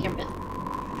let's take a bit.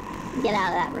 Get out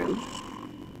of that room.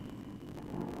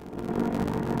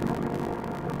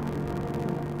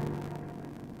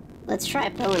 Let's try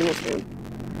pulling this room.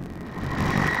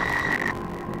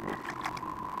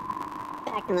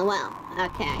 Back in the well.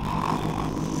 Okay.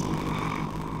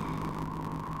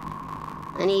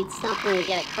 I need something to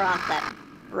get across that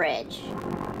bridge.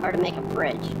 Or to make a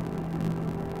bridge.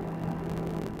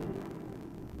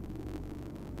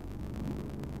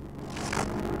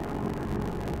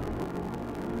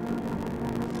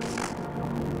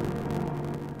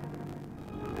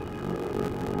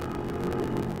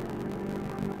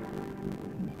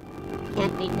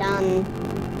 already done.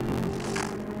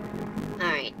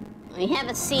 Alright. We have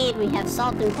a seed, we have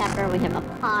salt and pepper, we have a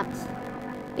pot,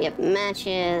 we have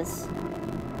matches.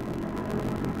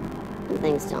 Some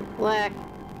things don't work.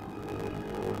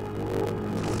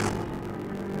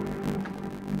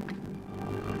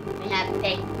 We have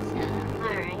baking soda.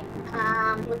 Alright.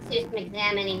 Let's do some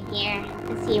examining here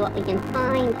and see what we can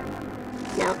find.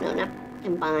 No, not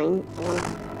combine. I want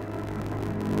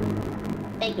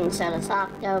baking soda,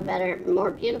 soft dough, better,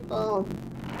 more beautiful.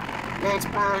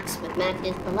 Matchbox with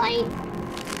matches to light.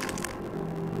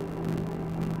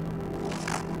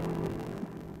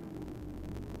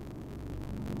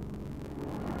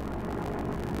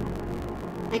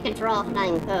 I could draw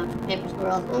flying paper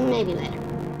squirrels, well, maybe later.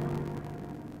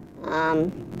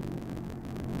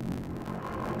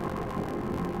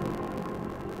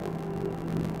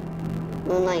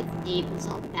 Moonlight, deep, and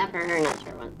salt and pepper. Not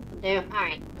sure what to do. All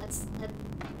right, let's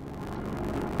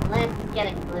get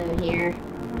a clue here.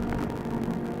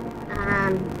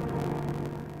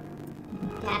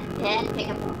 Tap head, pick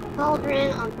up a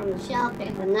cauldron on from the shelf, pick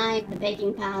up the knife, the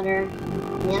baking powder,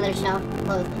 on the other shelf,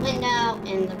 close the window,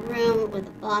 in the room with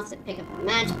the faucet, pick up the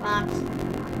matchbox,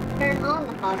 turn on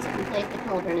the faucet and place the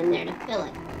cauldron in there to fill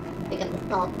it. Pick up the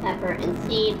salt, pepper, and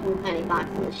seed from the tiny box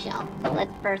on the shelf. So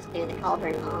let's first do the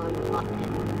cauldron on the faucet.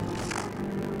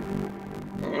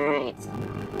 Alright.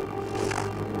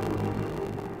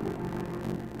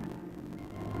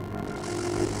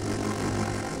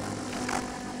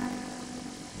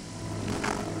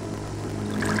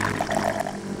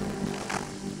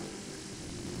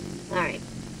 Alright,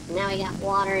 now we got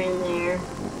water in there.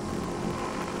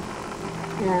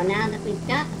 So now that we've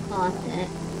got the faucet,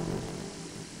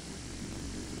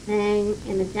 thing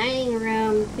in the dining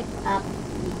room, pick up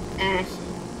the ashes.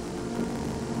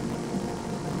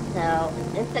 So,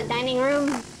 is this the dining room?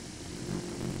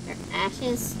 There are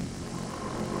ashes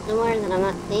somewhere that I'm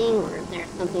not seeing, or is there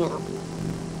something else?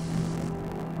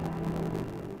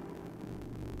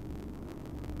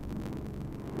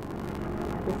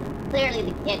 This is clearly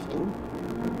the kitchen.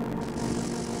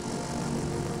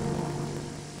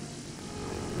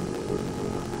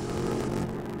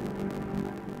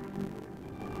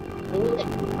 We need to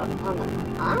put on the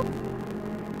top.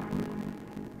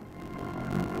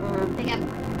 Pick up.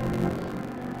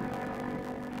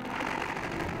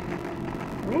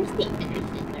 Where's the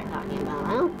ashes they're talking about? I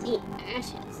don't see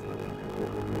ashes.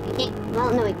 I can't. Well,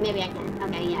 no, maybe I can.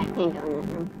 Okay, yeah, I can go in that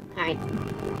room. Alright.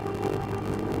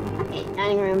 Okay,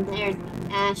 dining room. There's the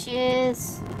ashes.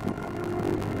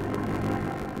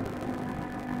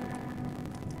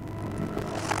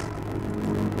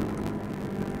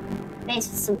 Base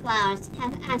with some flowers.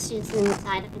 Have ashes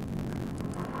inside of it.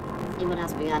 Let's see what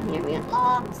else we got here. We got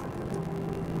logs.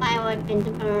 Firewood been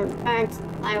burnt.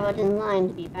 Firewood in line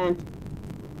to be burnt.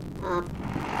 Now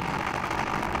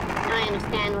I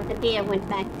understand what the deer went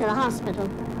back to the hospital.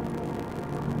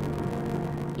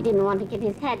 He didn't want to get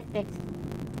his head fixed.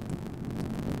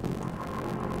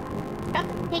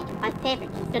 Chocolate cake is my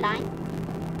favorite, should I?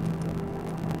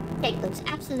 Cake looks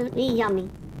absolutely yummy.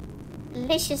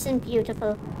 Delicious and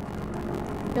beautiful.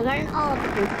 To learn all the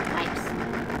different types.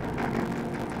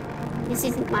 This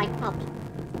isn't my cup.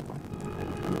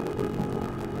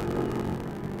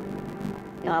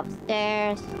 Go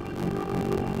upstairs.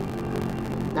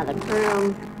 Another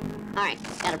broom. Alright,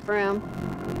 got a broom.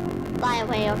 Fly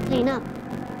away or clean up.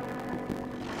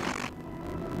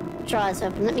 Drawer is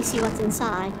open. Let me see what's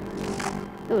inside.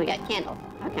 Ooh, we got candles.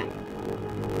 Okay.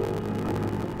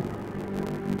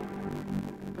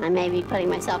 I may be putting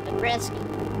myself at risk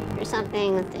or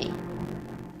something. Let's see.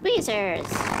 Tweezers.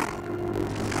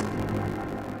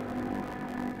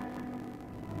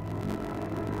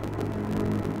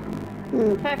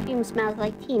 Perfume smells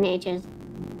like teenagers.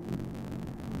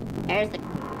 There's the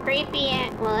creepy,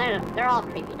 well, they're all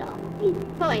creepy dolls. These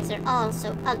toys are all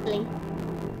so ugly.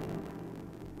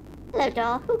 Hello,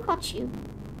 doll. Who caught you?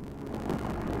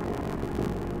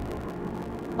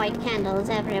 White candles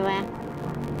everywhere.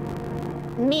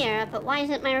 Mirror, but why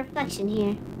isn't my reflection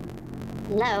here?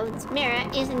 Hello, this mirror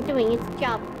isn't doing its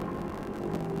job.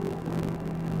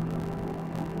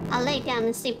 I'll lay down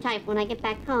and sleep tight when I get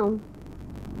back home.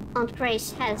 Aunt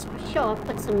Grace has for sure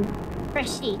put some fresh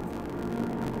sheets.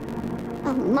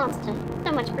 Oh, monster.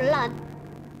 So much blood.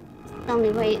 It's the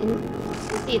only way to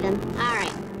see them.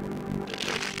 Alright.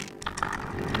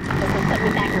 This will put me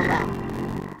back in the well.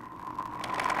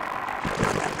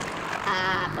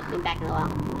 Put me back in the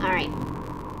well. Alright.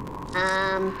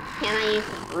 Can I use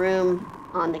the broom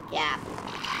on the gap?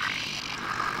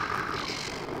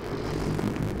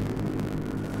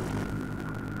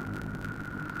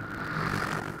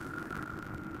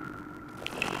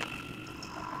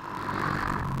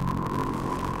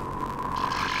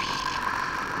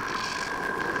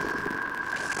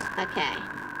 Okay.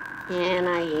 Can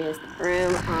I use the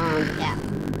broom on the gap?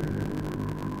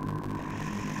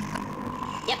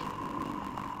 Yep.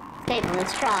 Stable,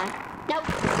 let's try. Nope.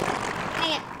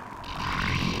 Dang it.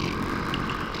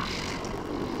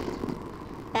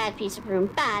 Bad piece of broom.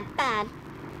 Bad.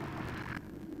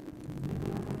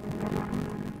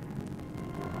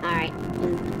 Alright.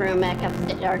 Is the broom back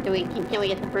upstairs? Or can we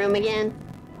get the broom again?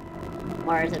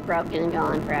 Or is it broken and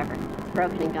gone forever? It's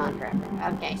broken and gone forever.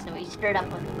 Okay, so we stirred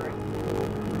up with the broom.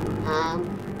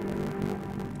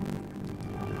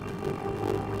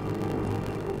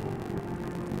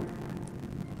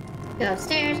 Go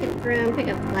upstairs, get the broom, pick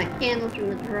up the black candles from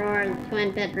the drawer in the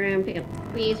twin bedroom, pick up the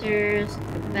tweezers,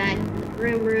 go back to the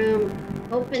broom room,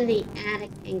 open the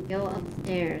attic, and go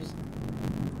upstairs.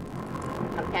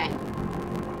 Okay.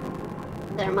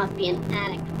 There must be an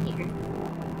attic here.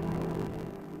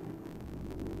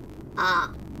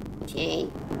 Ah, okay.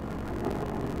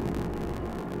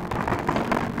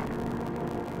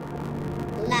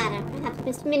 Ladder, perhaps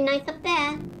Mr. Midnight's up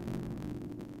there.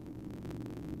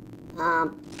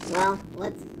 Well,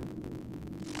 let's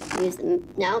use them.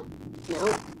 Nope.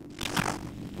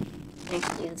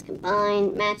 Actually, let's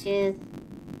combine matches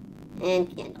and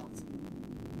candles.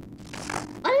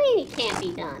 What do you mean it can't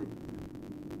be done?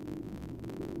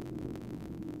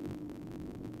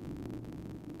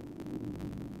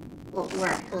 Won't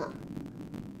work, huh?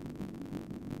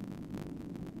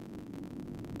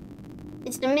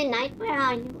 Mr. Midnight, where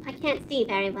are you? I can't see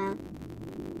very well.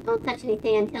 Don't touch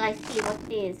anything until I see what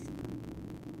it is.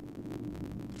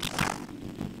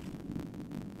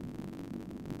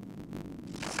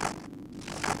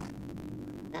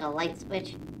 Is that a light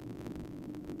switch?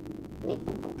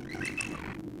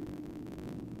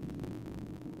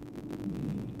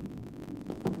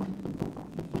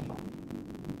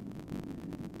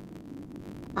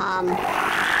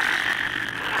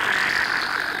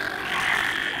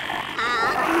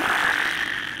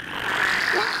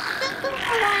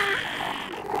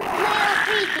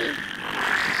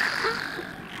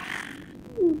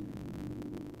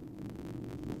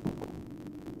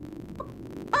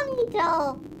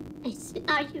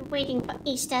 Are you waiting for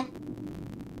Easter?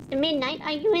 Mr. Midnight,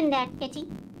 are you in there, kitty?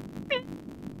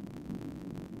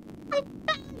 I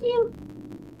found you!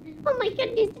 Oh my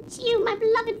goodness, it's you, my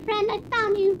beloved friend. I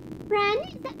found you. Fran,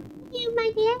 is that you,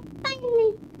 my dear?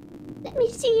 Finally. Let me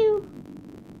see you.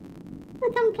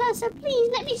 Oh, come closer, please.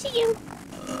 Let me see you.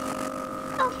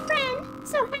 Oh, Fran,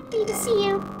 so happy to see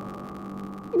you.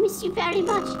 I miss you very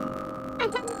much. I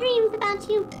had dreams about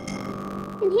you.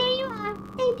 And here you are.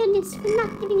 Thank goodness for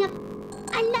not giving up.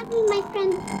 I love you, my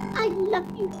friend. I love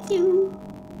you too.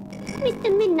 Mr.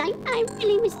 Midnight, I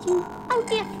really missed you. Oh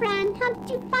dear Fran, how did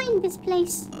you find this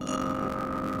place?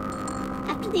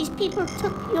 After these people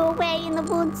took you away in the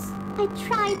woods, I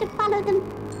tried to follow them.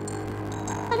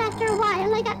 But after a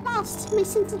while, I got lost. My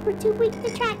senses were too weak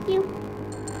to track you.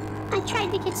 I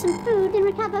tried to get some food and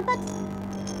recover, but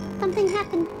something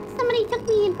happened. Somebody took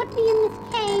me and put me in this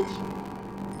cage.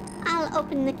 I'll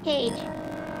open the cage.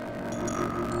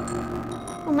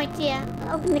 Oh my dear,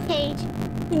 I'll open the cage.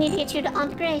 We need to get you to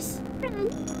Aunt Grace. Fran,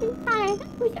 I'm tired.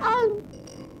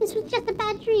 This was just a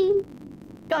bad dream.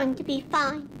 Going to be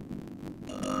fine.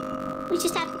 We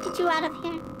just have to get you out of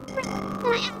here. Fran,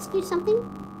 can I ask you something?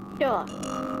 Sure.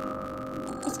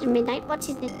 Mr. Midnight, what is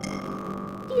it?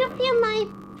 Do you feel my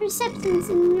perceptions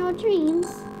in your dreams?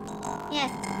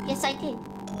 Yes, I did.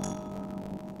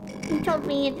 You told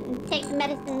me you'd take the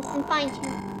medicines and find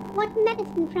you. What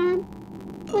medicine, Fran?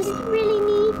 Was it really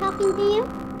me talking to you?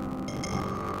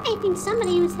 I think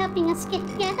somebody was helping us get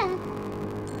together.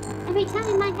 Every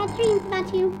time I had dreams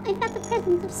about you, I felt the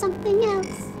presence of something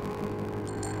else.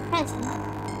 Present?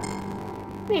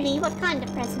 Really, what kind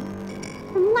of present?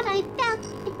 From what I felt,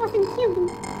 it wasn't human.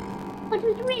 But it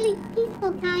was really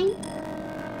peaceful kind.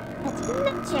 That's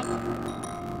magic.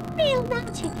 Real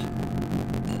magic.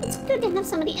 It's good to have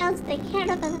somebody else take care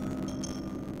of us.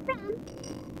 Fran,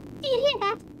 do you hear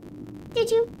that? Did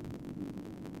you?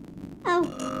 Oh,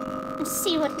 let's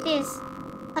see what it is.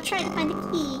 I'll try to find the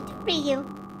key to free you.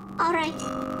 All right.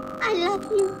 I love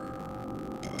you.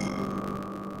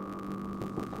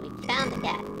 We found the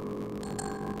cat.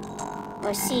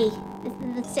 Or see, this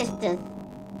is the sisters.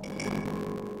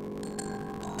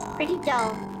 Pretty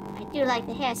dull. I do like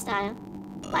the hairstyle.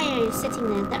 Why are you sitting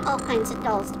there? There are all kinds of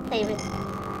dolls to play with.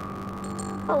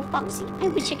 Oh, Foxy, I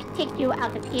wish I could take you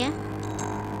out of here.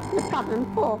 No problem,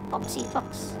 poor Foxy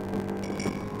Fox.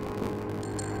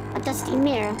 A dusty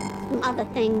mirror, some other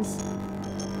things.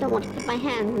 Don't want to put my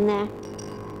hand in there.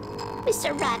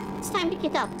 Mr. Rat, it's time to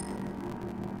get up.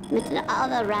 Met the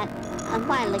other rat a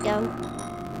while ago.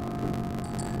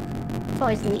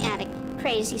 boys in the attic.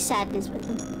 Crazy sadness with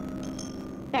them.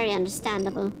 Very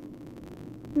understandable.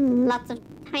 Lots of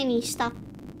tiny stuff.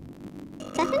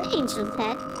 Is that an angel's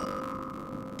head?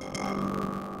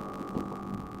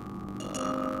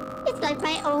 It's like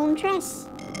my own dress.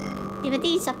 Yeah, but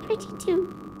these are pretty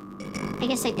too. I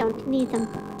guess I don't need them.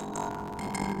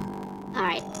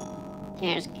 Alright.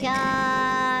 There's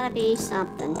gotta be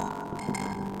something.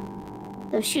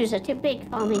 Those shoes are too big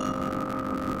for me.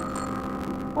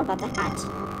 What about the hat?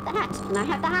 The hat. Can I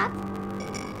have the hat?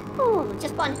 Oh,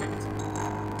 just one hat.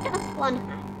 Just one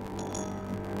hat.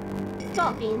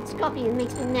 Scorpion. Scorpion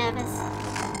makes me nervous.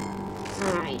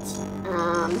 Alright.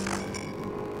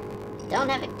 Don't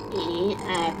have a key.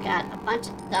 I've got a bunch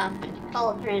of stuff. A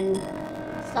cauldron,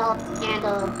 salt,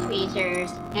 candle,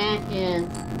 tweezers, ashes.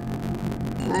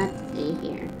 Let's see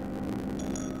here.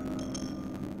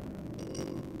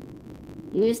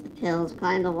 Use the pills,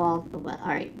 climb the wall for what?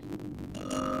 Alright.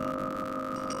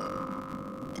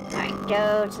 Alright,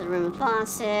 go to the room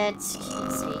faucets.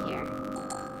 Let's see here.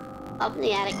 Open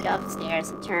the attic, go upstairs,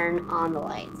 and turn on the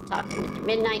lights. Talk to Mr.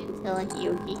 Midnight until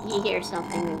he hears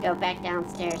something, and go back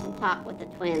downstairs and talk with the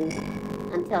twins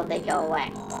until they go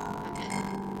away. Okay.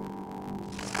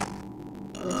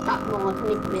 Let's talk more to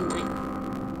Mr. Midnight.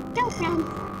 Go, friends.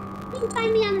 You can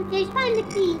find me on the page. Find the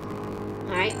key.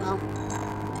 Alright, well.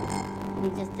 Let me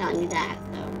just tell you that,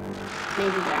 so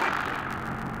maybe there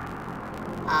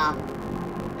are.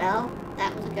 Well,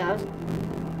 that was a ghost.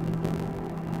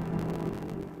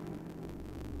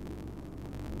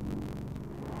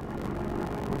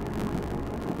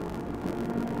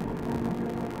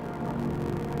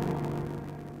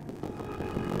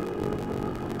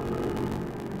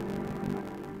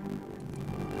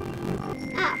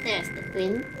 Ah, there's the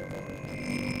twin.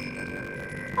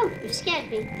 Oh, you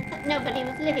scared me. I thought nobody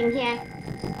was living here.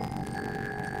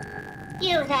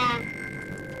 You there.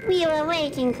 We were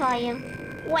waiting for you.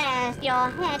 Where's your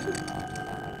head?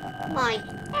 My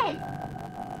head?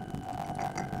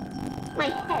 My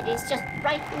head is just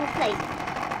right in place.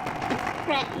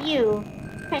 It's you,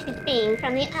 precious being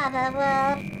from the other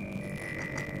world.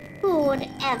 Who would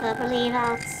ever believe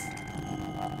us?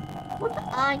 What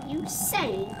are you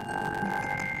saying?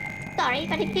 Sorry,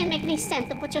 but I can't make any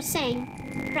sense of what you're saying.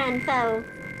 Fran Bow,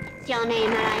 it's your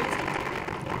name, alright?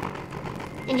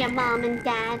 And your mom and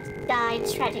dad died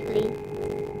tragically.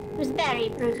 It was very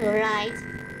brutal, right?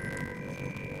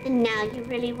 And now you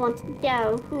really want to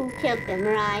know who killed them,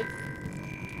 right?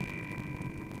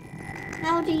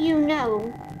 How do you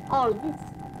know all this?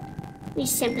 We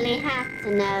simply have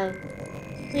to know.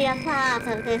 We are part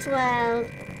of this world.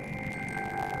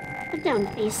 But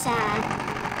don't be sad.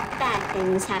 Bad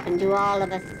things happen to all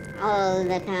of us all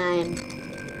the time.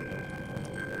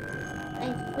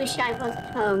 I wish I was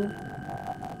at home.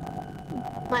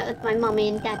 With my mommy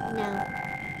and dad now.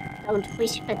 Don't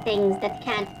wish for things that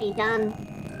can't be done.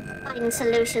 Find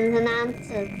solutions and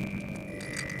answers.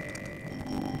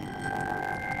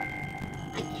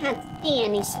 I can't see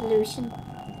any solution.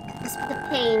 Just the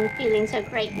pain feeling so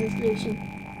great in solution.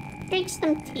 Drink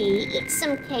some tea, eat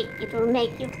some cake, it will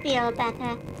make you feel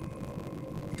better.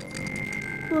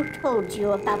 Who told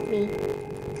you about me?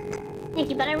 Thank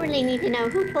you, but I really need to know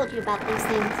who told you about these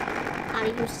things. Are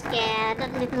you scared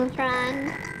of little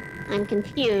Fran? I'm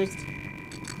confused.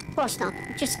 Of course not.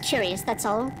 Just curious, that's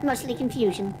all. Mostly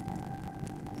confusion.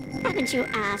 Haven't you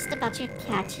asked about your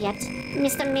cat yet,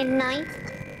 Mr. Midnight?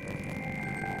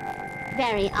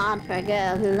 Very odd for a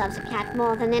girl who loves a cat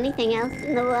more than anything else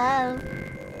in the world.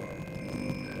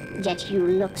 Yet you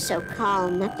look so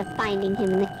calm after finding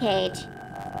him in the cage.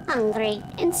 Hungry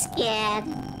and scared.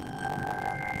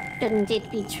 Shouldn't it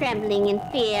be trembling in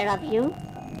fear of you?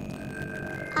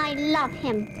 I love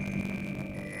him.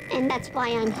 And that's why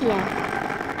I'm here.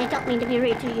 I don't mean to be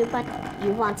rude to you, but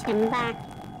you want him back.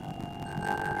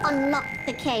 Unlock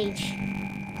the cage.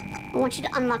 I want you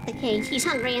to unlock the cage. He's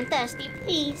hungry and thirsty,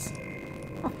 please.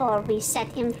 Before we set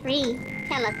him free,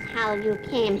 tell us how you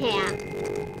came here.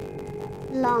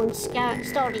 Long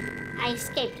story. I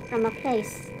escaped from a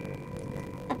place.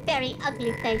 A very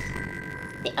ugly place.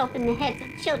 They open the heads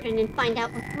of children and find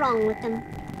out what's wrong with them.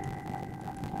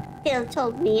 Bill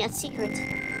told me a secret,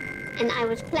 and I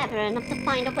was clever enough to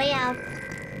find a way out.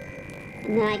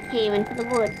 And then I came into the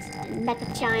woods and met a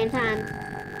giant ant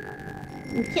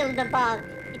and killed a bug.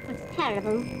 It was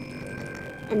terrible.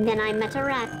 And then I met a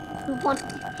rat who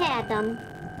wanted his hair done.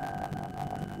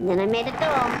 And then I made a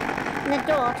door, and the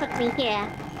door took me here.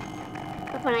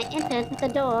 But when I entered the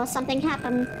door, something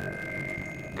happened.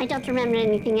 I don't remember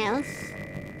anything else.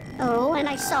 Oh, and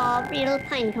I saw a real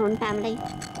pinecone family.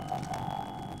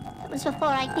 It was before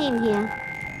I came here.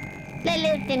 They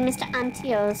lived in Mr.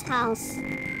 Antio's house.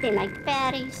 They liked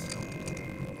berries.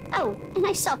 Oh, and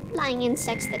I saw flying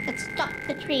insects that could stalk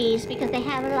the trees because they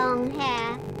have long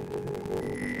hair.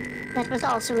 That was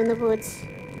also in the woods.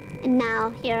 And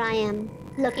now here I am,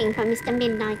 looking for Mr.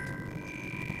 Midnight.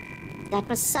 That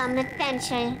was some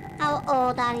adventure. How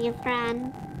old are you,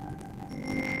 Fran?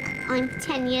 I'm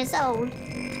 10 years old.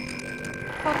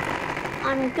 Oh,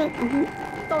 I'm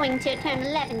going to turn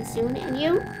 11 soon, and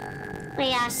you?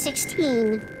 We are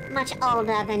 16, much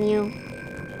older than you.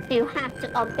 So you have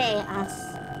to obey us.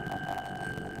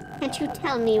 Can't you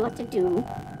tell me what to do?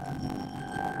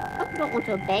 Oh, you don't want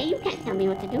to obey? You can't tell me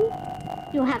what to do.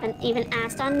 You haven't even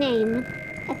asked our name.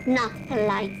 That's not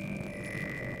polite.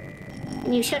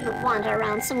 And you shouldn't wander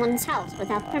around someone's house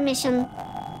without permission.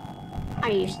 Are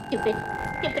you stupid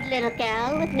little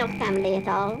girl with no family at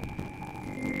all?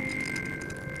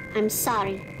 I'm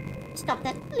sorry. Stop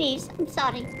that, please. I'm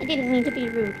sorry. I didn't mean to be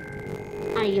rude.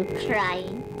 Are you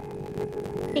crying?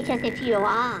 Because if you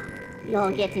are,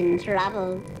 you'll get in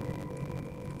trouble.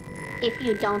 If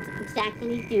you don't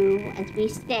exactly do as we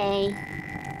say,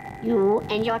 you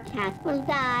and your cat will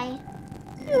die.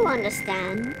 You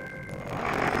understand?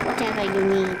 Whatever you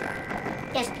need.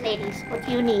 Yes, ladies, what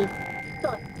you need.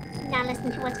 Good. Now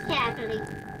listen to us carefully.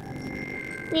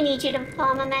 We need you to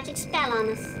perform a magic spell on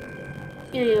us.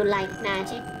 Do you like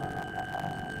magic?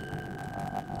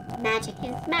 Magic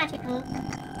is magical.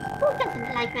 Who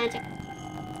doesn't like magic?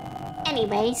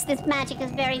 Anyways, this magic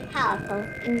is very powerful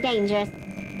and dangerous.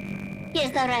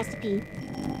 Here's the recipe.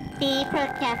 Be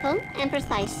careful and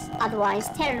precise, otherwise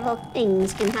terrible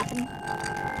things can happen.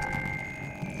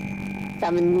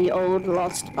 Summon the old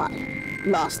lost body.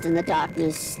 Lost in the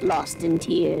darkness, lost in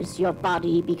tears, your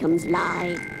body becomes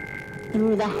live.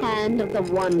 Through the hand of the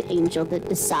one angel that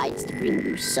decides to bring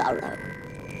you sorrow.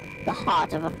 The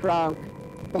heart of a frog,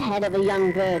 the head of a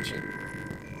young virgin,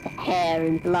 the hair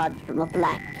and blood from a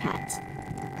black cat.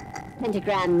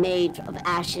 Pentagram made of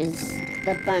ashes,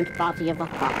 the burnt body of a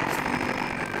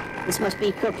fox. This must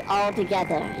be cooked all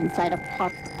together inside a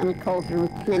pot and a cauldron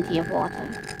with plenty of water.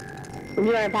 When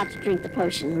you are about to drink the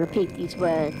potion, repeat these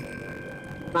words.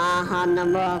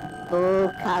 Mahanama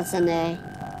Bukasane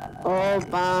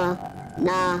Oba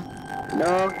Na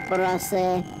Log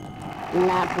Brase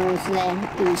Labusle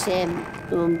Usem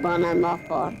Umbana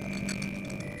Mofor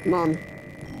Mon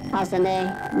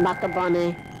Kasane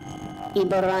Makabane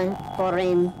Ibaran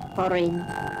Forin.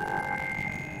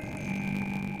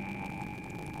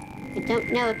 I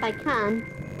don't know if I can.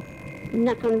 I'm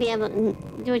not going to be able to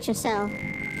do it yourself.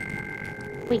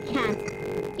 We can't.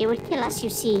 It would kill us, you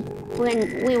see.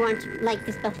 When we weren't like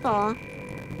this before.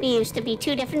 We used to be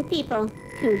two different people,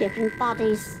 two different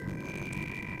bodies.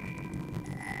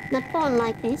 Not born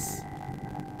like this.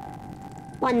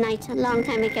 One night, a long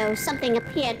time ago, something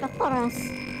appeared before us.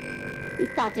 We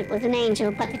thought it was an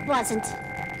angel, but it wasn't.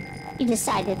 He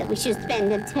decided that we should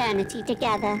spend eternity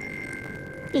together.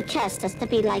 He cursed us to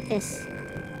be like this.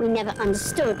 We never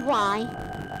understood why.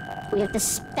 We have to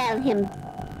spell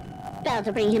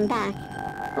to bring him back.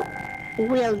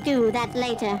 We'll do that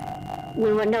later,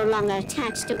 when we're no longer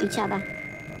attached to each other,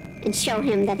 and show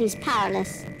him that he's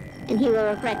powerless, and he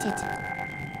will regret it.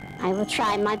 I will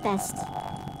try my best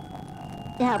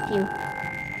to help you.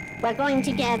 We're going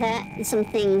to gather some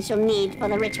things you'll need for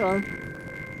the ritual.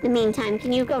 In the meantime,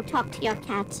 can you go talk to your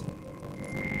cat?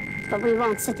 But we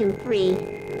won't set him free.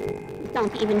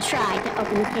 Don't even try to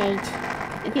open the cage.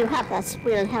 If you help us,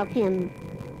 we'll help him.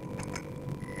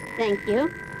 Thank you.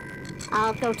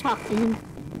 I'll go talk to him.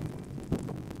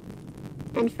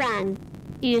 And Fran,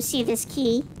 do you see this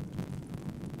key?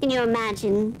 Can you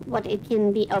imagine what it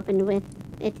can be opened with?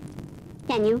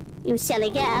 Can you? You silly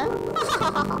girl.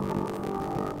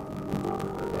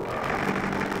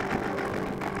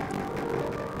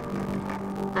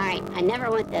 Alright, I never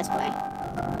went this way.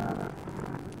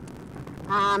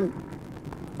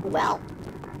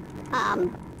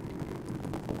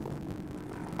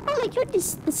 Oh my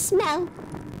goodness, the smell.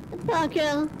 The poor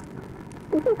girl.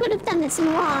 Who could have done this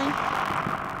and why?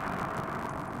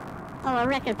 Oh, a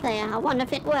record player. I wonder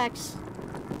if it works.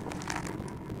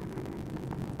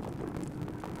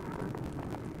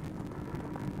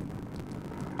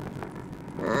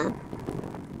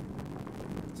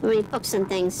 So many books and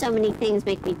things. So many things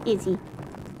make me dizzy.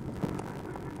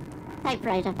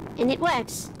 Typewriter. And it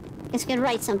works. I guess I can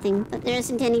write something, but there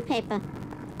isn't any paper.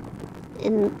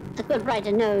 And a good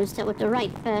writer knows what to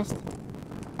write first.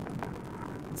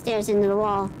 Stares into the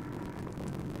wall.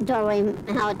 Doorway,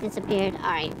 how it disappeared.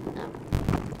 Alright. So.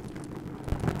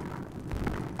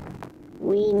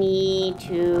 We need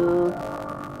to...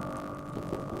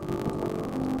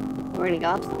 We're gonna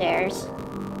go upstairs.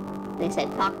 They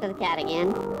said talk to the cat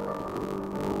again.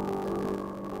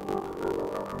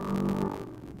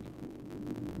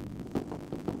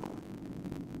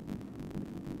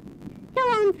 Go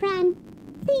on, Fran.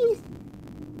 Please,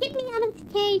 get me out of the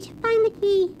cage. Find the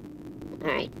key.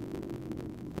 Alright.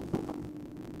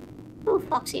 Oh,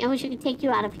 Foxy, I wish I could take you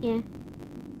out of here.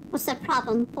 What's the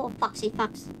problem? Poor Foxy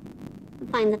Fox.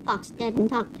 Find the fox dead and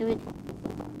talk to it.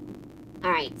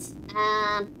 Alright.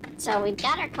 So we've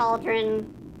got our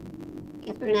cauldron. I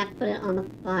guess we're gonna have to put it on the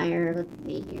fire. Let's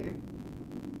see here.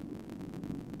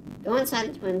 Go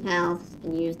inside the twin house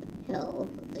and use the pills.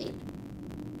 Let's see.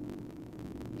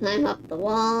 Climb up the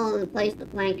wall and place the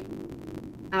plank.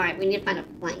 Alright, we need to find a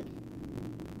plank.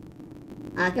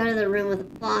 Go to the room with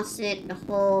the faucet to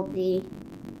hold the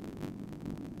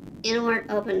inward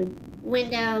open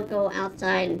window. Go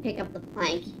outside and pick up the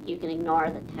plank. You can ignore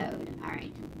the toad.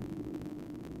 Alright.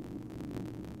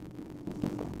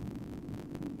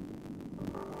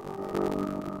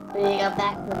 We need to go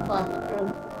back to the faucet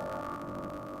room.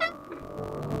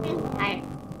 I'm tired.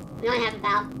 We only have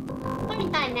about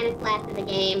 45 minutes left of the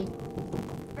game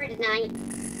for tonight.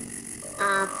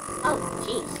 Oh,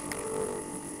 jeez.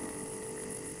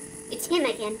 It's him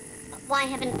again. But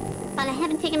I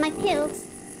haven't taken my pills.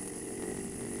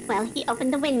 Well, he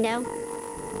opened the window.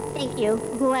 Thank you,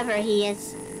 whoever he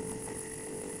is.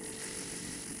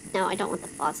 No, I don't want the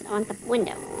faucet. I want the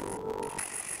window.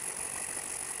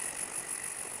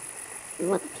 You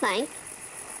want the plank?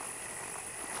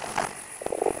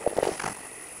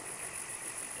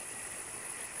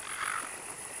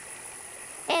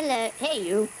 Hello. Hey,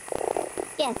 you.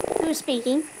 Yes, who's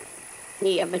speaking?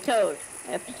 Me, I'm a toad.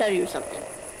 I have to tell you something.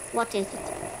 What is it?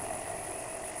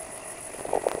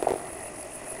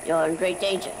 You're in great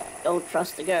danger. Don't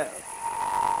trust the girl.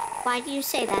 Why do you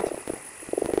say that?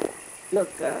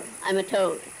 Look, girl, I'm a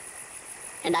toad.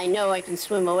 And I know I can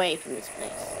swim away from this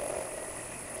place.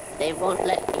 They won't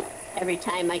let me every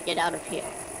time I get out of here.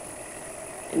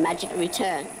 I magically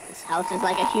return. This house is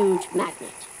like a huge magnet.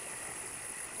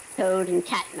 Toad and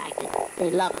cat magnet.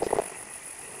 They love us.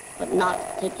 But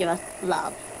not to give us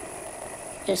love.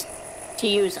 Just to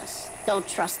use us. Don't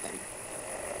trust them.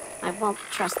 I won't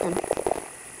trust them.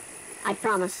 I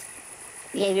promise.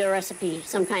 They gave you a recipe,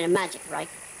 some kind of magic, right?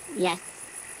 Yes.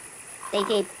 They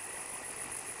did.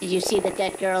 Did you see the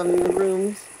dead girl in the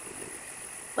rooms?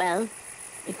 Well,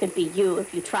 it could be you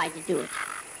if you tried to do it.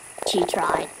 She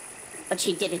tried, but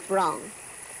she did it wrong.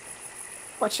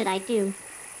 What should I do?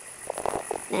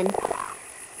 Then,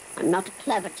 I'm not a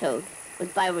clever toad, but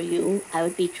if I were you, I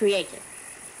would be creative.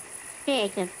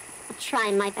 Creative. I'll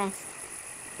try my best.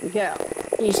 Girl,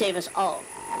 can you save us all?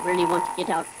 I really want to get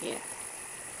out of here.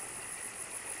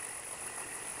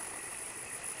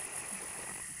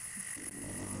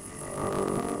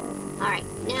 Alright,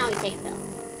 now we take a pill.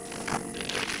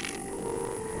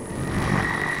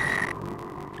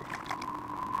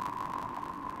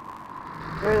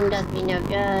 Room does me no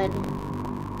good.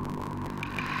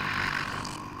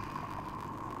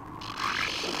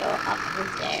 We'll go up the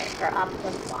stairs, or up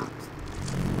the box.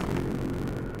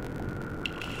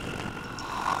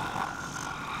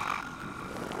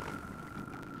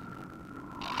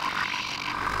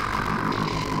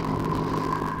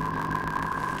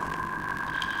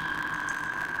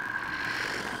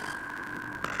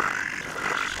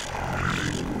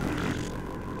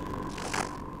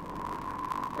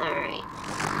 Alright.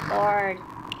 Board.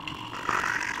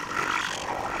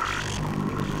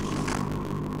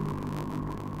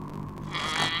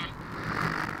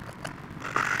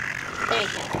 There you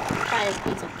go. Try this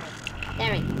piece of wood.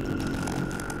 There we go.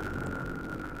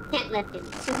 Can't lift it.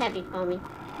 It's too heavy for me.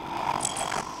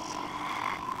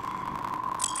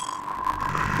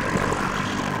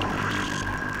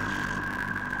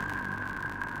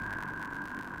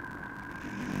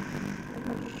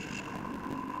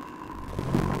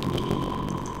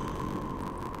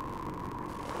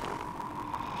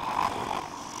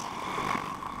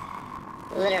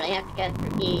 Literally have to go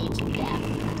through each step.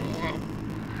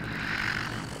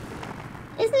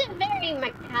 This is a very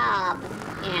macabre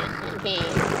game.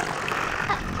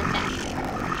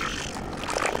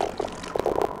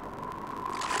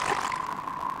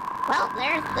 Well,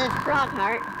 there's the frog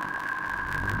heart.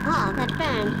 Oh, that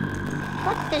burned.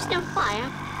 What? There's no fire?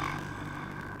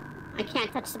 I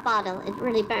can't touch the bottle. It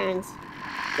really burns.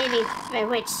 Maybe it's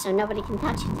bewitched so nobody can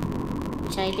touch it.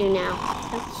 What should I do now?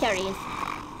 I'm curious.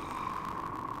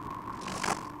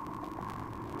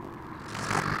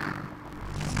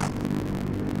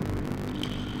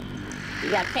 You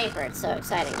got paper, it's so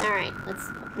exciting. Alright, let's...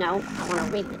 No, I want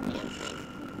to read the damn thing.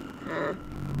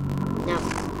 No.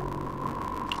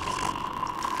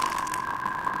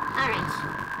 Alright.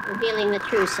 revealing the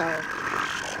true soul.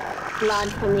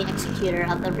 Blood from the executor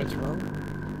of the ritual.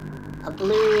 A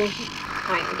blue...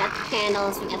 Alright, we got the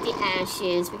candles, we got the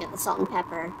ashes, we got the salt and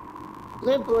pepper.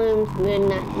 Blue bloomed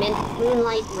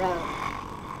moonlight rose.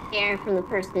 Hair from the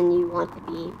person you want to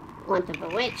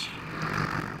bewitch.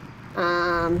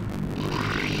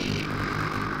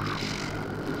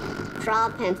 Draw a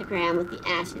pentagram with the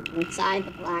ashes inside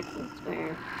the black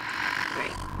square.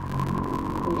 Alright.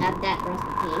 We got that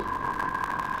recipe.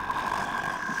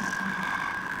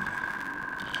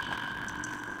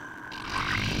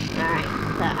 Alright,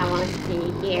 so I want to see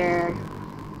here.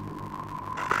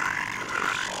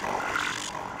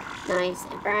 Nice.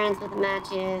 It burns with the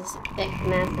matches. Pick the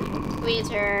match with the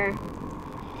squeezer.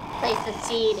 Place the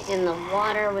seed in the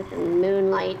water with the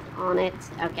moonlight on it.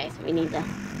 Okay, so we need to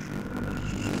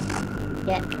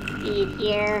get the seed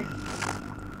here.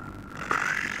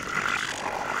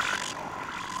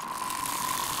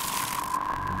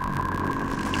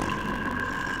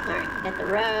 Alright, get the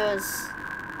rose.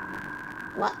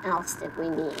 What else did we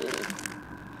need?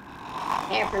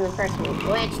 Hair from the person who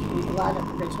bewitched and blood of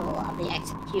the ritual of the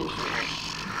executioner.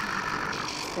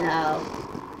 So,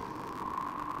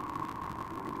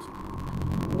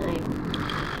 knife.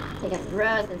 Take up the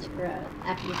rose and screw.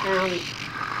 After you found a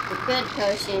good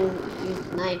potion, use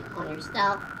the knife on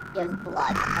yourself. Gives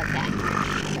blood. Okay.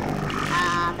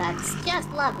 That's just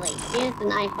lovely. Use the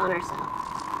knife on ourselves.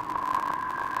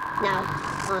 Now,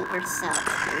 on ourselves.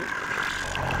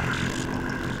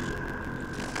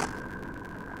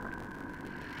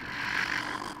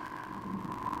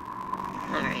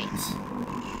 Alright.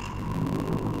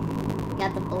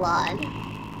 Got the blood.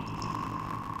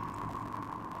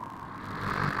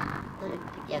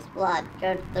 Yes, blood.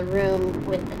 Go to the room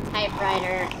with the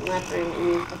typewriter, left room, and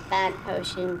use the bad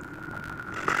potion.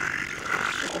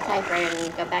 With the typewriter, and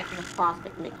then go back to the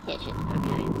faucet in the kitchen.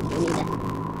 Okay, so we need to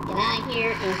get out of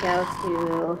here and go to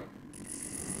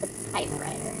the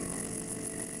typewriter.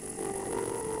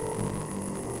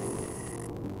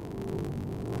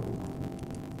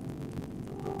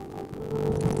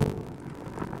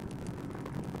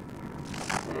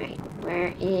 Alright, where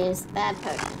is the bad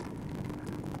potion?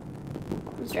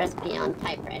 This recipe on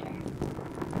typewriter.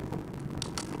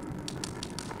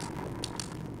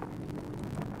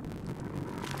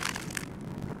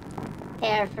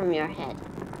 Hair from your head.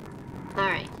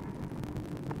 Alright.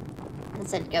 I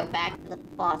said go back to the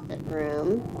faucet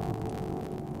room.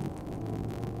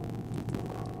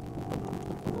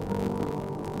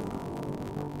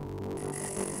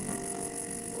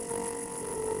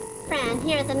 Fran,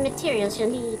 here are the materials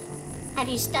you'll need. Have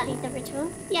you studied the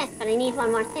ritual? Yes, but I need one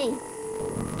more thing.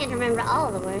 Can't remember all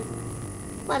of the words.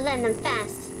 Well, learn them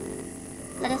fast.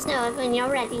 Let us know when you're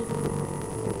ready.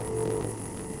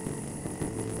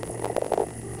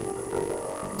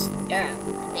 Girl,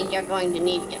 I think you're going to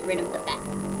need to get rid of the bat.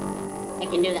 I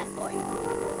can do that for you.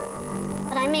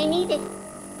 But I may need it.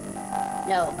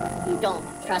 No, you don't.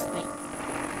 Trust me.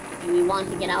 If you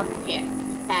want to get out of here,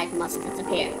 the bag must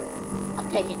disappear. I'll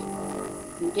take it.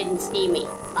 You didn't see me.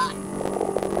 Bye.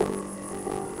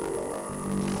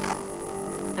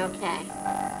 Okay.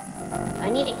 I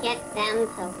need to get them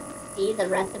to see the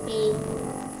recipe.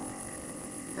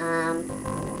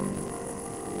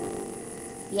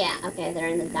 Yeah, okay, they're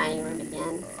in the dining room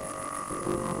again.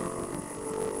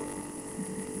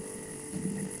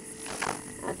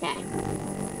 Okay.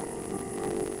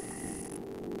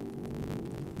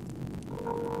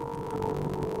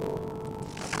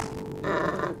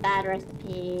 Bad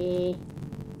recipe.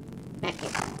 Back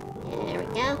here. There we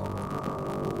go.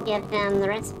 Give them the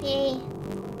recipe.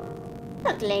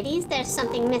 Look, ladies, there's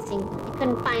something missing. I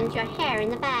couldn't find your hair in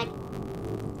the bag.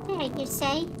 There, you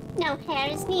say? No hair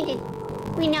is needed.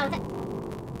 We know that.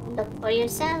 Look for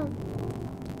yourself.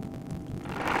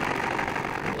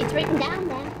 It's written down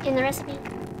there in the recipe.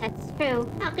 That's true.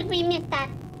 How could we miss that?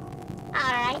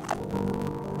 All right.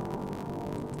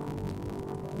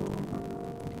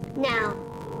 Now,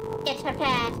 get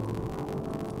prepared.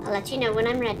 I'll let you know when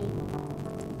I'm ready.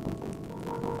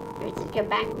 Let's go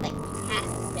back to the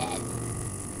cat's bed.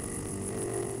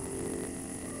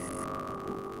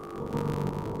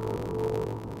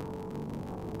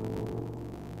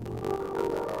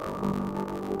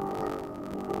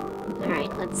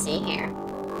 Alright, let's see here.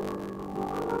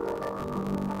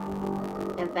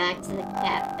 Go back to the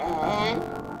cat bed.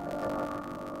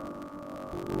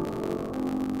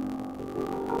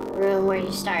 Room where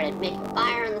you started. Make a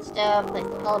fire on the stove, place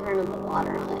the cauldron of the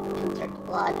water on it, insert the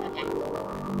blood. Okay.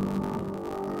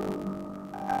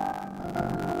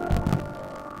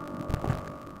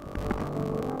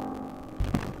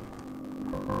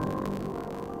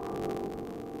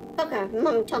 Okay.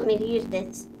 Mom told me to use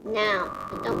this now.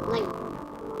 I don't like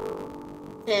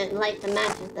to light the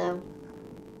matches though.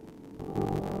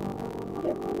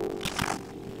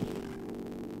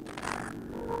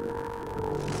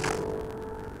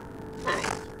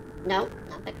 Alright. Nope,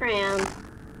 not the crown.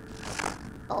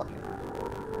 Soldier.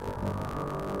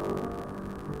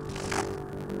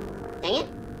 Dang it.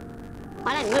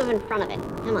 Why'd I move in front of it?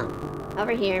 Come on.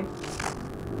 Over here.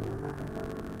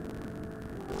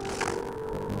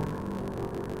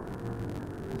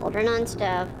 Cauldron on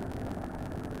stove.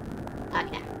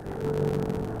 Okay.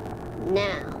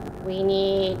 Now, we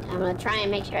need... I'm going to try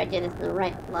and make sure I do this in the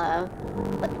right flow.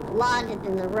 But the blood is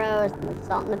in the rose, and the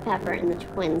salt and the pepper, and the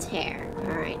twins' hair.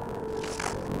 Alright.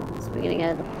 So we're going to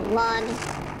go to the blood.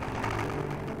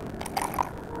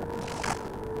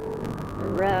 The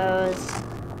rose.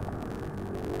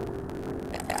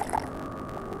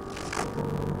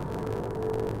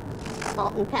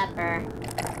 Salt and pepper.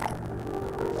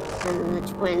 And the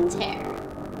twins' hair.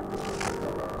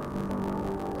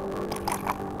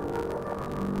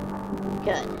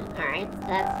 Good. Alright, so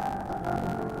that's...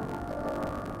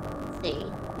 Let's see.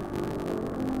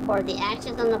 Pour the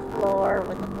ashes on the floor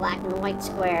with the black and white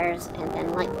squares, and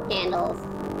then light the candles.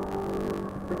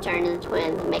 Return to the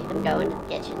twins and make them go into the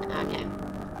kitchen. Okay.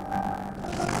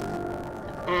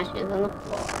 So ashes on the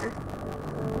floor.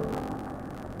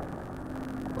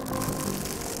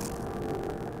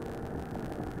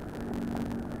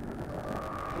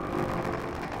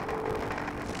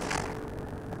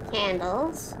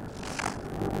 Candles.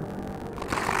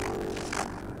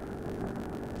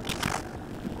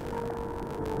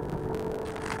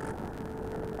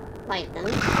 Light them.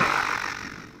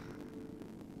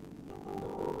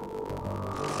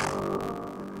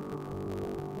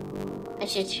 I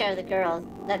should show the girls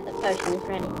that the potion is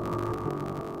ready.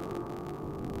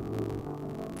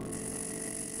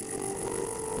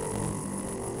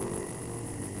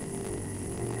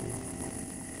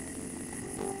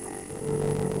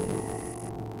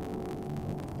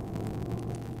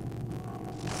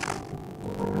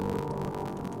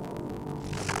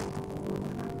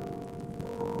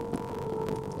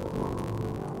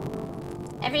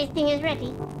 Everything is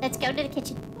ready. Let's go to the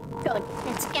kitchen. Good.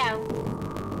 Let's go.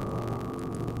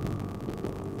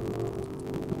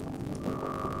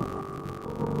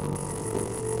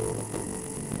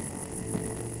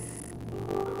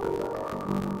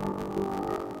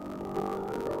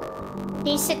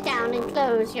 Please sit down and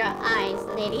close your eyes,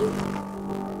 ladies.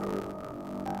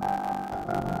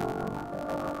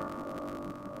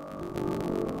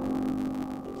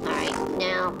 Alright,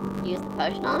 now use the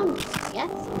potion on them.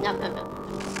 Yes? No.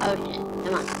 Potion.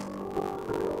 Come on.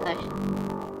 Potion.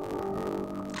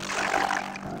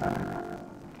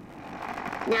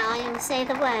 Now I will say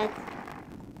the words.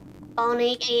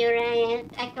 Bonic ire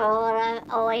ekora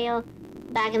oil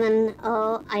bagaman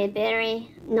o iberi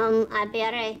non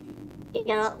iberi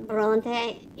igal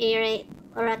bronte ire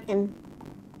orakan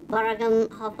baragam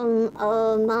hoffum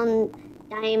o man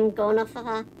daim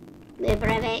gonafa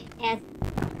breve es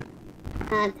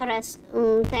tres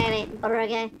tere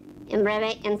borge in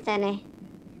breve insane.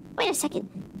 Wait a second,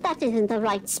 that isn't the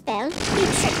right spell. You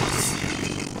tricked us.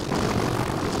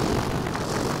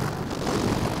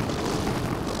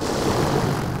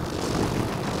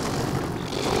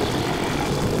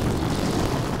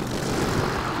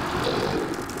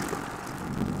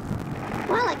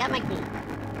 Well, I got my key.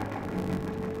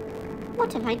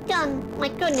 What have I done? My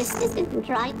goodness, this isn't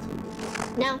right.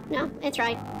 No, it's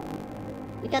right.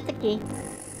 We got the key.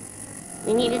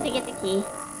 We needed to get the key.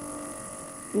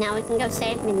 Now we can go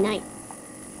save Midnight.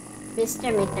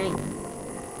 Mr. Midnight.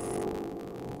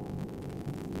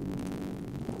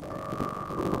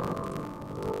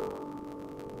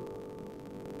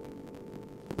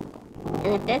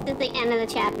 And if this is the end of the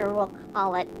chapter, we'll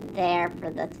call it there for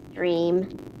the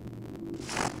stream.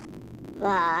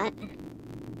 But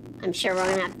I'm sure we're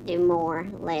gonna have to do more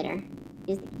later.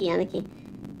 Use the key on the key.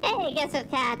 Hey, guess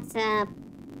what, cats?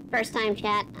 First time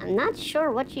chat. I'm not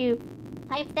sure what you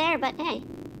typed there, but hey.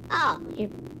 Oh, you're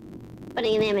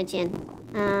putting an image in.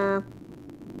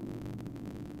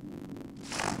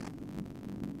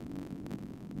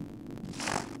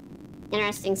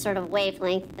 Interesting sort of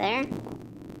wavelength there.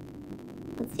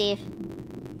 Let's see if...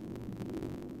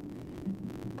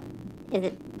 Is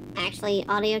it actually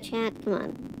audio chat? Come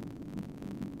on.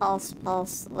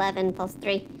 Pulse 11, pulse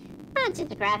 3. Oh, it's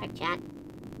just a graphic chat.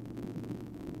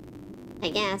 I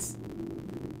guess.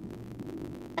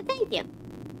 But thank you.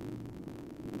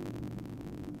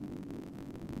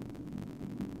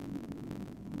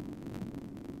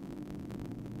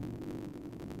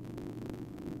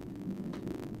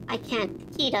 I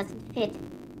can't. The key doesn't fit.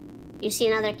 You see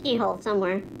another keyhole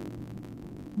somewhere.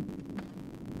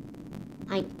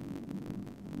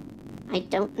 I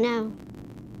don't know.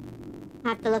 I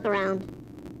have to look around.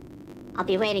 I'll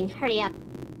be waiting. Hurry up.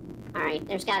 Alright,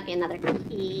 there's gotta be another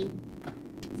key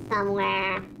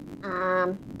somewhere.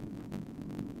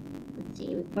 Let's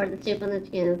see. We poured the soup on the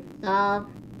skin. Solve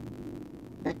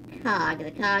the cog.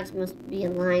 The cogs must be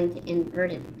aligned to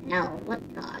inverted L. What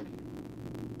cog?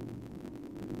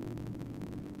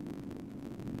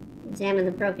 Examine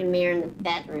the broken mirror in the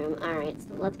bedroom. Alright,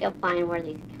 so let's go find where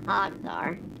these cogs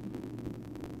are.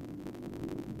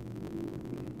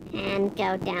 And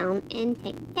go down and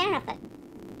take care of it.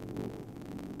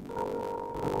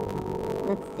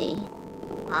 Let's see.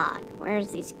 Cog.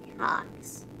 Where's these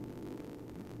cogs?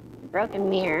 The broken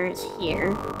mirror is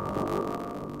here.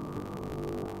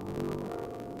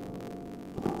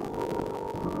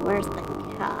 Where's the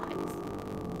cogs?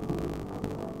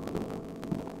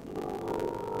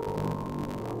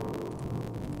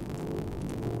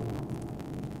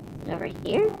 Is it over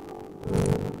here?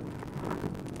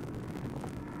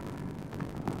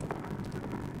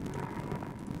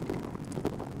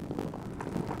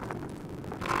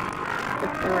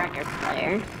 The record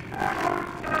player.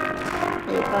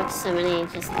 Any books, so many,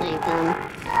 just leave them.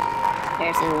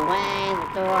 Chairs in the way, the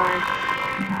door.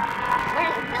 Where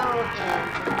the hell is the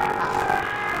cog?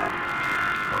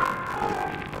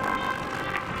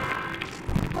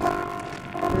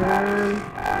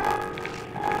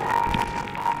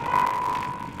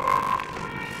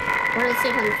 Pour the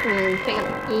soup on the screen, pick up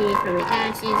the key from the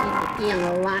ashes, use the key on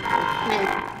the lock of the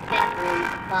men's bedroom,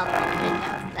 follow the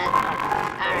windows. That's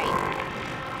alright.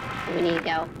 We need to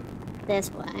go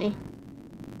this way.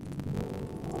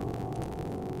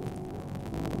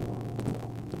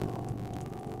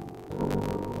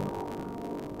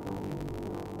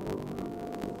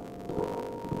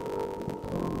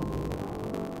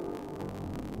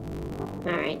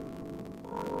 Alright.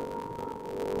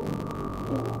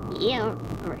 Yeah,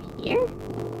 over here?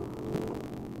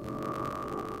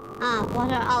 Ah,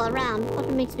 water all around.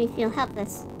 Water makes me feel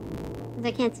helpless. Because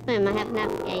I can't swim, I have to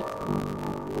navigate.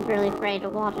 I'm really afraid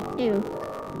of water too.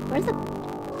 Where's the...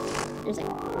 There's a...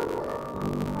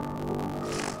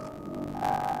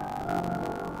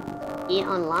 Key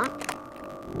unlocked?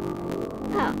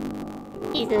 Oh.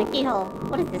 Keys in the keyhole.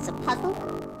 What is this, a puzzle?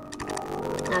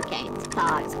 Okay, it's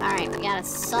cogs. Alright, we gotta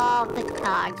solve the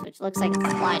cogs, which looks like a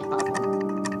slide puzzle.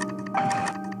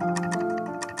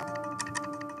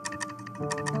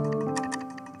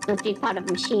 It's supposed to be part of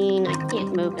a machine. I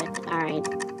can't move it. Alright.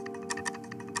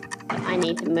 I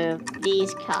need to move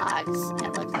these cogs,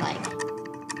 it looks like.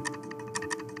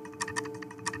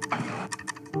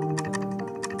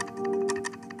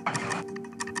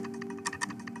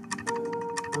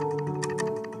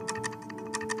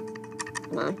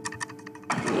 Come on.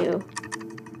 You.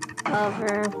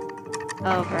 Over.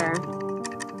 Over.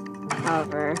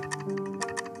 Over.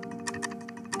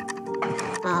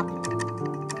 Up.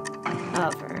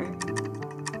 Over.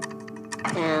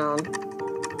 Down.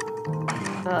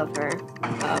 Over,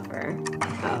 over,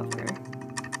 over.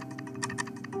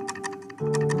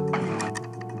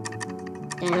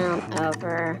 Down,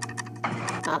 over,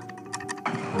 up,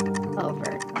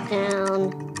 over, down,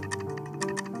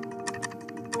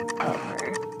 over,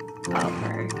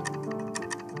 over.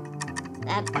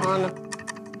 That on a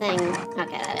thing.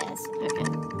 Okay, that is. Okay.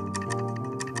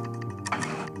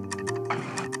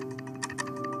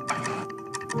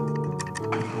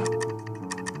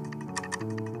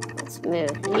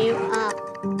 Move you up,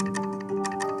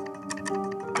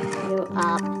 you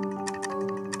up,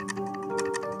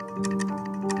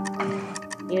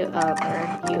 you over,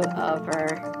 you over,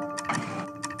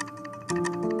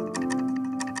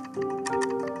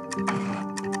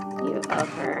 you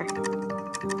over, you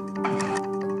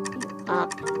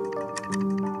up,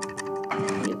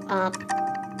 you up.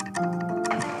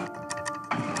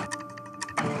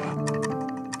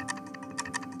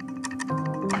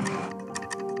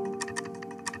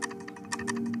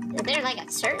 Is there like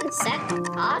a certain set of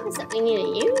cogs that we need to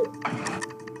use?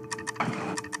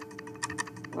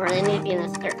 Or they need to be in a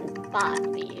certain spot to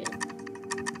be used?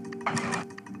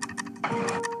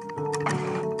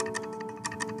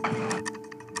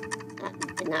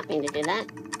 Did not mean to do that.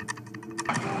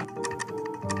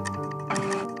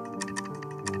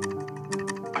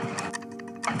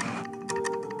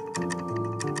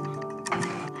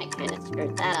 I kind of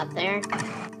screwed that up there.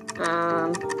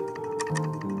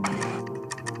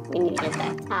 We need to get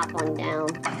that top one down.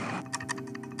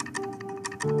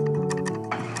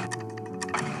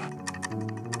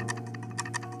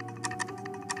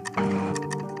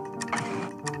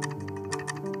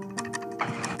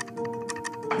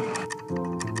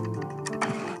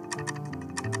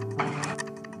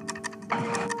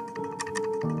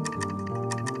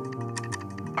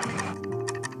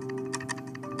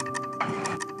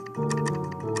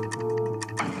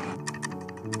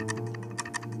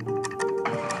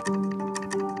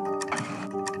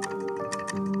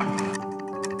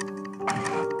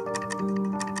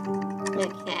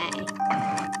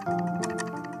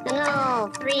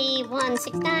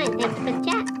 J169, thank you for the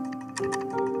chat.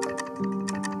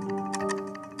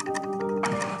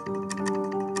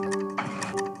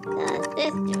 Does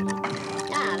this do it?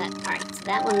 Ah, that's alright, so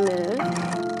that one moved.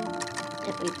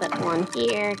 If we put one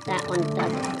here, that one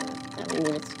doesn't move. So we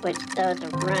need to switch those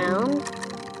around.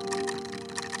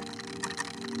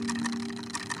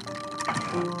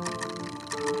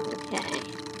 Okay.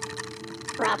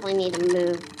 Probably need to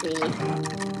move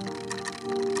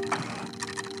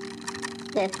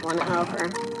this one over.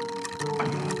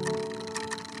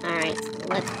 Alright, so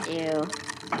let's do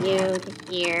you to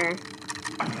here.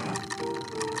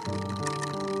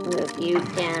 Move you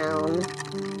down.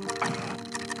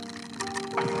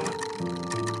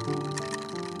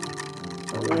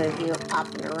 We'll move you up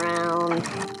and around.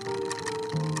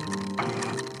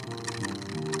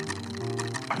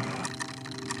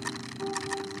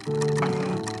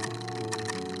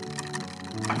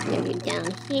 Move you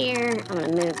down here. I'm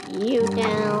gonna move you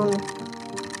down.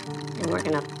 And we're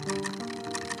gonna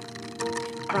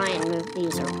try and move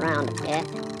these around a bit.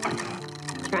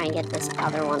 Try and get this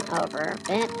other one over a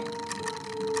bit.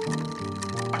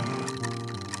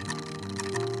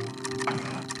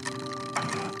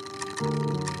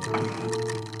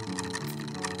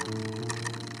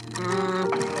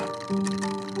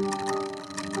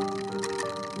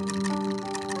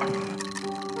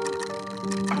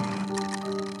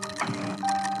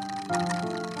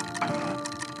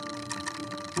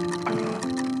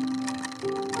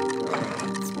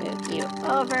 Let's move you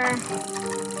over.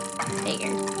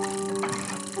 Bigger.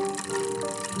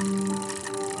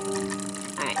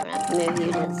 Alright, I'm gonna have to move you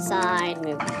to the side,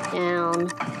 move you down,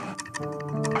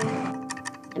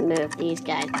 and move these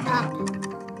guys up.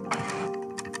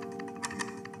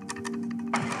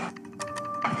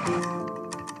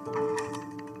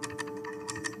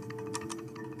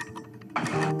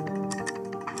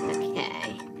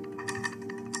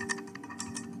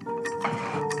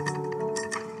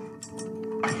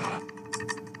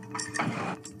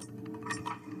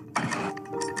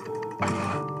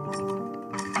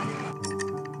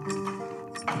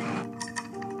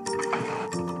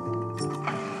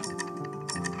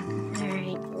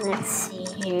 Okay. Let's see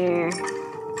here.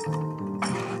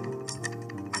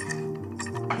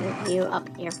 Move you up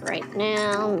here for right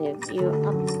now. Move you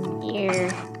up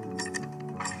here.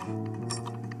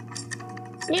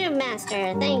 New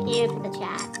Master, thank you for the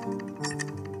chat.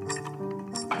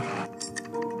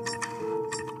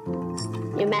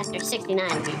 New Master 69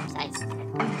 to be precise.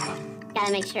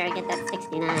 Gotta make sure I get that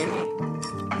 69 there.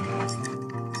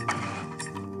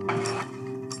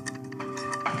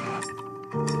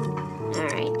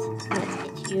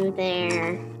 You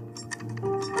there.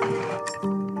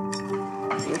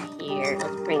 You here.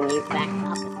 Let's bring you back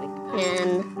up if we can.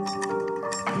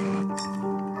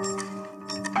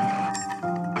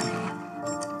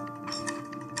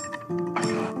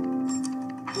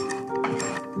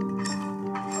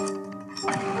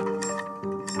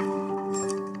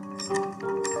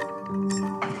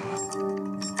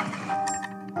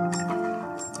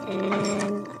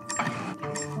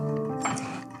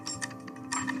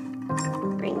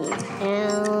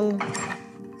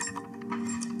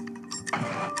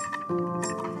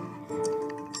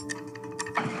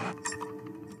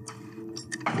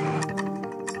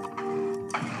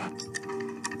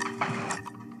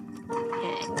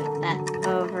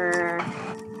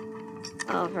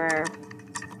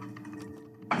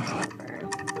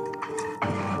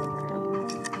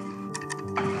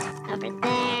 Over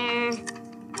there.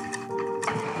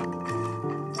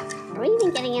 Are we even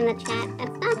getting in the chat?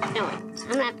 That's not showing. I'm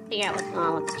gonna have to figure out what's going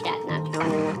on with the chat not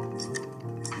showing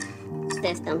in the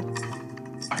system.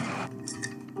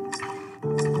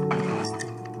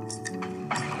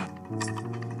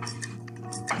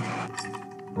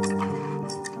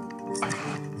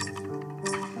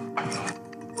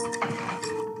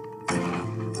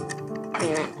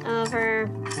 Bring that over.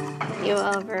 You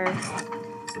over.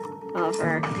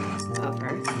 Over,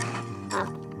 up,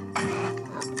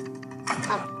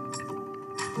 up.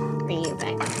 Bring you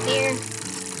back up here.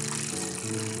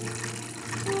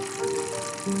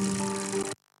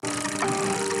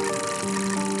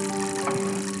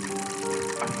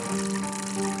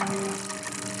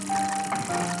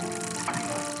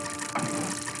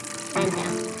 And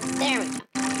down. There we go.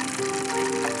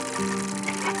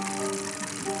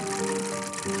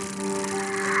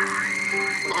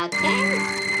 Okay.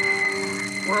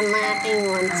 One laughing,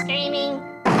 one screaming.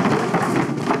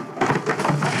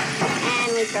 And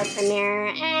we broke the mirror.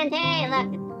 And hey, look,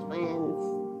 it's the twins.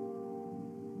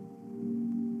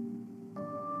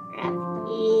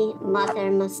 Raffy, mother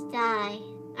must die.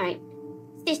 Alright.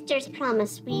 Sisters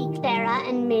promise we, Clara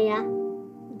and Mia.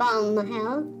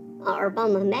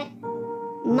 Balmamet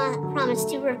promised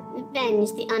to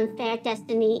revenge the unfair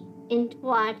destiny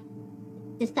Intward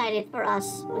decided for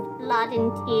us. With blood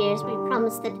and tears, we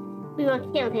promise that we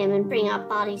will kill him and bring our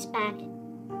bodies back.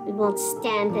 We won't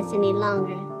stand this any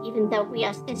longer. Even though we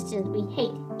are sisters, we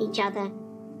hate each other.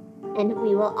 And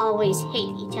we will always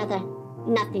hate each other.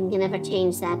 Nothing can ever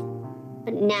change that.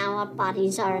 But now our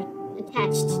bodies are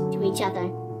attached to each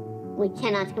other. We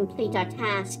cannot complete our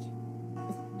task.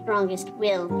 The strongest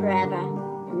will forever,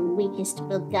 and the weakest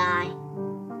will die.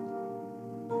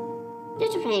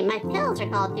 Deutephane, my pills are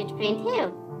called Deutephane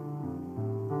too.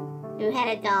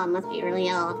 Two-headed doll must be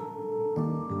really old.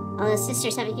 Oh, the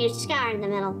sisters have a huge scar in the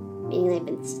middle, meaning they've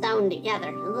been sewn together.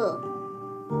 Ugh.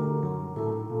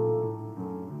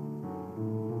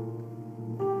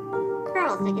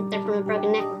 Pearls, I guess they're from a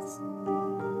broken necklace.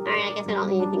 Alright, I guess I don't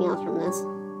need anything else from this.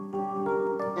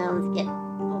 So let's get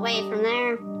away from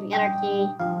there. We got our key.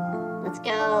 Let's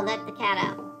go let the cat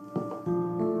out.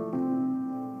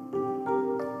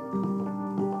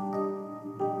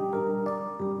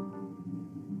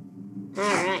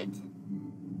 Alright.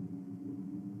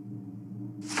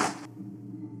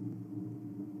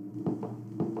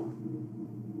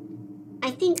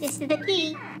 I think this is the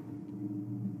key.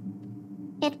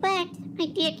 It worked, my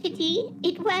dear kitty.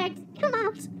 It worked. Come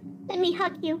out. Let me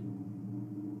hug you.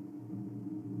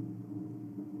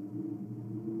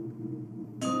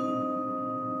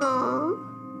 Aww.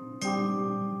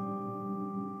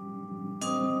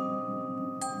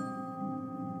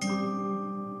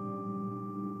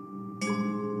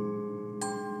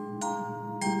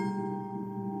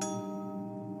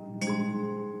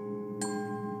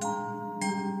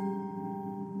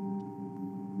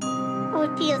 Oh,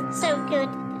 it feels so good.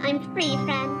 I'm free,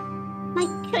 Fran. My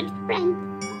good friend.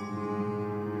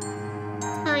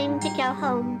 Time to go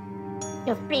home.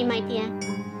 You're free, my dear.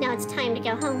 Now it's time to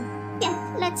go home. Yes,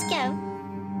 let's go.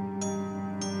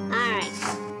 Alright.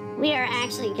 We are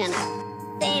actually gonna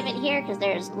save it here because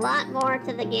there's a lot more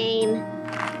to the game.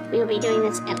 We will be doing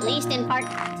this at least in part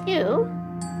 2.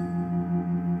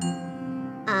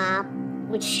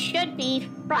 Which should be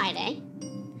Friday.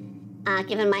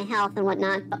 Given my health and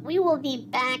whatnot. But we will be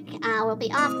back. We'll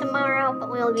be off tomorrow, but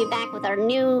we will be back with our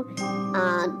new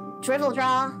Drivel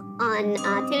Draw on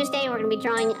Tuesday. We're going to be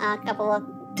drawing a couple of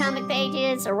comic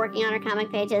pages, or working on our comic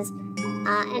pages,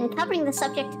 and covering the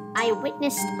subject, I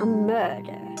Witnessed a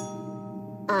Murder,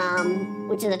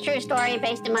 which is a true story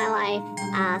based in my life,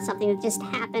 something that just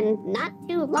happened not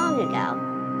too long ago.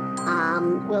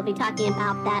 We'll be talking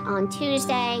about that on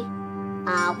Tuesday.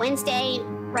 Wednesday,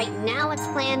 right now it's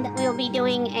planned that we'll be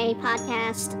doing a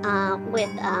podcast with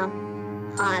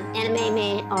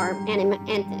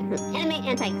Anime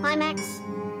Anti-Climax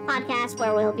podcast,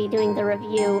 where we'll be doing the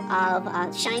review of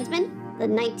Shinesman, the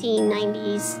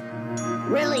 1990s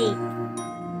really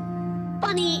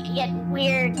funny yet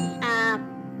weird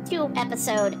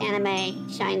 2-episode anime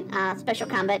Special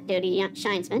Combat Duty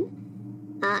Shinesman.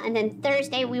 And then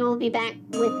Thursday we will be back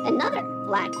with another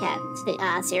Black Cat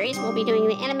series. We'll be doing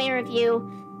the anime review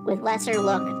with lesser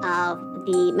look of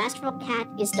The Masterful Cat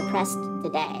is Depressed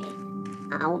Today.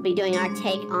 We'll be doing our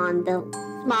take on the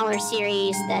smaller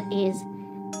series that is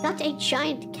got a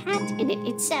giant cat in it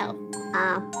itself.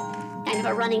 Kind of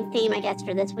a running theme, I guess,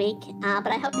 for this week. But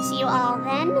I hope to see you all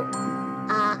then.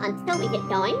 Until we get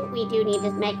going, we do need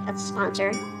to make a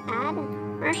sponsor ad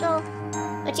commercial,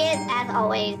 which is, as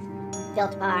always,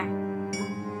 Built Bar.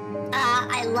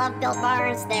 I love Built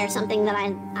Bars. They're something that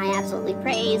I absolutely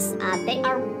praise. They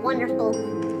are a wonderful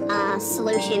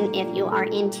solution if you are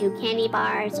into candy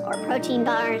bars or protein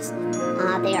bars.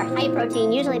 They are high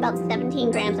protein, usually about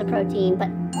 17 grams of protein, but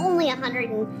only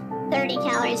 130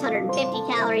 calories,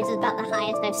 150 calories is about the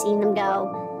highest I've seen them go.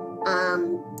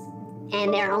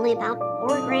 And they're only about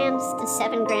 4 grams to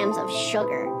 7 grams of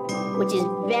sugar, which is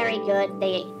very good.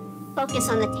 They focus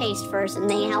on the taste first, and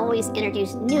they always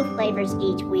introduce new flavors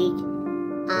each week.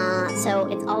 So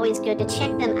it's always good to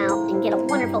check them out and get a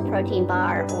wonderful protein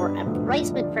bar or a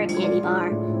replacement for a candy bar.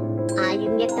 You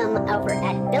can get them over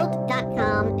at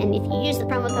built.com, and if you use the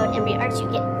promo code EmbryArts, you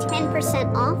get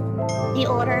 10% off the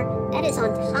order. That is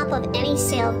on top of any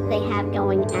sale that they have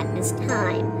going at this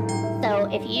time. So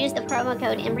if you use the promo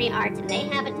code EmbryArts and they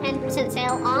have a 10%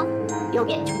 sale off, you'll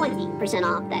get 20%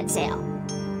 off that sale.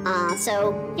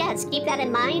 So yes, keep that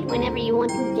in mind whenever you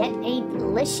want to get a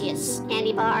delicious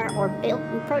candy bar or Built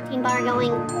protein bar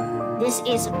going. This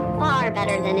is far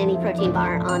better than any protein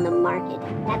bar on the market.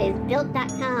 That is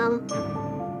built.com,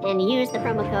 and use the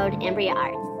promo code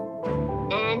EmbryArts.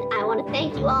 And I want to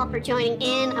thank you all for joining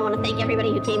in. I want to thank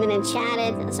everybody who came in and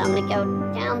chatted. So I'm going to go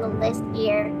down the list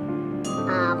here.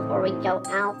 before we go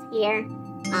out here.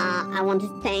 I want to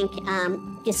thank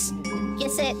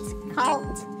Gissit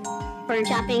Cult for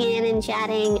jumping in and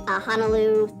chatting,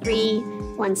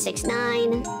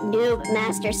 Honolulu3169, Noob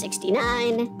Master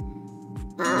 69,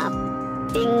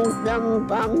 Dings Them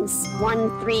Bums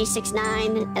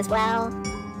 1369 as well.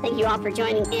 Thank you all for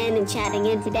joining in and chatting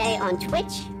in today on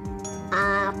Twitch.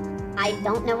 I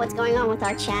don't know what's going on with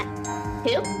our chat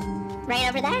too. Right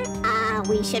over there.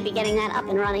 We should be getting that up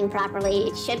and running properly.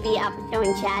 It should be up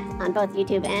showing chat on both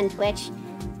YouTube and Twitch.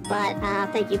 But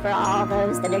thank you for all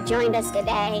those that have joined us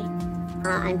today.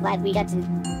 I'm glad we got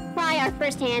to try our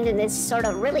first hand in this sort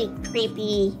of really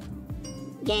creepy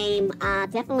game.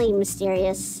 Definitely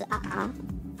mysterious.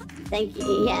 Thank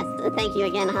you. Yes, thank you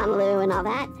again, Honolulu and all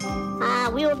that.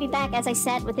 We will be back, as I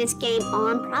said, with this game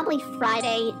on probably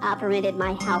Friday, provided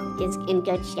my health is in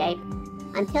good shape.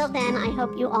 Until then, I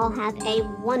hope you all have a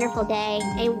wonderful day,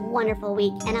 a wonderful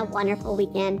week, and a wonderful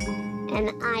weekend.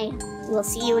 And I will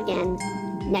see you again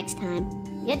next time.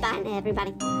 Goodbye,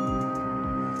 everybody.